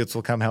bear suits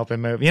will come help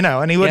him move,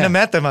 and he wouldn't have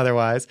met them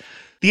otherwise.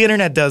 The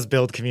internet does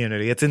build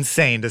community. It's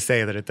insane to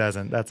say that it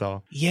doesn't. That's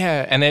all.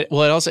 Yeah, and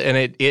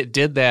it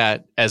did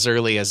that as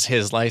early as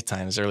his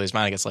lifetime, as early as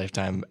Vonnegut's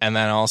lifetime, and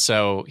then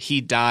also he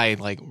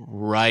died like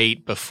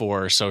right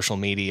before social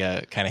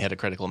media kind of hit a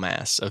critical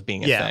mass of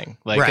being a thing.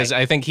 Like, because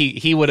I think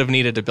he would have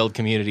needed to build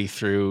community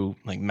through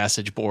like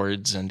message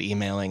boards and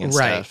emailing and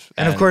stuff.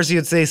 And of course,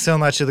 you'd say so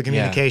much of the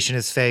communication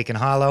is fake and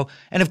hollow,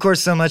 and of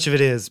course, so much of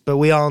it is. But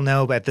we all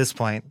know at this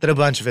point that a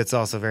bunch of it's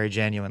also very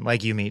genuine.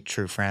 Like you meet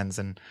true friends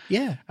and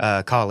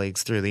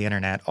colleagues through the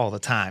internet all the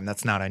time.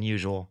 That's not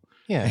unusual.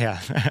 Yeah.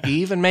 You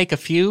even make a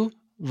few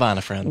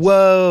Vana friends.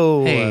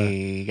 Whoa.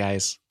 Hey,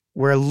 guys.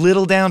 We're a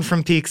little down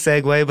from peak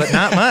segue, but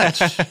not much.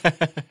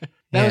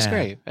 That was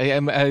great.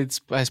 I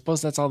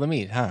suppose that's all the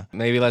meat, huh?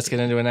 Maybe let's get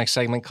into a next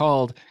segment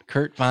called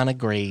Kurt Vonnegut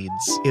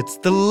Grades. It's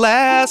the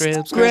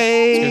last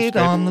grade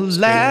on the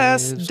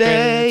last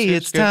day.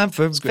 It's time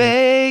for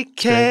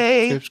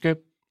vacay.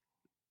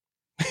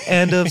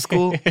 End of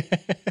school.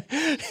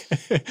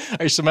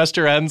 Our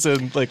semester ends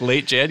in like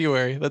late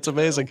January. That's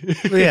amazing.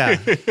 Yeah.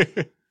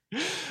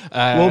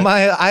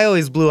 I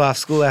always blew off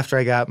school after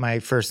I got my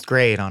first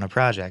grade on a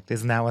project.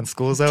 Isn't that when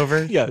school's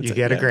over? Yeah. You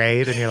get a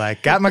grade and you're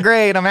like, got my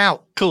grade, I'm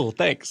out. Cool,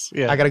 thanks.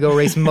 Yeah. I got to go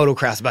race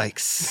motocross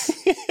bikes.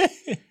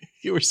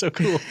 You were so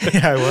cool.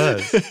 Yeah, I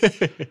was.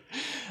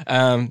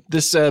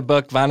 This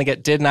book,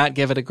 Vonnegut did not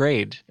give it a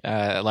grade,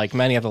 like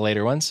many of the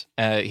later ones.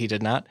 He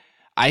did not.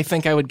 I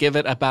think I would give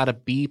it about a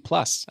B+.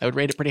 I would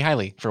rate it pretty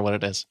highly for what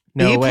it is.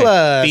 No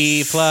way.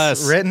 B+.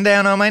 Written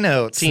down on my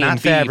notes, Team not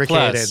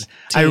fabricated.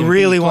 I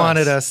really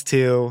wanted us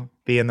to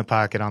be in the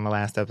pocket on the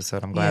last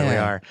episode. I'm glad we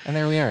are. And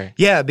there we are.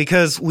 Yeah,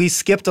 because we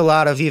skipped a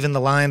lot of even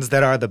the lines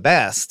that are the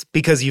best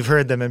because you've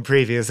heard them in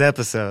previous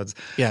episodes.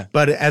 Yeah.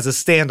 But as a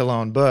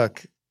standalone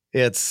book,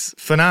 it's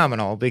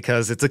phenomenal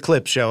because it's a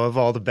clip show of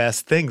all the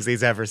best things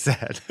he's ever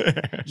said.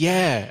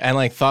 Yeah, and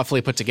like thoughtfully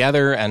put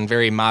together and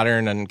very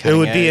modern and cutting It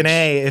would edge. be an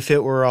A if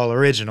it were all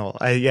original.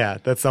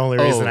 That's the only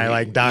reason I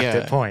like docked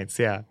at points.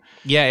 Yeah.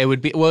 Yeah, it would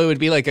be. Well, it would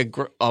be like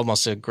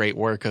almost a great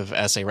work of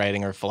essay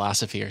writing or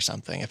philosophy or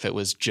something if it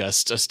was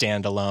just a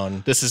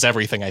standalone. This is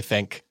everything I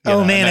think.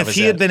 If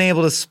he had been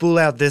able to spool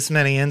out this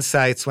many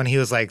insights when he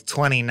was like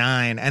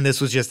 29, and this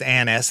was just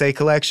an essay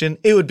collection,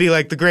 it would be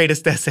like the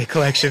greatest essay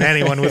collection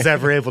anyone was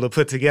ever able to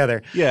put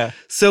together. Yeah.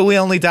 So we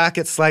only dock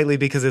it slightly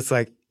because it's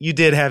like you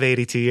did have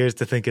 82 years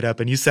to think it up,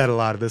 and you said a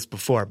lot of this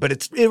before, but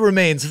it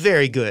remains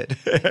very good.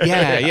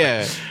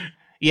 Yeah.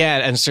 Yeah,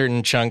 and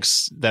certain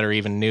chunks that are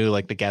even new,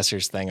 like the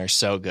Guessers thing, are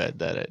so good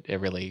that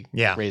it really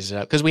raises it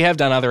up. Because we have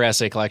done other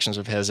essay collections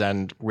of his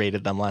and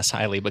rated them less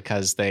highly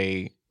because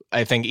they,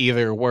 I think,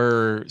 either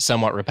were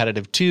somewhat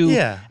repetitive too,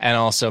 and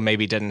also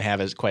maybe didn't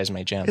have quite as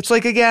many gems. It's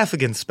like a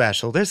Gaffigan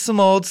special. There's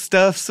some old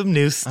stuff, some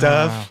new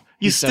stuff.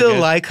 You still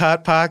like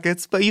Hot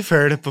Pockets, but you've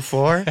heard it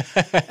before.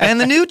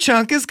 And the new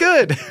chunk is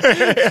good.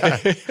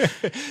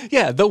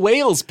 Yeah, the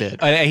Wales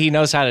bit. He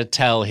knows how to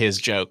tell his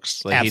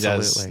jokes. Like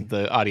Absolutely. He does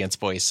the audience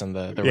voice and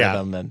the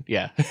rhythm and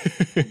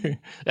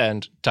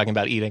and talking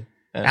about eating.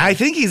 I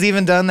think he's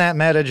even done that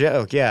meta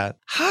joke. Yeah.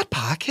 Hot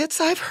Pockets?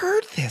 I've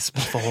heard this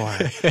before.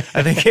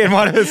 I think in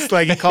one of his,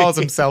 he calls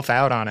himself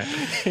out on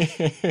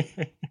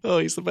it. Oh,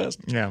 he's the best.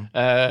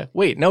 Yeah.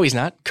 Wait, no, he's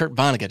not. Kurt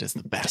Vonnegut is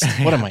the best.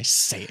 What am I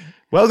saying?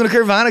 Welcome to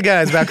Kurt Vonnegut,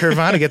 guys. About Kurt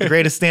Vonnegut, the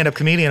greatest stand-up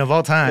comedian of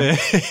all time.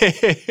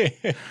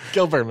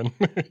 Gil Berman.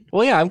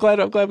 Well, yeah, I'm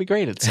glad we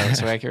graded so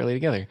accurately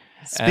together.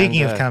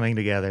 Speaking of coming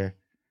together,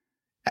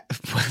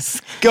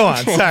 go on.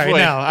 Sorry, no,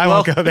 I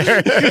won't go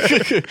there.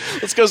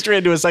 Let's go straight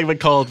into a segment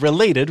called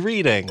Related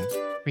Reading.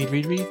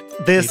 Read.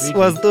 This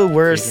was the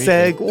worst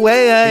segue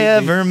I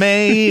ever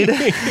made.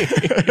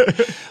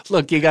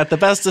 Look, you got the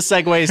best of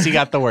segues, you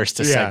got the worst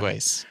of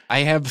segues. I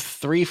have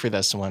 3 for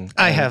this one.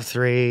 I have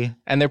 3.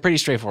 And they're pretty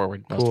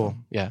straightforward. Most cool. Of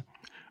them. Yeah.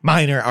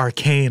 Mine are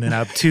arcane and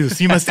obtuse.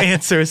 You must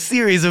answer a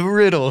series of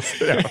riddles.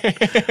 No.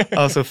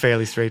 Also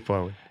fairly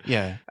straightforward.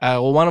 Yeah.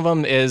 Well, one of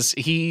them is,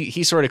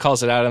 he sort of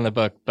calls it out in the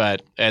book,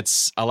 but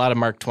it's a lot of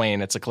Mark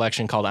Twain. It's a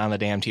collection called On the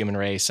Damned Human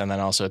Race, and then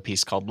also a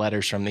piece called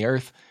Letters from the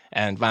Earth.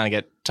 And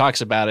Vonnegut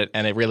talks about it,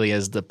 and it really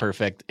is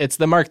it's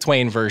the Mark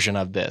Twain version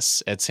of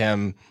this. It's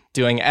him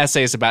doing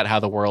essays about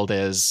how the world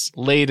is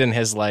late in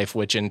his life,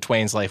 which in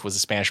Twain's life was the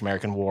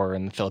Spanish-American War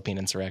and the Philippine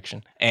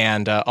Insurrection.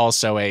 And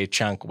also a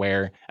chunk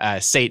where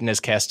Satan is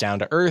cast down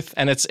to earth,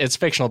 and it's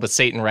fictional, but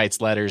Satan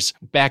writes letters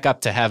back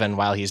up to heaven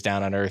while he's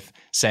down on earth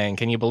saying,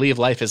 "Can you believe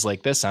life is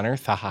like this on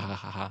earth? Ha ha ha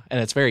ha ha." And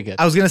it's very good.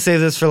 I was going to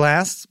save this for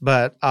last,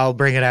 but I'll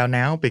bring it out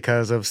now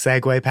because of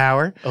segue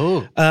power.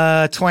 Oh.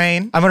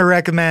 Twain. I'm going to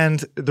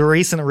recommend the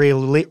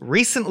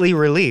recently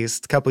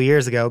released, a couple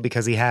years ago,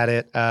 because he had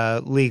it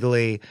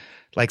legally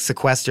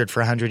sequestered for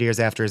 100 years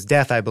after his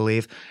death, I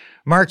believe,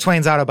 Mark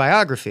Twain's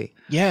autobiography.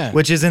 Yeah.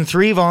 Which is in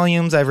 3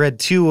 volumes. I've read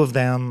 2 of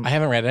them. I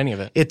haven't read any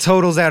of it. It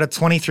totals out at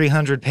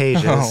 2,300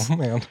 pages. Oh,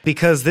 man.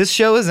 Because this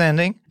show is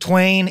ending.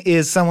 Twain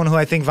is someone who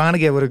I think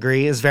Vonnegut would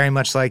agree is very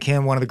much like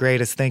him, one of the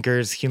greatest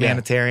thinkers,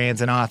 humanitarians,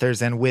 and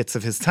authors and wits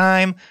of his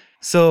time.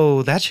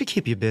 So that should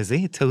keep you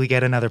busy until we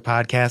get another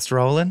podcast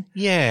rolling.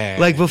 Yeah.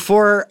 Like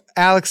before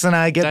Alex and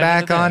I get Dive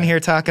back into on that. here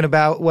talking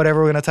about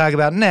whatever we're going to talk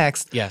about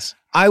next, Yes.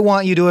 I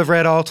want you to have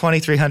read all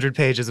 2,300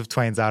 pages of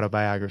Twain's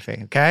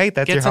autobiography. Okay,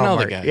 that's Get your to know the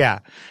homework. guy. Yeah,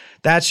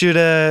 that should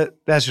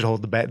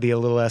hold the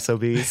little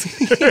SOBs.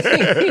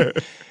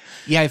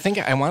 Yeah, I think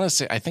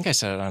I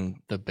said it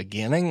on the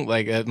beginning.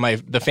 Like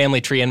the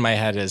family tree in my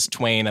head is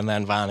Twain and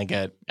then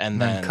Vonnegut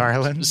and then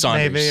Carlin,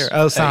 Saunders.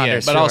 maybe?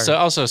 Saunders, but sure.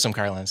 also some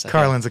Carlin stuff.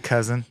 Carlin's a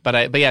cousin.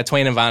 But yeah,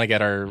 Twain and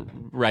Vonnegut are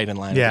right in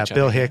line. Yeah, with each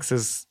Bill other. Hicks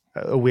is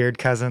a weird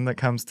cousin that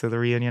comes to the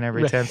reunion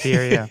every 10th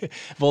year. Yeah,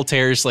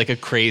 Voltaire's like a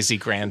crazy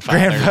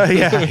grandfather.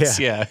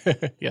 Yeah.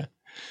 yeah.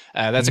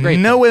 That's a great.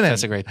 No thing. women.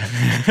 That's a great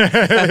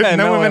thing.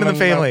 no women in the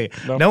family.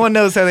 No. No one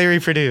knows how they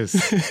reproduce.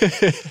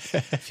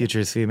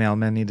 Future's female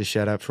men need to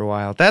shut up for a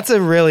while. That's a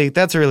really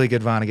good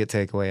Vonnegut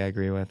takeaway. I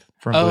agree with.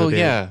 From Oh Blue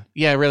Beard.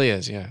 yeah, it really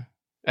is. Yeah.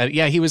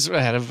 Yeah, he was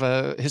ahead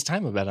of his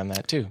time a bit on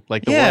that too.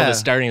 Like the Yeah. world is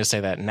starting to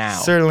say that now.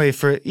 Certainly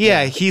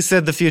he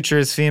said the future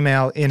is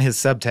female in his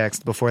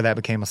subtext before that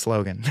became a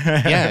slogan.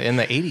 Yeah, in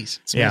the 80s.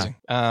 It's amazing.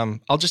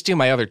 I'll just do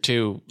my other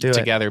two Do it.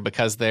 together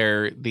because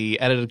they're the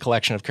edited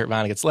collection of Kurt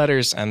Vonnegut's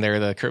letters and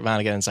they're the Kurt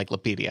Vonnegut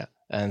Encyclopedia.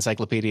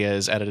 Encyclopedia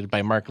is edited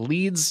by Mark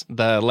Leeds.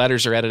 The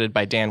letters are edited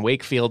by Dan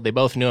Wakefield. They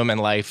both knew him in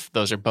life.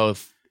 Those are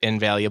both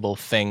invaluable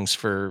things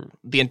for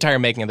the entire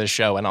making of this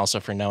show and also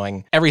for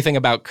knowing everything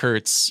about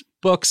Kurt's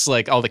books,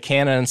 like all the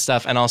canon and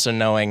stuff, and also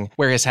knowing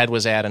where his head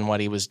was at and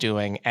what he was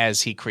doing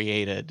as he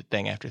created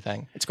thing after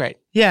thing. It's great.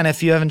 Yeah, and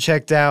if you haven't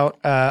checked out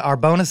our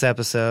bonus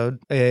episode,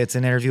 it's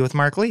an interview with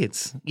Mark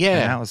Leeds. Yeah.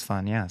 And that was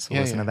fun. Yeah, so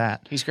listen to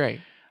that. He's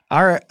great.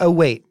 All right. Oh,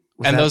 wait.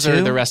 Was And that those are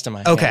two? the rest of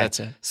mine. Okay. Yeah, that's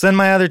it. So then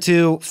my other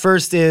two,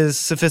 first is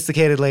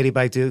Sophisticated Lady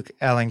by Duke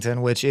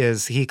Ellington, which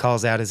is he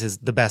calls out as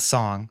the best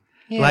song.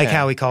 Yeah. Like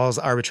how he calls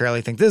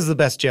arbitrarily think this is the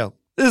best joke.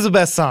 This is the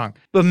best song.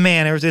 But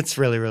man, it's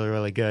really, really,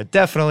 really good.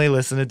 Definitely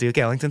listen to Duke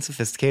Ellington's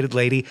Sophisticated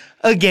Lady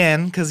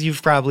again, because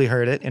you've probably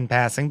heard it in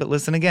passing, but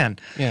listen again.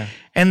 Yeah.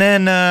 And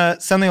then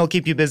something will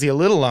keep you busy a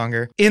little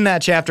longer. In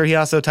that chapter, he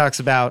also talks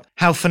about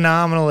how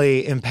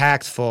phenomenally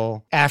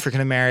impactful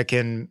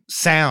African-American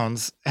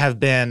sounds have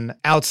been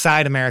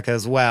outside America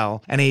as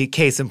well. And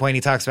case in point,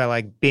 he talks about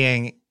like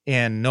being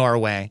in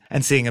Norway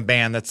and seeing a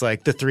band that's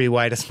like the three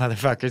whitest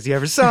motherfuckers you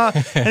ever saw.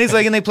 And he's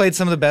like, and they played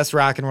some of the best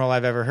rock and roll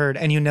I've ever heard.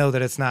 And you know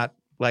that it's not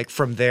like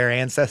from their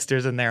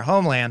ancestors and their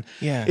homeland.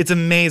 Yeah. It's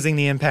amazing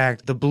the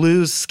impact. The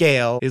blues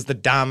scale is the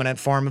dominant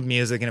form of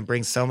music and it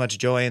brings so much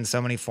joy in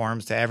so many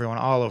forms to everyone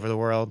all over the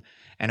world.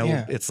 And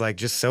it's like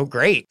just so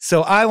great.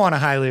 So I want to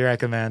highly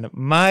recommend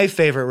my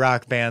favorite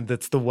rock band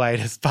that's the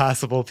whitest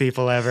possible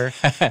people ever,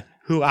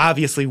 who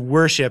obviously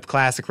worship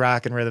classic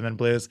rock and rhythm and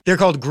blues. They're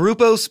called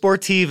Grupo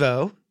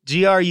Sportivo,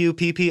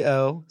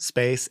 Gruppo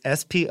space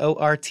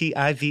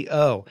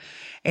Sportivo.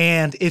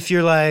 And if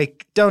you're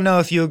like, don't know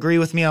if you agree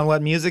with me on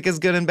what music is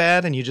good and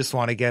bad, and you just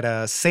want to get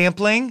a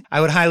sampling, I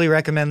would highly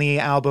recommend the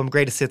album,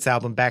 Greatest Hits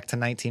album, Back to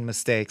 19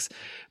 Mistakes.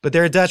 But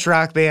they're a Dutch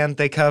rock band.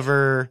 They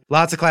cover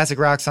lots of classic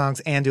rock songs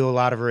and do a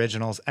lot of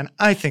originals. And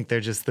I think they're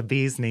just the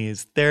bee's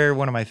knees. They're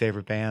one of my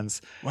favorite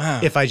bands.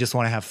 Wow. If I just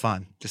want to have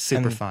fun, just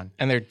super fun.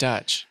 And they're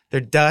Dutch.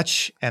 They're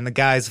Dutch, and the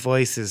guy's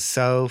voice is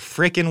so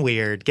freaking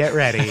weird. Get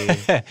ready.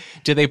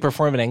 Do they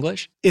perform in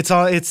English?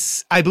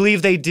 I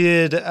believe they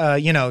did,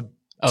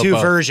 two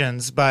both.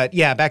 versions, but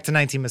yeah, Back to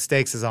 19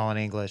 Mistakes is all in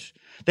English.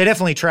 They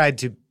definitely tried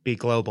to be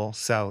global,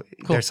 so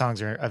their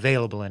songs are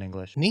available in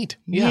English. Neat.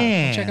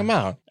 Yeah. Check them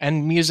out.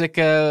 And music,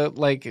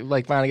 like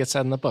Vonnegut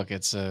said in the book,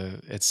 it's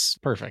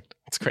perfect.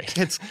 It's great.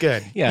 It's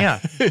good. Yeah.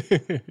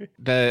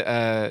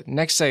 The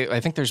next, I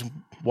think there's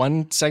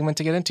one segment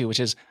to get into, which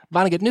is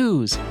Vonnegut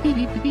News.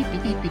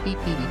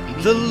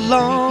 The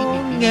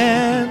long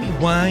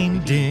and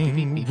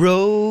winding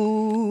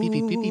road.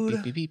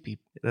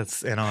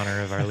 That's in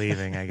honor of our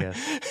leaving, I guess.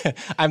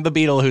 I'm the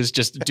Beatle who's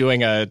just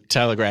doing a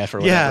telegraph or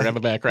whatever in the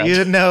background. You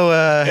didn't know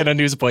in a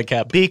newsboy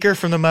cap. Beaker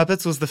from the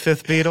Muppets was the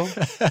fifth Beatle.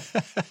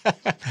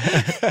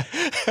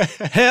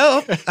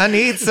 Help! I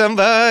need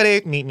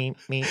somebody. Me.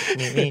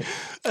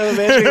 I'm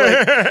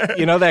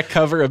imagining, that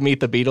cover of Meet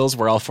the Beatles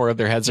where all four of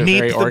their heads are Meet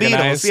very the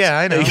organized? Beatles. Yeah,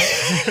 I know.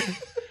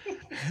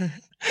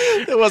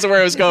 That wasn't where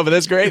I was going, but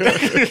that's great.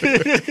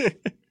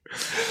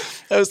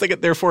 I was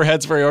thinking their four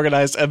heads very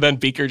organized, and then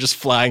Beaker just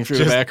flying through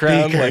the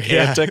background, Beaker, like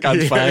Antic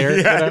on fire.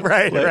 Yeah,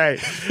 right.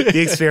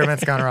 The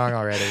experiment's gone wrong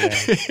already.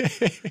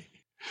 Yeah.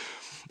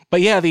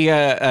 But yeah,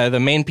 the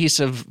main piece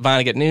of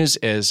Vonnegut News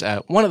is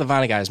one of the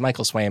Vonnegut guys,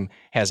 Michael Swaim,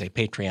 has a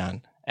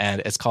Patreon,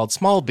 and it's called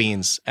Small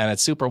Beans, and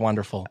it's super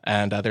wonderful.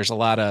 And there's a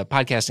lot of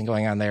podcasting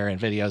going on there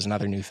and videos and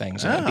other new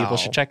things, and people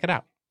should check it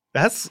out.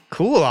 That's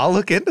cool. I'll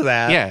look into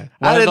that. Yeah.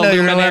 I didn't know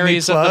you were gonna let me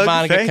luminaries of the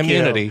plug. Vonnegut Thank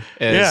community you.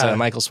 is Yeah.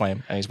 Michael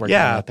Swaim, and he's working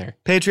on that there.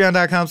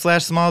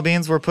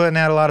 Patreon.com/smallbeans. We're putting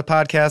out a lot of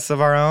podcasts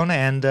of our own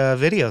and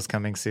videos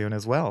coming soon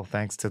as well,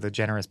 thanks to the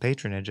generous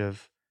patronage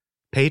of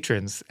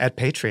patrons at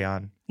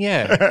Patreon.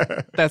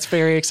 Yeah, that's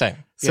very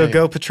exciting. So Yeah,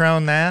 go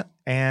Patron that,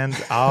 and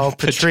I'll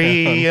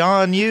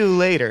Patreon you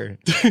later.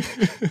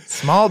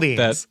 Small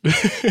beans.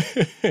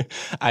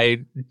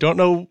 I don't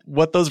know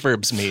what those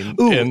verbs mean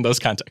in those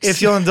contexts.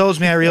 If you'll indulge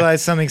me, I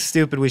realized something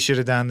stupid we should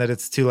have done that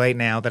it's too late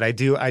now that I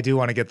do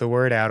want to get the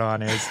word out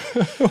on is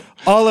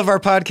all of our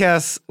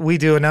podcasts, we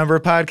do a number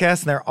of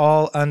podcasts, and they're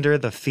all under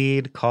the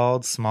feed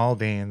called Small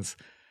Beans.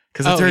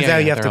 Because it turns out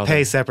you have to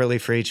pay separately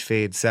for each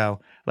feed. So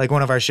like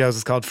one of our shows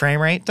is called Frame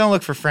Rate. Don't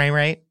look for Frame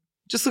Rate.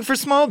 Just look for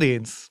Small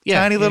Beans.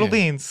 Tiny little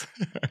beans.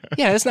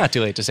 Yeah, it's not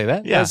too late to say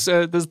that. Yeah. This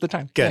is the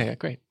time. Good. Yeah,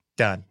 great.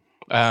 Done.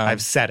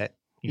 I've said it.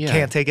 You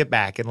can't take it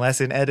back unless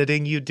in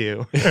editing you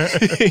do.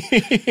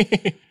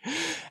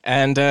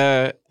 And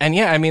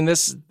yeah, I mean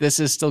this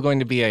is still going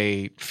to be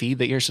a feed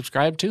that you're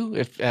subscribed to.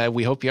 If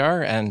we hope you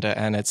are, and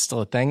it's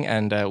still a thing.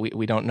 And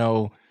we don't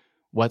know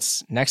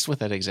what's next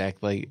with it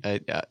exactly,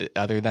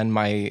 other than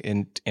my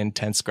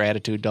intense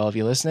gratitude to all of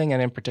you listening,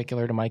 and in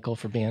particular to Michael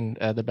for being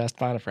the best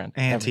Fauna friend.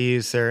 And ever. to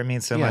you, sir. It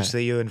means so much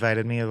that you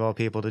invited me, of all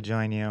people, to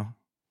join you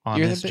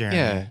on this journey.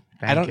 Yeah.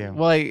 Thank you.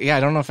 Well,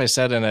 I don't know if I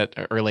said in it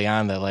early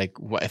on that, like,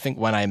 I think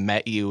when I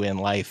met you in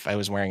life, I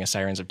was wearing a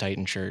Sirens of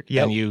Titan shirt,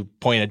 and you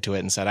pointed to it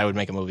and said, I would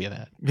make a movie of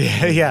that.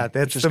 Yeah,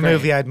 that's the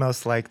movie I'd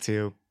most like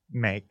to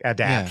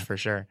adapt for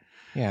sure.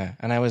 Yeah,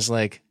 and I was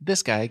like,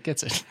 this guy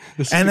gets it.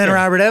 And then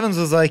Robert Evans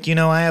was like,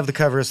 I have the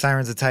cover of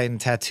Sirens of Titan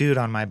tattooed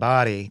on my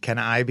body. Can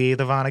I be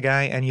the Vana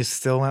guy? And you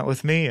still went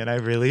with me, and I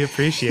really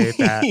appreciate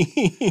that.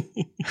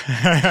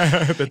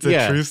 That's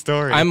a true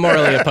story. I'm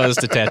morally opposed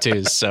to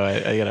tattoos, so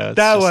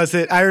that was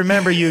it. I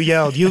remember you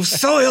yelled, "You've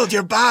soiled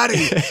your body,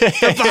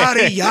 the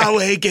body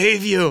Yahweh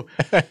gave you."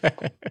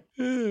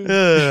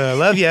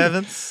 Love you,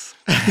 Evans.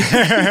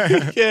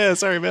 Yeah,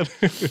 sorry, man.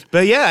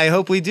 But yeah, I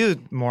hope we do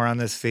more on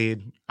this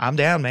feed. I'm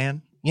down,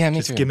 man. Yeah, me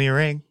Just too. give me a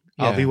ring.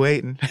 Yeah. I'll be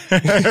waiting.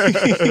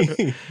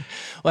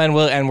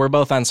 Well, and we're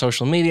both on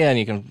social media, and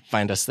you can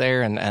find us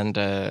there. And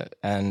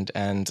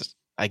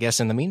I guess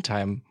in the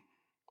meantime,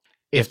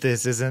 if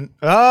this isn't,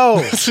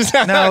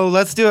 no,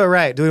 let's do it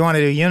right. Do we want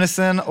to do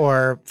unison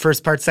or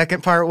first part,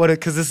 second part? What?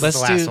 Because this is the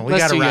last one. We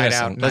got to ride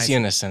out. Let's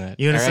unison it.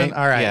 Unison.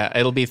 All right. Yeah,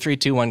 it'll be 3,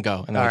 2, 1,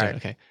 go, and then we'll do it.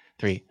 Okay,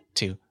 3,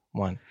 2,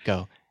 1,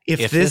 go.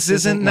 If this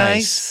isn't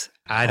nice,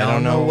 I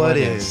don't know what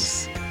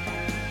is.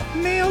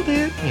 Nailed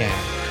it.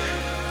 Yeah.